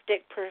a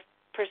Gnostic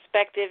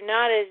perspective,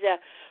 not as a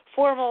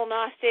formal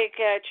Gnostic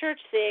church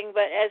thing,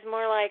 but as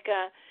more like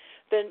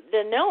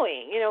the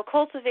knowing,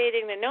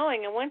 cultivating the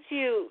knowing. And once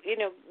you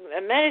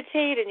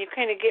meditate and you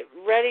kind of get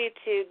ready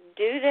to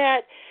do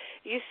that,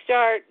 you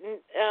start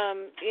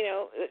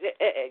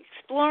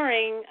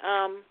exploring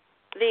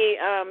the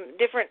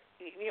different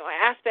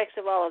aspects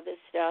of all of this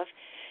stuff,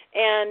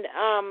 and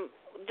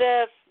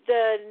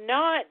the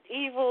not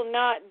evil,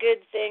 not good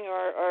thing,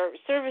 or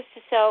service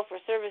to self or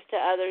service to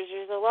others.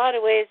 There's a lot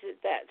of ways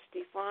that's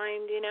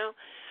defined,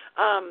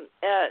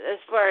 as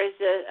far as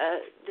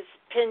this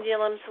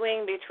pendulum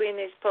swing between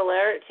these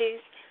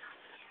polarities.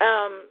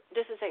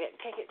 Just a second.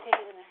 Take it in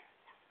there.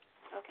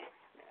 Okay.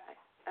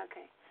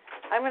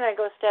 I'm going to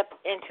go step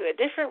into a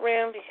different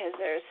room because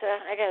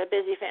I got a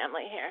busy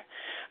family here.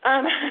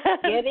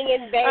 Getting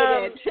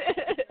invaded.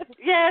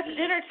 Yeah, it's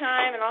dinner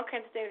time and all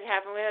kinds of things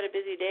happen. We had a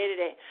busy day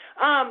today.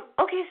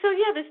 Okay, so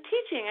this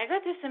teaching, I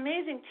got this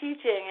amazing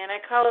teaching, and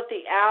I call it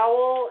the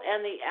owl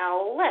and the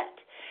owlet.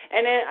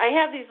 And I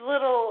have these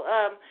little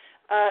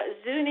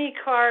Zuni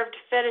carved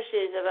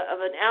fetishes of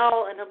an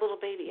owl and a little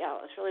baby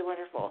owl. It's really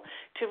wonderful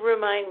to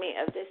remind me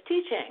of this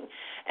teaching.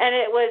 And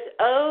it was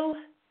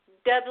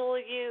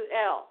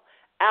OWL.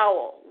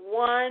 Owl,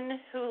 one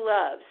who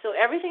loves. So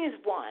everything is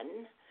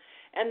one,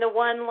 and the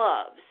one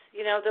loves.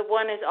 The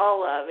one is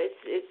all love.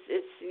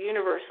 It's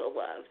universal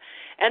love.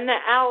 And the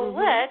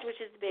owlet, which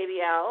is the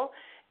baby owl,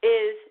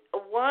 is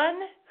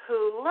one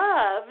who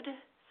loved.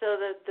 So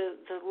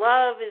the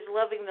love is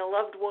loving the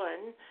loved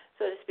one,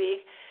 so to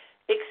speak,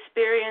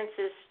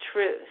 experiences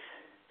truth.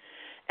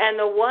 And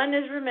the one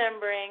is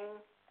remembering,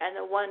 and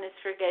the one is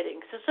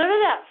forgetting. So sort of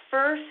that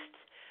first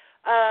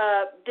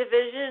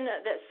division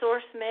that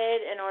Source made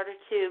in order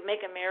to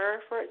make a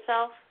mirror for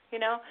itself, to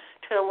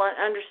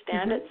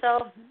understand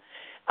itself.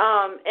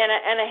 And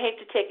I hate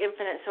to take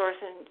Infinite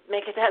Source and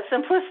make it that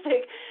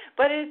simplistic,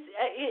 but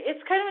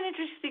it's kind of an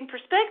interesting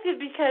perspective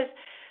because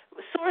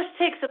Source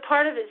takes a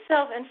part of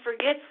itself and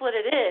forgets what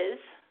it is,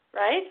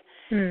 right?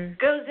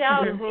 Goes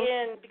out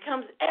and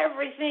becomes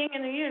everything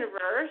in the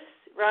universe,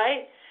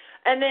 right?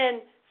 And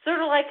then sort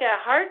of like a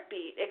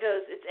heartbeat, it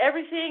goes, it's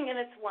everything and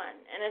it's one,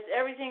 and it's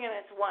everything and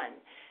it's one.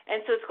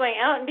 And so it's going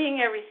out and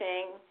being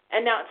everything,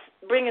 and now it's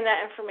bringing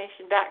that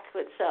information back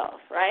to itself,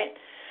 right?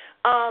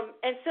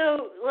 And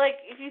so, like,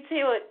 if you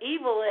say what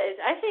evil is,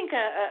 I think,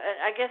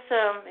 I guess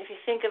if you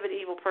think of an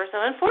evil person,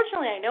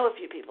 unfortunately I know a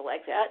few people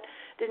like that.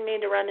 Didn't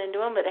mean to run into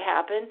them, but it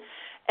happened.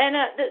 And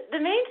the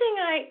main thing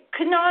I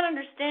could not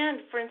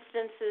understand, for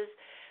instance, is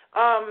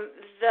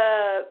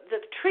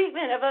the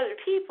treatment of other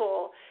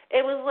people.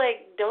 It was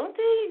like, don't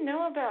they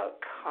know about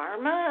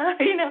karma?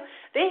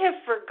 They have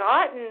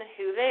forgotten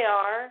who they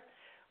are,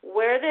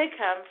 where they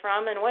come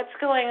from, and what's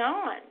going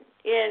on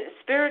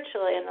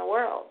spiritually in the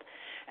world.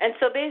 And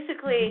so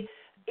basically,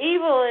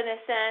 evil, in a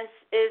sense,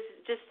 is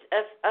just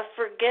a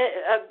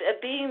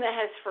being that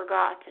has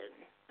forgotten.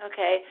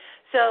 Okay,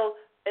 so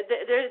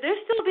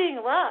they're still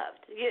being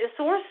loved. The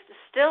Source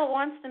still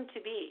wants them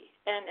to be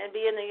and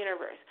be in the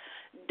universe.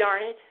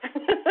 Darn it.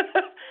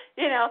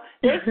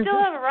 They still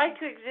have a right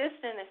to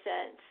exist in a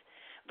sense,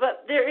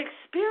 but they're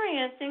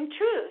experiencing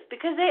truth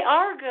because they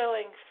are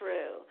going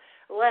through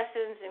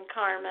lessons in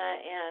karma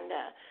and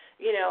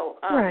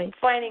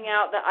finding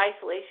out the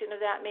isolation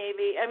of that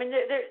maybe. I mean,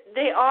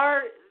 they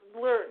are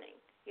learning,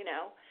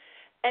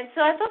 and so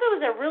I thought that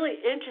was a really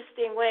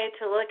interesting way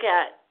to look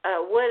at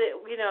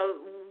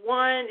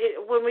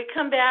when we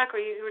come back, or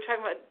you were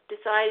talking about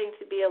deciding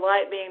to be a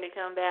light being to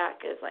come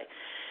back. It's like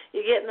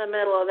you get in the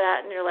middle of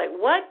that and you're like,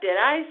 what did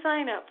I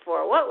sign up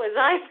for? What was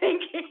I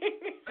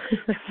thinking?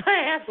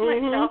 I ask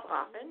myself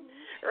often,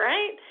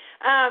 right?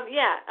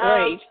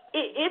 Right.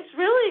 It's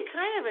really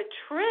kind of a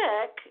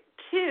trick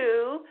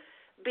to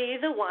be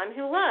the one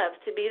who loves,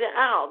 to be the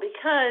owl,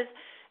 because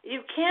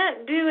you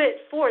can't do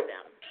it for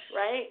them,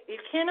 right? You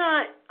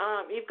cannot,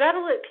 you've got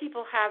to let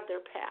people have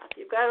their path.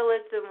 You've got to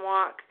let them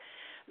walk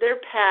their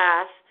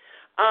path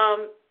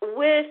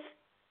with,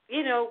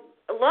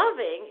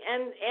 loving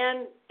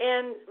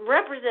and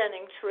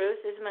representing truth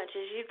as much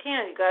as you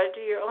can. You've got to do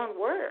your own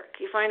work.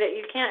 You find that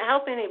you can't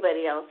help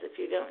anybody else if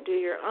you don't do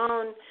your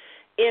own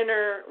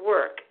inner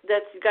work.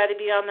 You've got to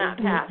be on that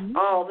path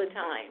all the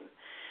time.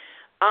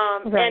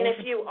 Right. And if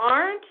you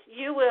aren't,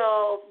 you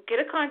will get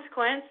a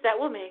consequence that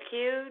will make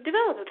you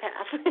develop a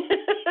path.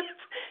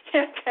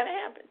 It kind of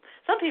happens.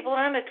 Some people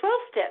are on a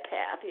 12-step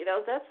path,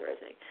 that sort of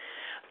thing.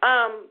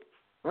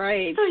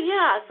 Right.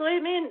 So I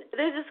mean,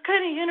 there's this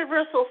kind of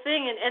universal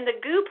thing, and the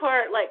goo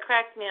part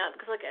cracked me up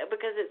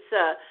because it's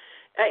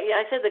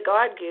I said the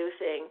God goo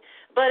thing,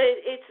 but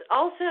it's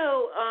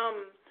also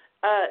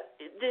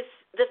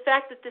the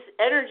fact that this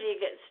energy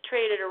gets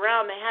traded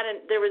around.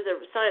 There was a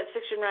science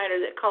fiction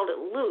writer that called it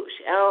loosh,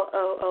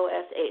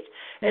 Loosh,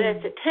 and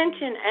it's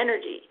attention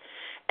energy.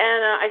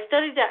 And I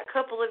studied that a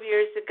couple of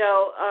years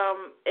ago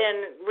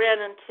and ran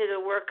into the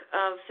work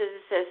of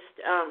physicist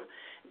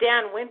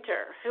Dan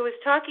Winter, who was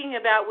talking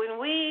about when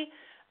we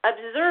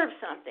observe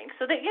something.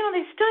 So that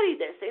they studied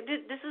this.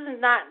 This is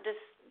not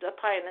just a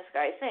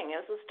pie-in-the-sky thing.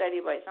 It was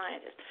studied by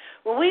scientists.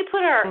 When we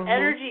put our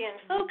energy and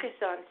focus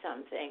on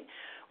something,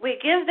 we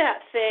give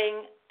that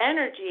thing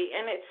energy,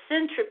 and it's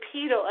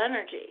centripetal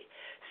energy.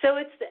 So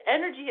it's the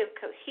energy of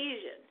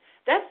cohesion.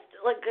 That's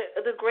like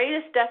the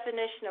greatest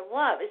definition of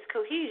love is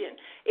cohesion.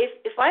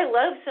 If I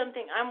love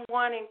something, I'm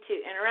wanting to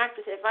interact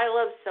with it. If I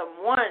love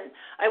someone,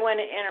 I want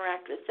to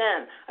interact with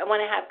them. I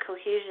want to have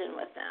cohesion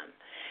with them.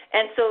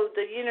 And so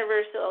the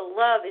universal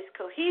love is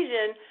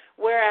cohesion,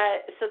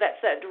 so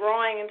that's that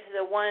drawing into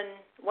the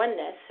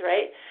oneness,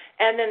 right?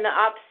 And then the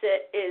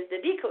opposite is the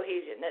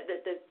decohesion,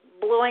 the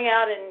blowing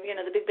out and,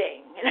 the Big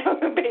Bang,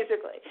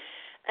 basically.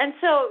 And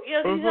so,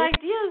 these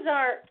ideas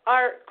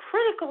are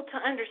critical to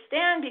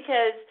understand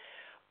because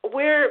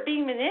we're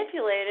being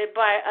manipulated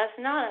by us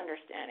not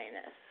understanding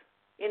this.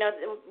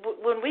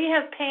 When we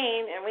have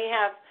pain and we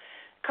have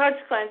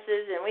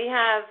consequences and we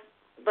have,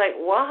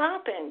 what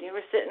happened? You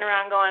were sitting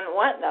around going,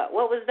 what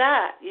was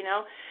that?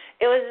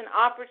 It was an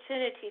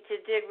opportunity to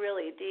dig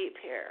really deep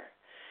here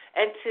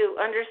and to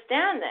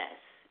understand this,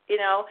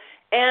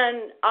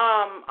 And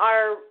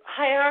our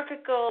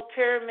hierarchical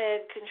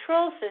pyramid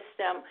control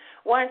system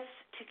wants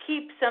to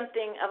keep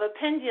something of a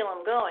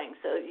pendulum going.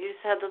 So you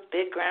just have those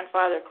big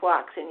grandfather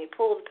clocks, and you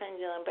pull the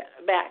pendulum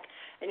back,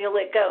 and you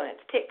let go, and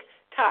it's tick,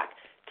 tock,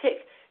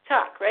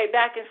 right,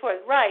 back and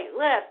forth, right,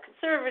 left,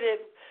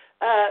 conservative,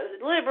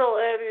 liberal,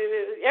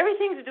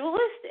 everything's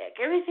dualistic.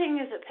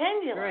 Everything is a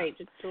pendulum. Right.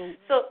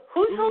 So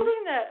who's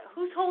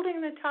holding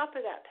the top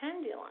of that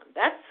pendulum?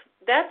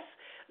 That's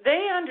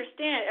they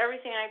understand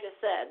everything I just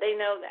said. They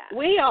know that.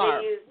 We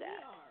are. They use that.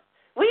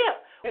 We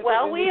are.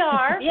 Well, we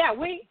are. Yeah,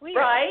 we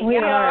right. are. We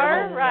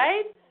are,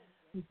 right?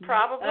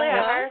 Probably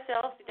our higher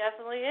self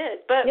definitely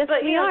is. But yes,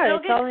 but we are.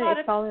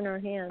 It's all in our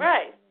hands.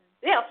 Right.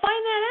 Yeah,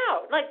 find that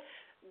out.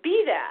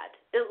 Be that.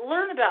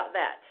 Learn about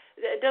that.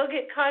 Don't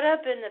get caught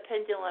up in the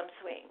pendulum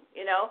swing,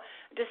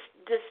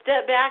 Just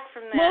step back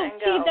from that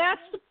and go. See,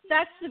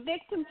 that's the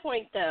victim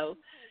point, though.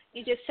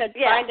 You just said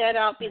find that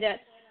out, be that.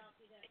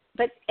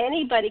 But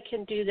anybody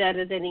can do that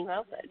at any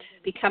moment.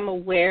 Become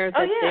aware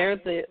that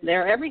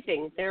they're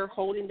everything. They're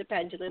holding the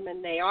pendulum,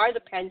 and they are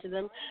the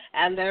pendulum,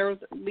 and they're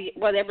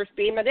whatever's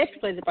being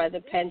manipulated by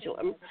the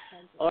pendulum,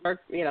 or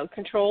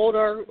controlled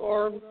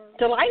or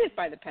delighted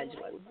by the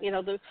pendulum.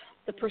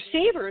 The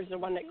perceiver is the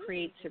one that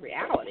creates the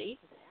reality,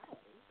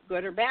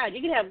 good or bad.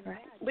 You can have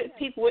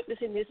people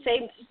witnessing the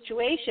same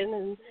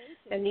situation,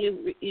 and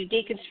you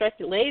deconstruct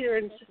it later,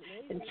 and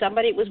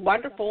somebody it was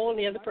wonderful, and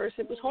the other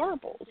person it was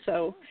horrible.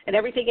 So, and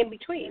everything in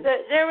between.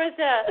 There was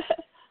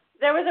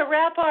a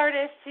rap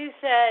artist who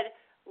said,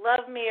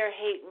 "Love me or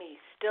hate me,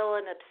 still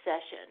an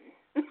obsession."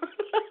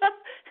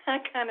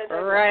 That kind of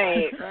thing.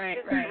 Right.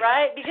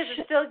 Right, because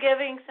it's still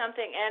giving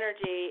something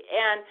energy,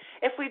 and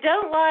if we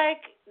don't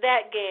like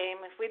that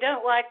game, if we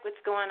don't like what's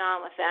going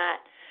on with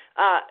that,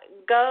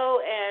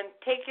 go and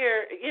take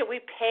we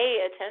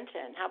pay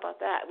attention. How about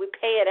that? We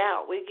pay it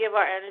out. We give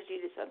our energy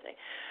to something.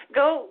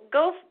 Go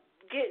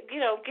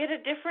get a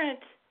different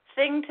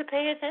thing to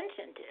pay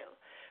attention to.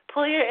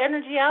 Pull your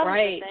energy out of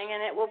the thing,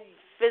 and it will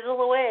fizzle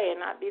away and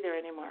not be there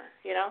anymore,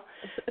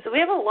 So we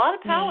have a lot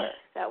of power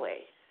that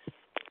way.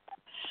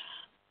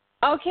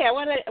 Okay,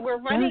 we're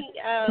running,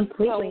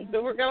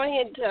 we're going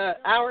into an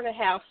hour and a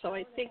half, so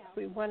I think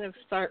we want to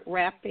start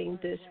wrapping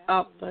this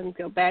up and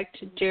go back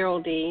to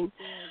Geraldine.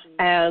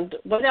 And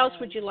what else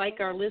would you like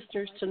our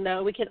listeners to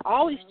know? We can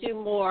always do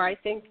more. I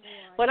think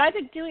what I've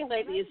been doing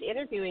lately is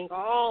interviewing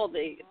all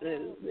the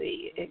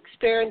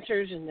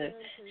experiencers and the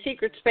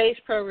secret space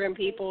program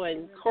people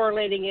and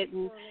correlating it.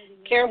 And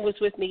Karen was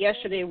with me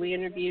yesterday. We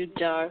interviewed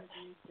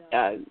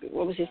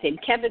what was his name?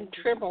 Kevin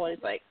Trimble. And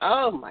it's like,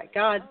 oh my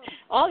God,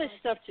 all this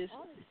stuff just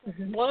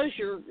blows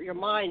your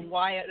mind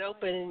wide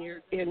open, and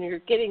you're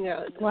getting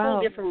a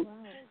whole different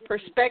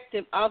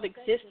perspective of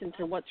existence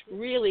and what's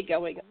really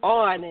going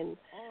on. And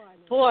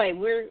boy,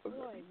 we're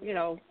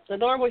the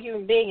normal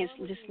human being is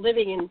just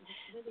living in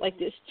like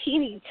this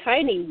teeny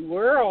tiny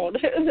world,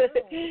 and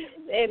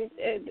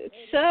it's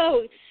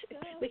so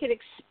we can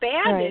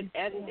expand it,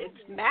 and it's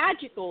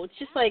magical. It's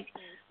just like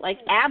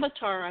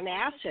Avatar on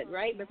acid,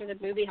 right? Remember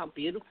the movie, how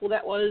beautiful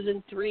that was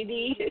in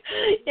 3D?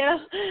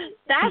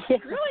 That's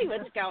really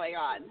what's going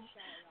on.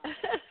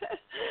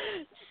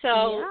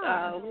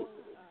 So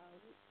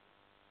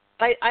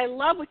I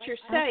love what you're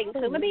saying.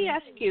 So let me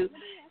ask you,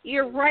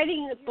 you're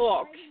writing a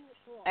book,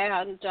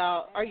 and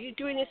are you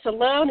doing this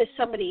alone? Is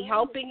somebody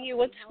helping you?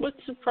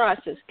 What's the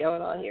process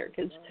going on here?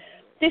 Because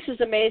this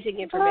is amazing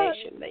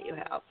information that you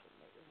have.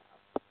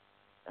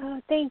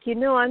 Thank you.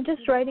 No, I'm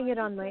just writing it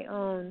on my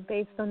own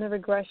based on the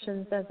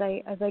regressions as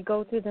I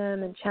go through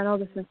them and channel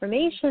this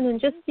information,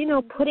 and just,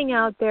 putting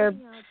out there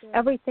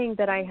everything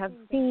that I have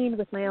seen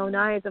with my own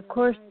eyes. Of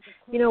course,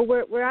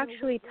 we're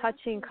actually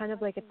touching kind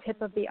of like a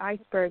tip of the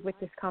iceberg with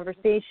this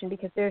conversation,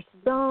 because there's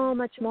so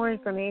much more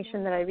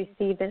information that I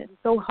received, and it's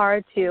so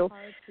hard to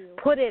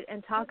put it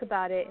and talk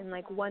about it in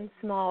like one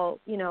small,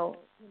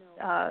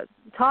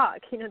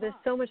 talk. There's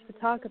so much to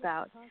talk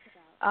about.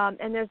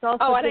 And there's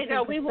also and I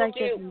know we will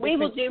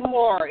do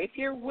more if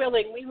you're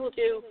willing. We will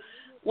do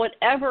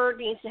whatever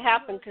needs to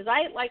happen, because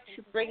I like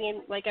to bring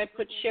in, like I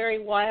put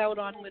Sherry Wild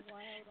on with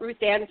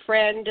Ruth Ann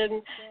Friend,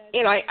 and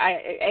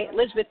I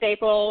Elizabeth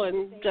April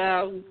and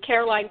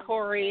Caroline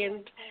Corey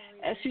and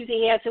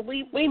Susie Hansen.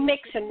 We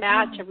mix and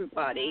match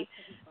everybody.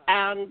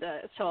 And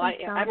so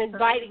I'm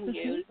inviting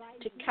you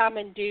to come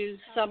and do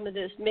some of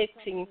this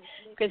mixing,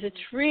 because it's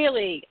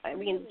really,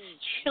 it's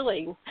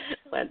chilling.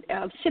 But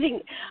I'm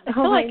sitting, I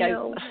feel like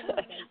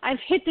I've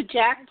hit the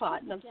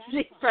jackpot, and I'm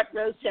sitting front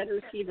row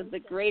center seat of the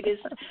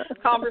greatest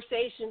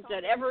conversations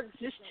that ever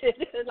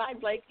existed. And I'm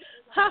like,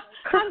 how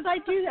did I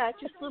do that?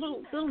 Just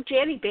little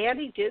Janny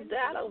Bandy did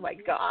that. Oh my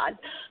God!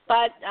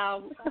 But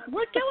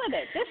we're doing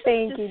it.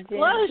 Thank you, Jen.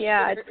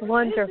 Yeah, it's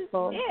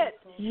wonderful. This is it.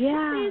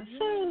 Yeah, it's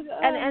so,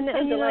 and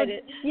you know,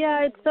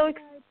 yeah, it's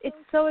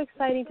so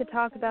exciting to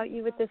talk about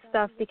you with this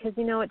stuff, because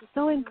it's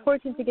so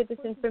important to get this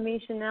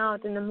information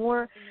out, and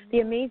the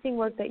amazing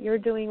work that you're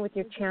doing with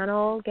your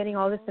channel, getting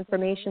all this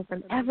information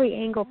from every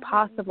angle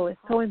possible, is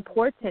so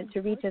important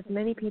to reach as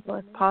many people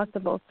as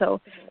possible. So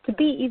to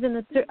be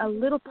even a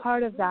little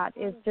part of that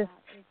is just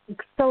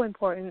so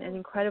important and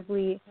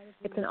incredibly,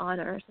 it's an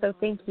honor. So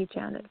thank you,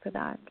 Janet, for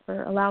that,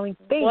 for allowing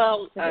space.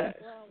 Well,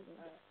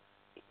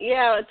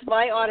 yeah, it's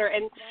my honor.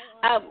 And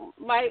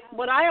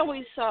what I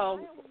always saw,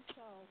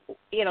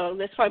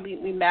 that's why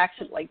we max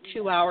it like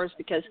 2 hours,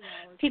 because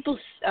people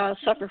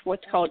suffer from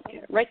what's called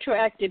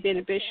retroactive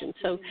inhibition.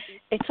 So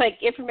it's like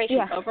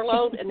information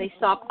overload, and they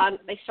start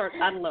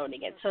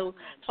unloading it. So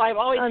I'm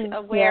always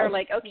aware,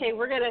 like, okay,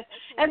 we're gonna,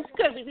 and it's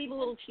good. We leave a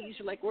little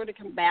teaser, like we're gonna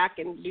come back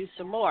and do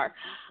some more.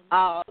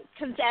 Because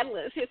it's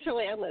endless. It's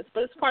really endless,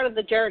 but it's part of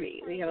the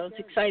journey. It's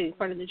exciting,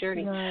 part of the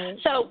journey. Right.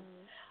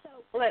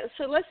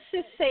 So let's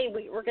just say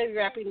we're going to be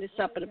wrapping this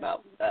up in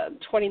about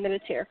 20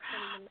 minutes here.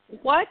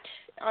 What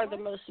are the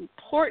most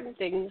important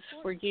things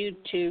for you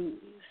to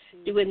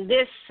do in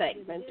this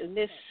segment, in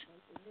this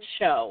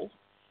show?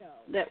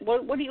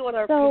 What do you want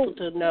our people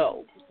to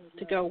know,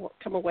 to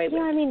come away with?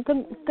 Yeah,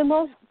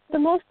 the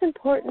most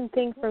important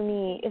thing for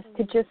me is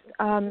to just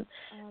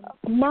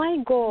my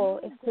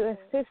goal is to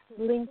assist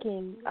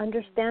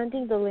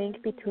understanding the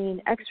link between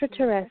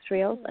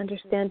extraterrestrials,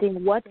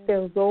 understanding what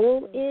their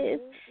role is,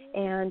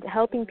 and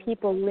helping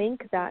people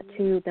link that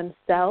to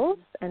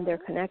themselves and their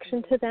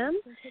connection to them,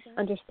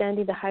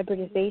 understanding the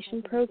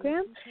hybridization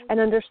program, and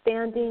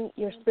understanding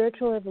your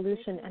spiritual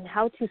evolution and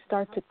how to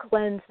start to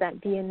cleanse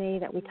that DNA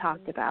that we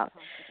talked about.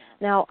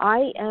 Now,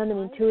 I am an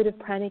intuitive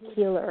pranic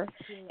healer,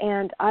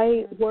 and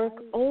I work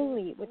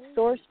only with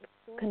source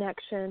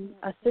connection,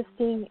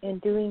 assisting in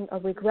doing a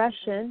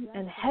regression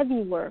and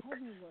heavy work,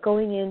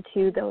 going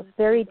into those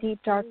very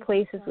deep, dark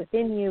places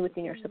within you,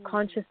 within your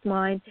subconscious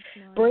mind,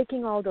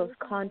 breaking all those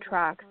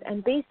contracts,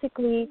 and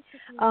basically,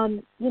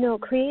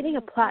 creating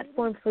a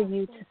platform for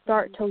you to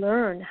start to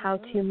learn how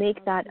to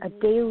make that a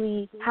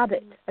daily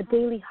habit, a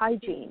daily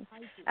hygiene.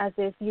 As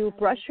if you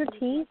brush your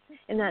teeth,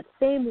 in that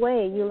same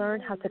way, you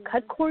learn how to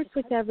cut cords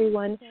with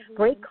everyone,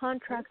 break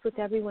contracts with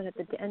everyone at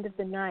the end of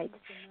the night,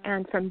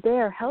 and from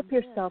there, help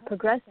yourself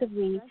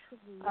progressively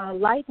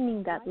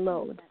lightening that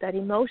load, that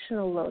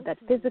emotional load, that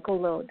physical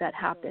load that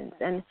happens,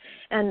 and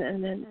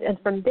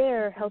from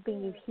there,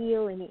 helping you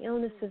heal any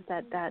illnesses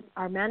that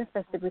are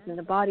manifested within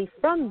the body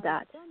from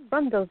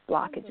those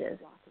blockages.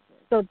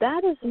 So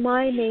that is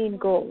my main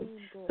goal.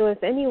 So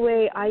if any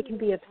way I can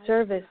be of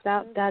service,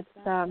 that's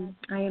I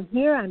am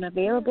here. I'm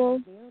available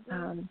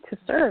to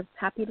serve.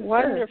 Happy to serve.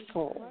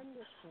 Wonderful.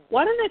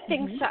 One of the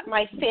things that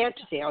my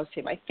fantasy is,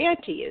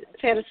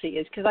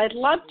 because I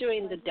love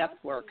doing the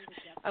depth work.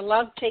 I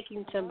love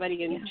taking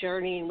somebody and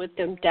journeying with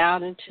them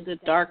down into the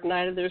dark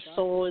night of their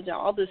soul and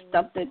all this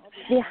stuff that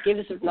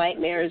gives them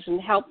nightmares,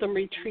 and help them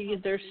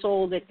retrieve their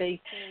soul,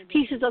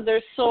 pieces of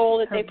their soul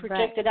that they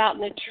projected out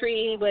in the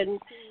tree when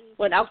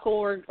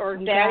uncle or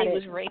daddy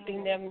was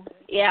raping them.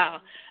 Yeah.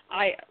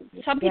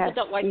 Some people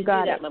don't like to do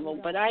that level,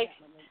 but I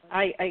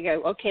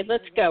go, okay,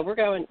 let's go. We're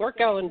going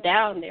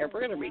down there.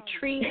 We're going to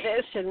retrieve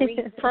this and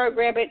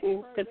reprogram it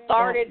and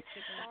cathartic it.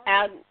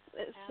 And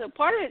so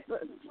part of it,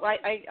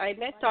 I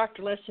met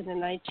Dr. Lesson in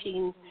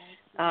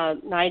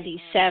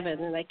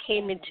 1997, and I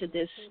came into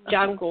this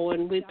jungle,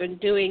 and we've been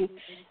doing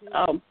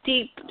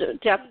deep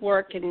depth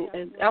work.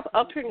 And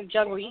up here in the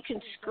jungle, you can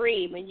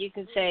scream and you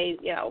can say,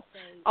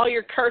 all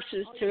your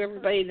curses to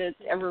everybody that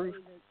ever,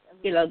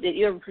 that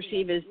you ever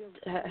perceive as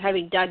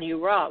having done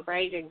you wrong,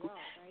 right? And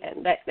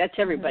that's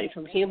everybody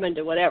from human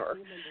to whatever.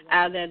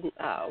 And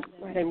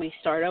then we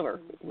start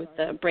over with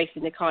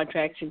breaking the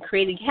contracts and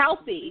creating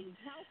healthy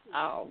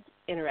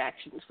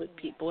interactions with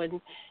people.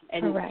 And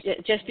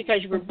just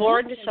because you were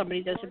born to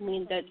somebody doesn't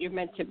mean that you're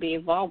meant to be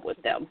involved with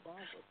them.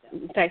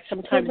 In fact,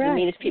 sometimes the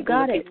meanest people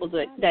are people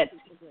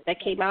that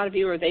came out of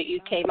you or that you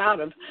came out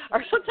of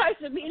are sometimes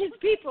the meanest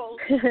people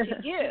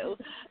to you.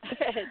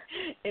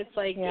 It's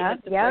like you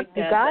got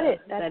it.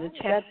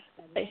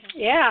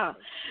 Yeah.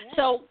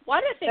 So one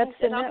of the things,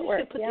 and I'm just going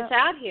to put this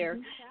out here,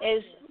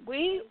 is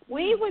we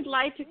would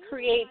like to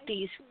create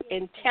these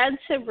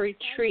intensive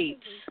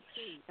retreats,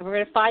 And we're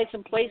going to find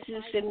some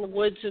places in the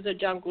woods or the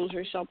jungles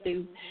or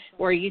something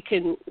where you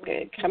can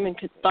come and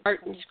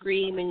cathartic and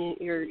scream, and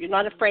you're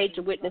not afraid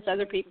to witness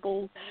other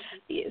people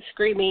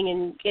screaming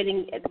and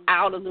getting it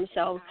out of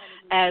themselves.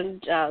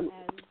 And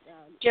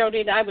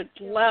Geraldine, I would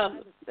love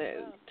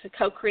to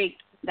co-create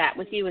that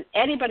with you and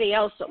anybody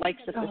else that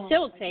likes to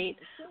facilitate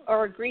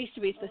or agrees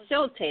to be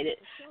facilitated.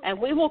 And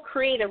we will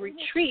create a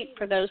retreat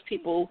for those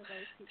people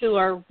who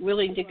are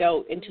willing to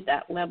go into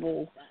that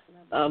level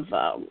of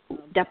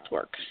depth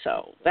work.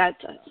 So that,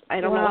 I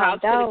don't know how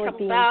it's going to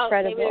come about.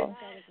 Incredible.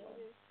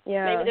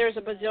 Maybe there's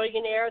a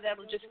bazillionaire that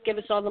will just give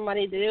us all the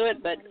money to do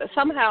it, but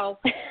somehow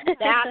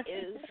that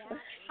is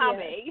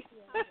coming.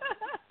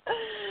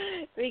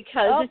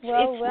 Because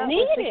it's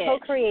needed. We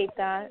co-create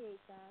that.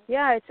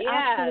 Yeah, it's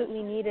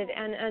absolutely needed.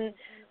 And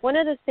one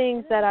of the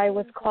things that I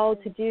was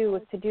called to do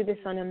was to do this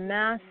on a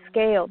mass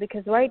scale,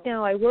 because right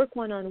now I work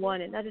one-on-one,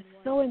 and that is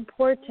so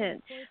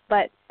important.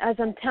 But as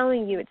I'm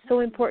telling you, it's so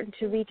important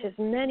to reach as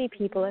many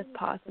people as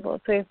possible.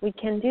 So if we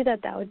can do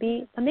that, that would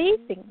be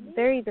amazing.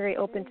 Very, very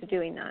open to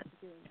doing that.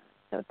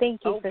 So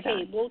thank you for that.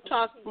 Okay, we'll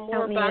talk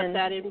more about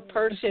that in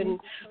person.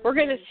 We're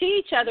going to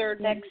see each other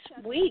next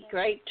week,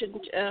 right?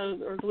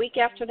 Or the week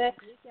after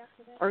next?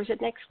 Or is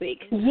it next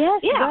week?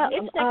 Yes. Yeah,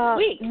 it's next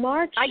week.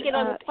 March. I get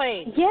on the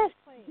plane. Yes.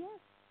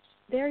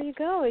 There you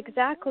go,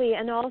 exactly.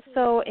 And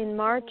also in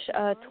March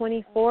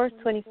 24th,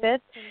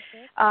 25th,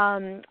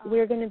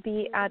 we're going to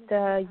be at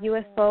the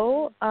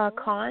UFO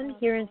Con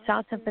here in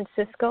South San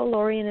Francisco.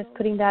 Lorian is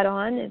putting that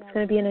on. It's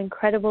going to be an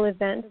incredible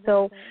event.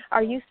 So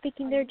are you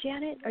speaking there,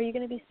 Janet? Are you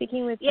going to be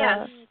speaking with...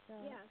 Yes.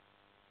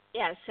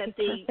 Yes. At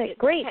the,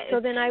 great. So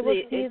then I will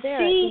see you there at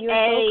the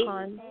UFO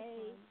Con.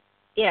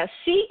 Yeah,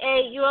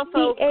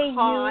 CAUFO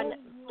Con,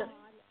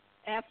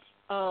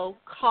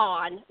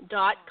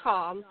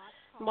 FOCon.com.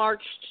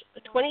 March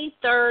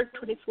 23rd,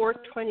 24th,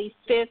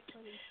 25th,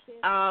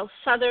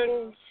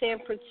 Southern San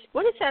Francisco.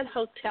 What is that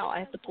hotel? I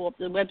have to pull up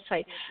the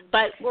website.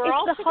 But we're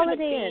also the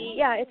Holiday Inn.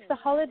 Yeah, it's the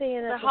Holiday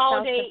Inn at the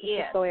South San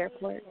Francisco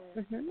Airport.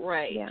 Mm-hmm.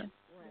 Right. Yeah.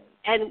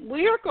 And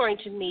we're going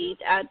to meet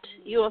at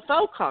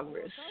UFO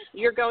Congress.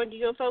 You're going to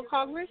UFO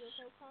Congress?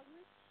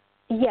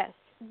 Yes,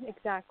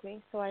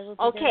 exactly. So I will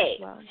be there as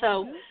well.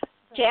 So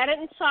Janet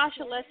and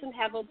Sasha Lesson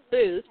have a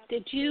booth.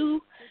 Did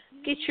you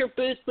get your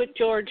booth with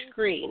George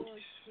Green?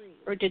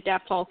 Or did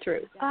that fall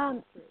through?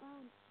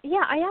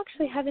 Yeah, I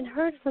actually haven't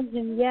heard from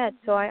him yet,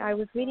 so I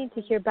was waiting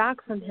to hear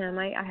back from him.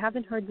 I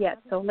haven't heard yet,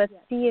 so let's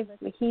see if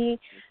he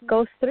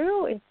goes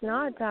through. If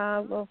not,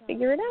 we'll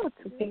figure it out.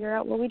 We'll figure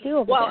out what we do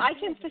over there. Well, I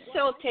can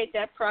facilitate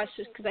that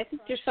process because I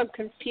think there's some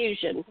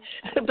confusion.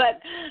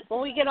 But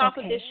when we get off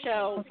of this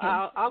show,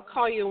 I'll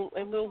call you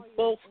and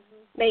we'll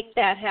make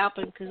that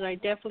happen because I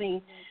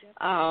definitely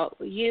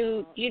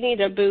you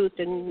need a booth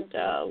and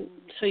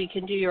so you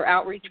can do your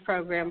outreach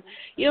program.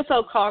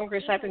 UFO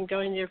Congress, I've been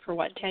going there for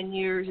 10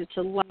 years. It's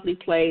a lovely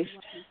place,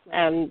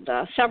 and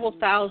several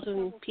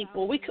thousand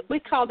people. We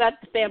call that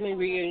the family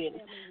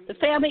reunion. The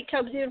family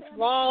comes in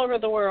from all over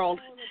the world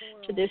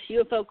to this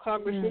UFO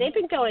Congress, and they've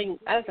been going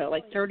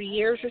 30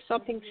 years or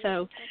something.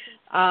 So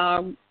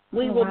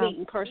we will meet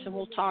in person.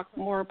 We'll talk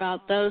more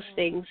about those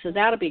things, so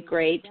that'll be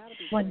great.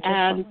 Wonderful.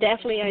 And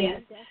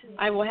definitely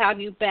I will have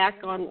you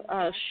back on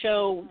a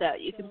show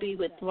that you can be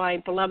with my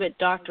beloved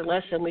Dr.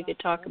 Lesson. We could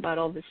talk about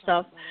all this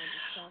stuff.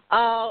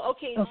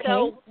 Okay.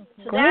 So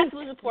that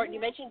was important. You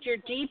mentioned your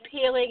deep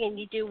healing and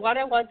you do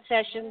one-on-one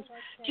sessions.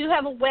 Do you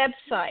have a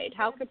website?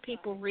 How can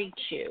people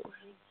reach you?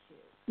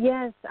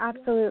 Yes,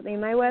 absolutely.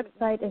 My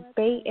website is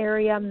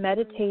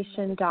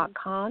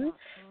bayareameditation.com.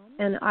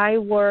 And I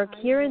work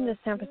here in the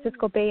San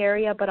Francisco Bay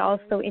Area, but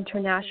also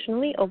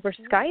internationally over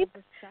Skype.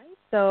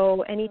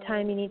 So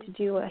anytime you need to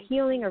do a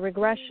healing, a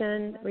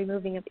regression,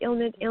 removing of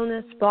illness,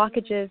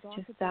 blockages,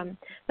 just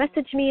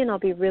message me, and I'll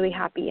be really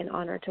happy and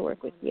honored to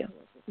work with you.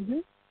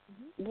 Mm-hmm.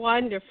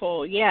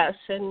 Wonderful, yes.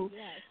 And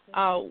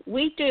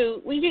we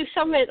do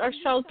some of it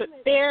ourselves, but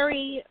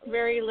very,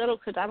 very little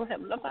because I don't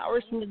have enough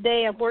hours in the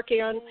day. I'm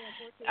working on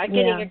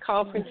getting a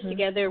conference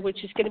together,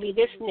 which is going to be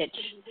this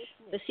niche.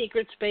 The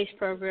Secret Space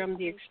Program,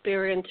 the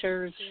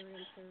Experiencers,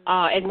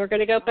 and we're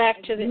going to go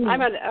back to the.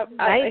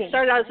 I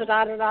started out as an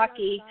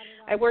Anunnaki.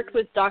 I worked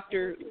with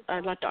Zachariah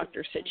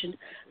Sitchin.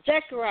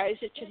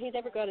 He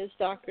never got his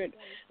doctorate,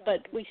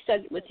 but we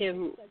studied with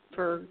him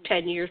for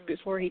 10 years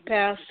before he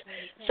passed.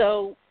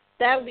 So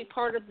that will be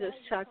part of this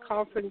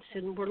conference,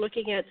 and we're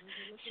looking at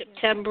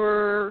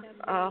September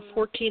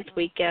 14th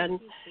weekend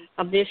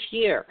of this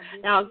year.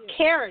 Now,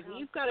 Karen,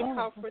 you've got a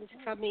conference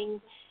coming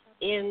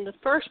in the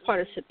first part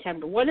of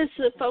September. What is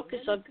the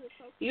focus of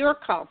your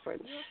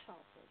conference?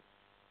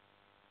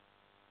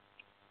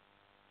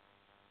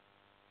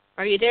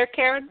 Are you there,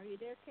 Karen?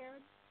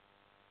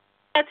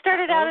 It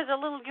started out as a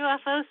little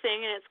UFO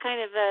thing, and it's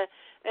kind of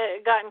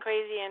gotten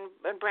crazy and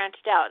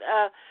branched out.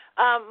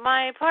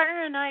 My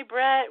partner and I,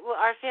 Brett,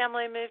 our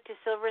family moved to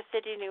Silver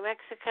City, New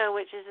Mexico,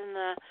 which is in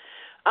the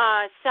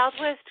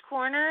southwest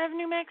corner of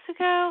New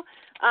Mexico.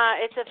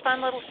 It's a fun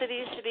little city.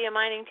 It used to be a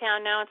mining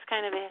town. Now it's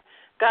kind of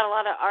got a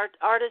lot of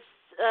artists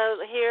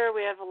here.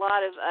 We have a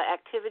lot of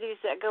activities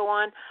that go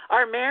on.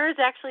 Our mayor is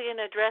actually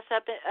going to dress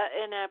up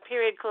in a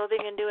period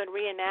clothing and do a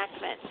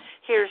reenactment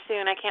here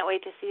soon. I can't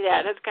wait to see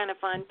that. That's kind of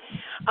fun.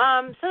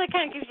 So that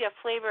kind of gives you a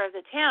flavor of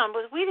the town.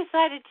 But we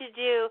decided to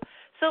do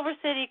Silver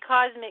City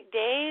Cosmic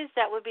Days.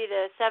 That would be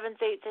the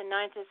 7th, 8th, and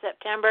 9th of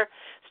September.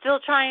 Still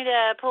trying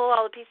to pull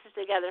all the pieces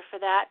together for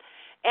that.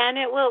 And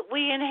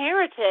we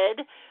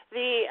inherited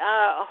the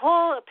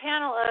whole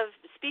panel of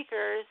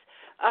speakers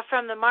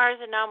from the Mars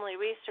Anomaly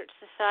Research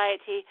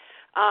Society.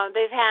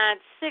 They've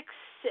had 6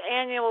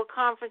 annual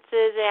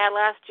conferences. They had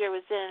last year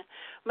was in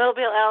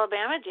Mobile,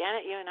 Alabama.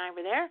 Janet, you and I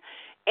were there.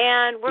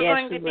 And we're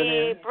going to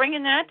be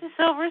bringing that to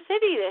Silver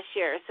City this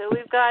year. So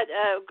we've got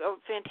a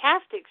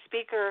fantastic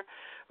speaker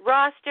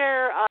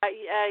roster,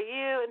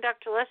 you and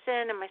Dr.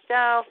 Lesson and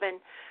myself and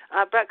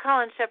Brett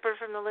Collins Shepard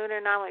from the Lunar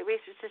Anomaly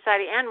Research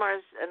Society and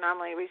Mars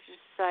Anomaly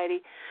Research Society.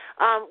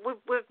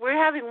 We're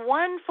having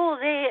one full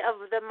day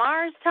of the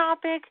Mars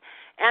topic,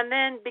 and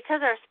then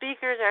because our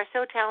speakers are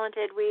so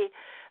talented, we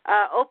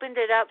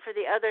opened it up for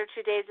the other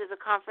 2 days of the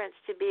conference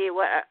to be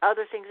what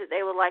other things that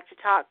they would like to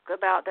talk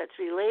about that's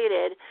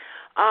related.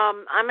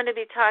 I'm going to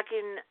be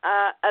talking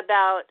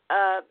about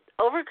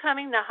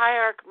overcoming the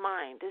hierarch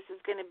mind. This is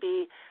going to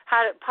be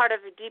part of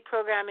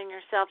deprogramming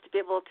yourself to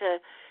be able to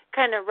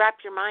kind of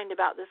wrap your mind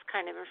about this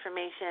kind of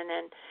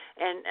information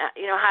and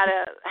how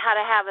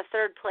to have a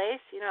third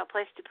place, a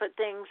place to put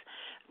things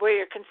where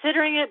you're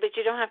considering it, but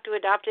you don't have to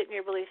adopt it in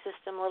your belief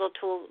system, little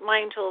tools,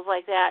 mind tools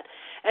like that,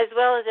 as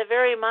well as a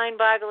very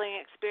mind-boggling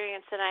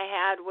experience that I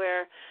had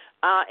where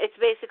it's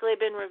basically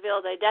been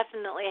revealed I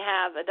definitely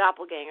have a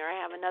doppelganger. I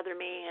have another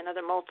me,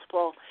 another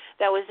multiple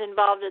that was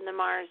involved in the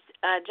Mars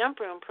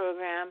Jump Room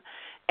program.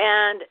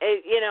 And,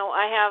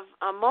 I have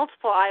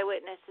multiple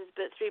eyewitnesses,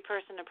 but 3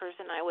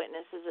 person-to-person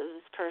eyewitnesses of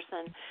this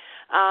person.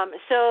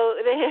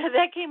 So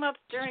that came up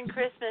during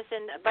Christmas,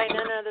 and by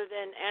none other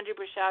than Andrew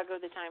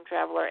Brishago, the time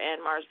traveler,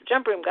 and Mars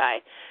Jump Room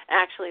guy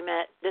actually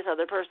met this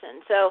other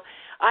person. So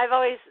I've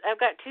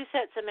got 2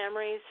 sets of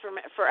memories from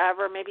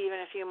forever, maybe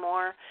even a few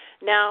more.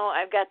 Now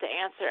I've got the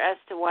answer as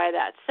to why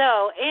that's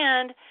so.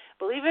 And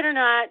believe it or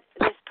not,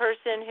 this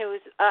person who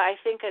is, I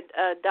think, as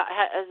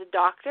a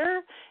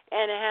doctor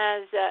and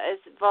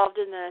is involved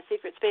in the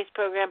secret space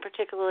program,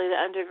 particularly the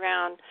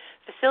underground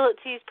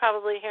facilities,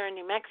 probably here in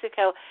New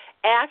Mexico,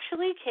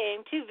 actually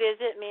came to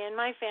visit me and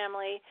my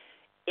family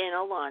in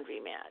a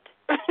laundromat.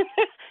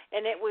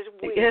 And it was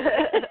weird.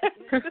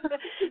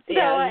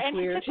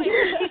 Weird.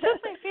 She took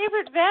my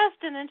favorite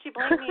vest, and then she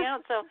blanked me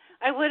out, so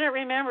I wouldn't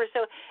remember.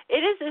 So it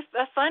is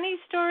a funny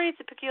story. It's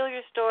a peculiar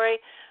story.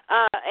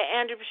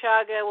 Andrew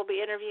Brishaga will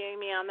be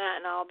interviewing me on that,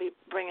 and I'll be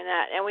bringing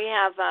that. And we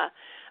have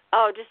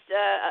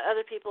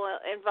other people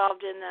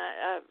involved in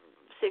the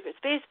secret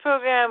space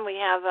program. We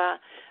have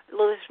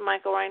Louis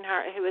Michael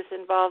Reinhardt, who is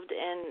involved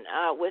in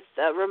with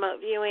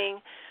remote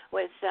viewing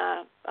with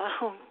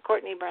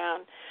Courtney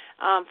Brown,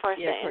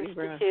 Forsyth Institute.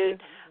 Brown.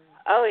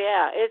 Oh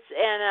yeah, it's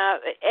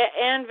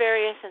and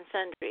various and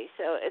sundry.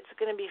 So it's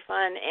going to be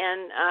fun,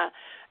 and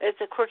it's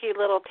a quirky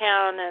little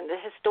town and a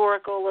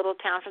historical little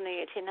town from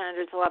the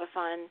 1800s. A lot of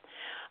fun.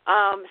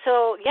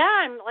 So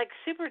yeah, I'm like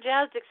super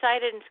jazzed,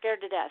 excited, and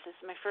scared to death. This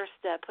is my first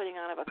putting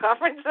on of a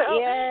conference. So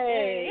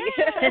yay!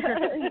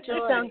 Yeah.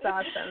 Sounds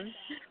awesome.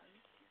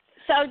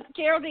 So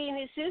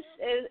Geraldine,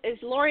 is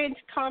Lorian's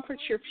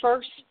conference your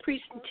first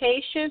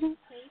presentation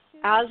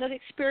as an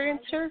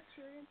experiencer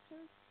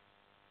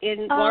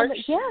in March?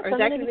 Yes, or is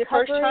that going to be the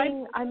first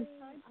time?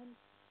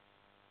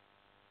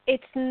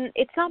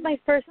 It's not my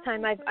first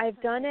time.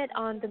 I've done it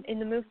in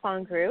the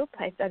MUFON group.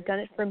 I've done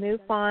it for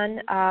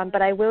MUFON,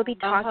 but I will be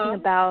talking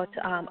about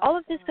all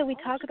of this that we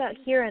talk about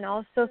here, and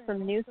also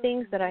some new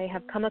things that I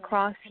have come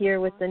across here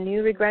with the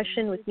new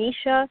regression with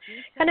Misha,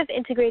 kind of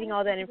integrating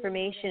all that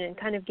information and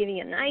kind of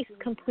giving a nice,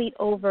 complete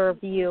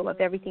overview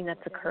of everything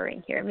that's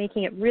occurring here,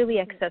 making it really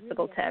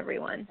accessible to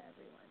everyone.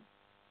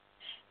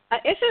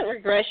 Isn't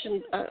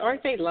regression,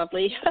 aren't they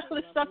lovely?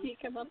 The stuff you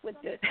come up with.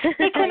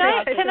 Can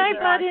I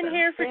butt in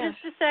here for just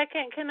a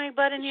second? Can I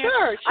butt in here?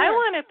 Sure. I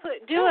want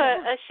to do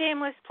a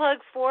shameless plug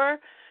for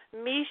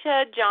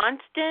Misha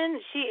Johnston.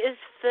 She is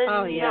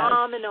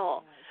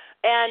phenomenal.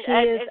 And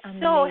it's amazing.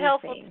 So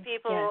helpful to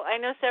people. Yes.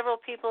 I know several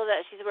people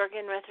that she's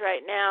working with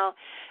right now,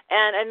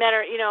 and I met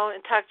her,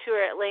 and talked to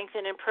her at length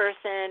and in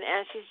person,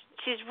 and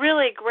she's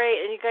really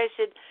great, and you guys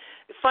should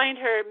find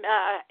her,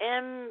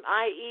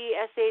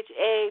 Miesha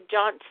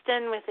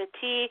Johnston with a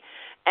T,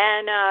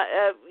 and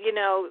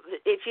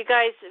if you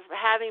guys are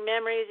having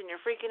memories and you're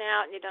freaking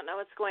out and you don't know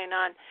what's going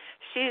on,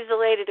 she's the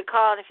lady to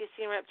call. And if you've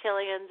seen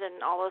reptilians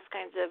and all those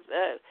kinds of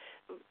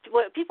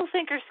what people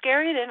think are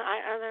scary, then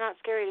they're not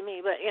scary to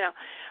me. But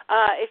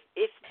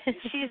if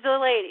she's the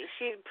lady,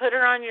 put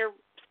her on your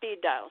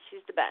speed dial.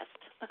 She's the best.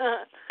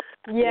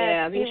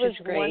 Yes, she was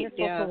great.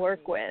 Wonderful to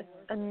work with.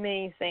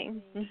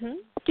 Amazing.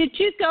 Mm-hmm. Did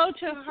you go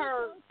to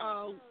her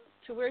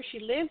to where she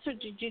lives, or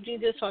did you do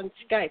this on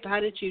Skype? How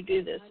did you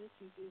do this?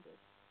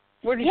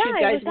 Where did you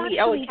guys meet?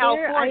 Oh, in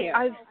California.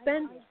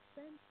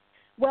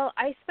 Well,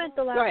 I spent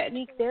the last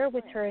week there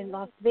with her in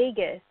Las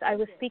Vegas. I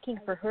was speaking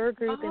for her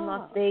group in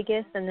Las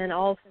Vegas, and then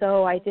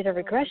also I did a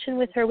regression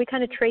with her. We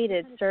kind of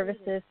traded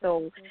services,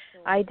 so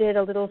I did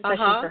a little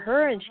session for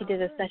her, and she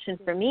did a session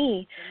for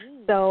me.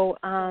 So,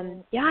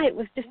 yeah, it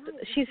was just,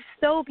 she's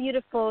so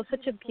beautiful,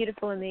 such a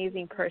beautiful,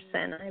 amazing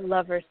person. I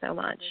love her so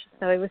much.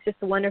 So it was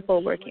just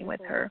wonderful working with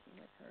her.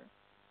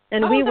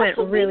 And we went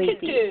really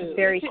deep,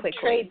 very quickly.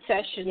 Trade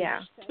sessions.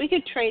 Yeah. We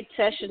could trade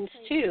sessions,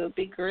 too. It'd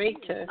be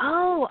great to.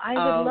 Oh, I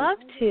would love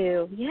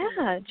to.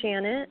 Yeah,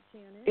 Janet.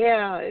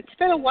 Yeah, it's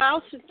been a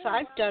while since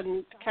I've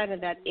done kind of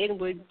that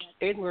inward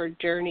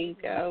journey,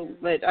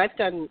 but I've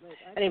done,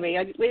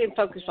 anyway, we didn't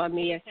focus on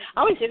me. I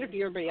always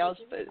interview everybody else,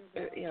 but,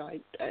 I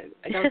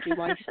don't do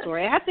my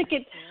story. I have to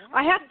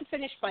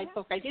finish my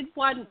book. I did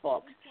one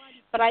book,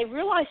 but I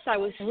realized I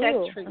was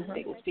censoring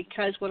things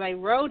because when I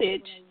wrote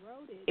it,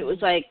 it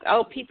was like,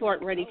 people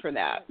aren't ready for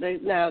that. They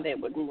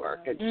wouldn't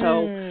work. And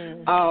so,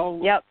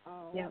 Yep.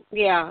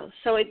 Yeah,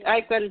 so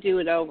I've got to do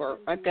it over.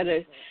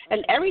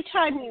 And every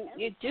time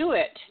you do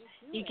it,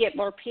 you get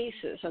more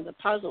pieces of the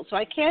puzzle. So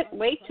I can't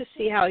wait to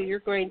see how you're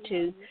going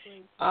to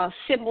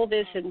symbol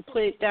this and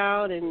put it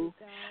down. And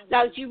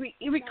now, you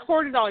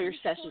recorded all your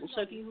sessions,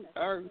 so if you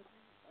are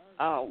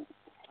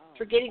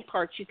forgetting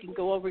parts, you can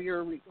go over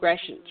your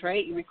regressions,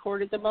 right? You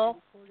recorded them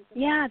all?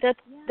 Yeah,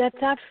 that's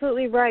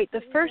absolutely right. The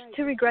first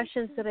 2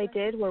 regressions that I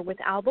did were with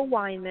Alba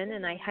Weinman,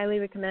 and I highly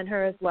recommend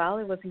her as well.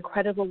 It was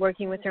incredible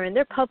working with her, and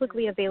they're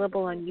publicly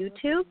available on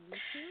YouTube.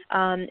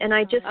 And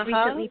I just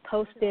recently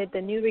posted the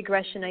new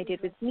regression I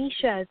did with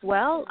Nisha as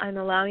well. I'm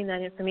allowing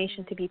that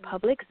information to be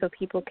public so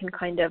people can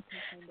kind of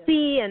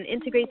see and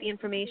integrate the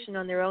information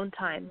on their own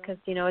time because,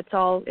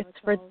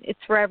 it's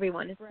for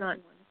everyone. It's not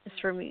just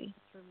for me.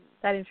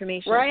 That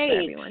information is for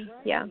everyone.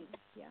 Yeah.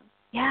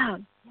 Yeah.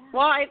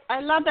 Well, I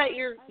love that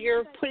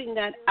you're putting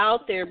that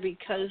out there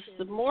because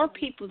the more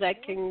people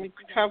that can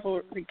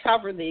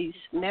recover these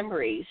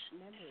memories,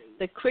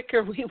 the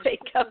quicker we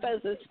wake up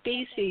as a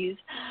species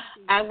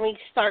and we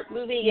start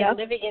moving and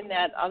living in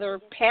that other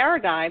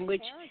paradigm,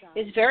 which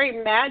is very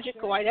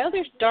magical. I know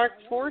there's dark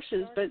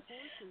forces, but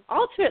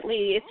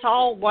ultimately it's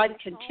all one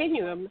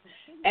continuum.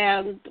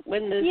 And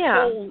when the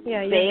full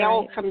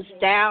veil comes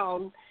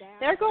down,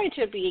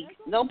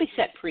 they'll be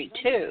set free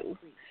too.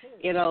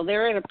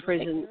 They're in a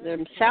prison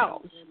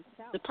themselves.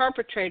 The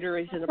perpetrator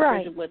is in a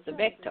prison with the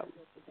victim.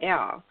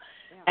 Yeah.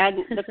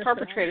 And the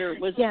perpetrator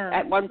was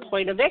at one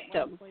point a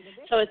victim.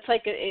 So it's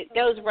like it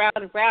goes round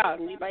and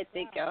round. You might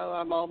think,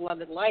 I'm all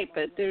love and light,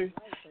 but it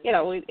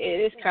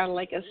is kind of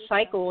like a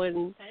cycle,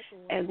 and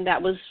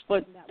that was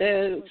what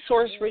the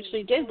source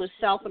originally did, was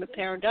self and a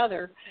parent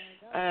other.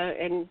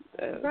 And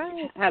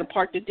had a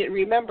part that didn't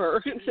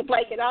remember to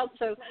blank it out.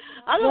 So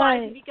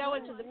otherwise, if you go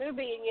into the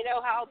movie and you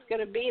know how it's going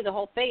to be, the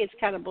whole thing, it's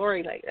kind of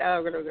boring. Like,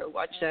 we're going to go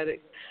watch that.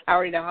 I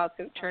already know how it's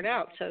going to turn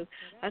out. So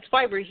that's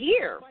why we're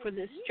here for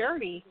this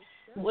journey,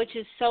 which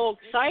is so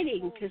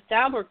exciting because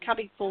now we're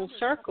coming full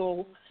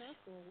circle.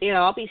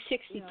 I'll be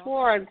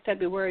 64 on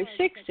February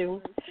 6th.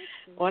 And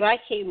when I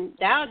came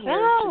down here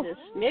to this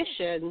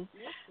mission,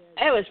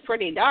 it was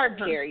pretty dark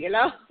here,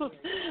 The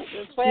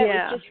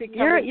planet was just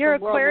recovering You're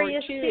from World War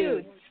Aquarius II.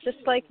 too, just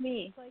like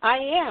me. I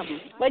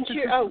am. When's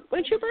your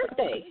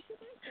birthday?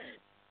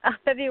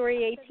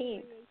 February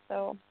 18th.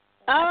 So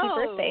happy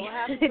birthday.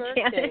 Happy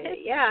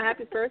birthday. Yeah,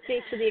 happy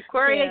birthday to the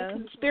Aquarian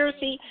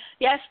conspiracy.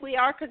 Yes, we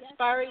are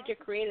conspiring to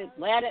create a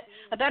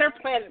better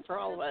planet for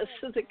all of us.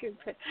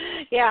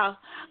 Yeah.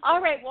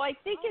 All right, well, I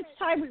think it's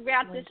time we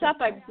wrap this up.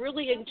 I've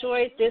really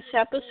enjoyed this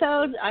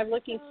episode. I'm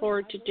looking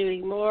forward to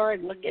doing more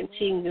and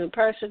seeing you in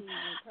person.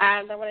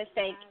 And I want to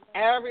thank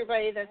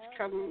everybody that's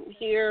come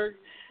here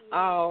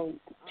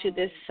to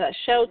this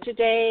show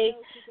today.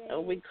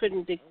 We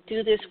couldn't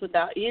do this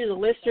without you, the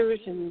listeners,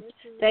 and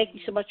thank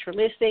you so much for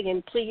listening.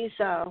 And please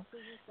go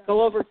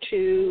over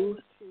to,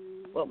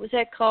 what was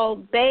that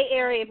called?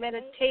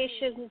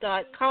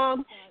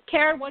 BayAreaMeditation.com.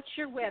 Karen, what's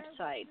your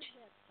website?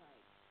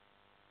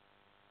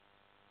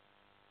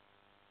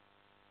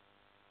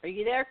 Are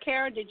you there,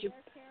 Karen? Did you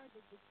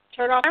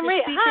turn off your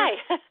speaker? Hi.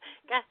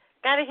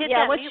 Got to hit that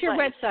Yeah, what's mute your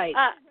button. website?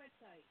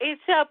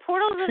 It's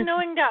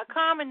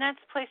portalsofknowing.com, and that's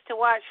the place to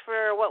watch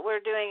for what we're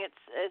doing.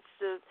 It's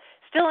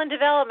still in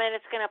development.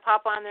 It's going to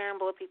pop on there and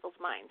blow people's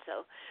minds,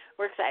 so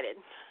we're excited.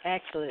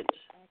 Excellent.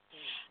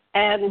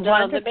 And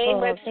the main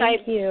website.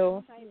 Thank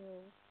you.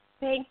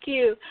 Thank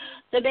you.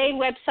 The main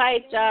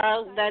website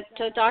that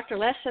Dr.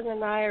 Lesson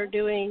and I are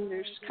doing,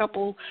 there's a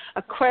couple,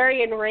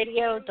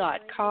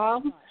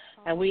 aquarianradio.com.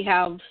 And we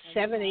have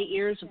 7-8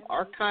 years of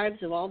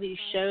archives of all these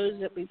shows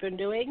that we've been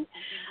doing.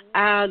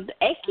 And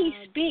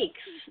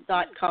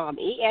EnkiSpeaks.com,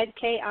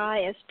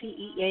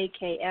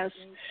 ENKISPEAKS.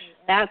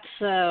 That's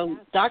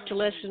Dr.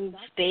 Lesson's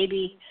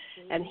baby,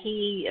 and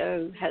he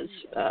has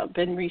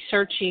been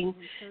researching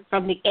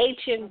from the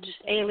ancient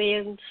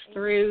aliens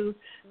through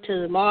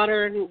to the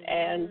modern,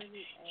 and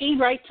he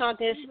writes on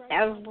this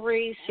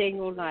every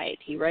single night.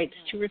 He writes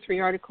 2 or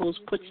 3 articles,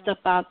 puts stuff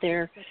out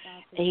there,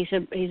 He's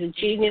a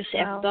genius,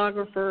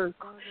 ethnographer,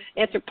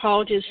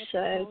 anthropologist,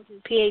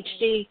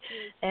 PhD,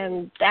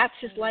 and that's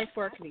his life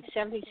work. And he's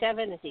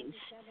 77, and he's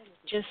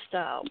just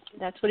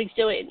that's what he's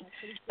doing.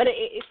 But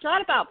it's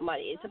not about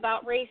money. It's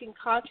about raising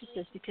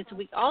consciousness, because if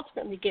we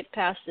ultimately get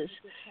past this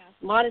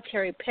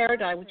monetary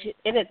paradigm, which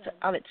in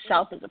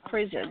itself is a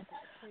prison,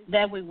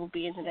 then we will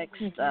be in the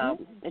next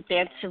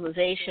advanced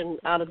civilization,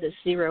 out of this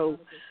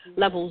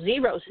level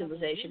zero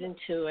civilization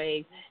into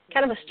a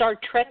kind of a Star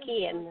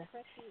Trekian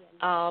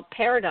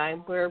paradigm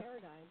where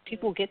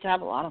people get to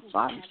have a lot of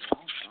fun.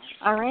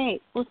 All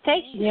right. Well,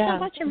 thank you so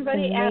much,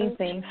 everybody.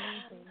 Amazing.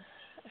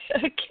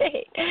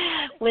 Okay.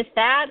 With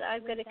that,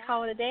 I'm going to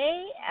call it a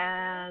day,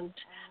 and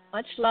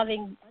much love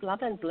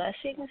and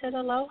blessings, and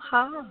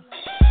aloha.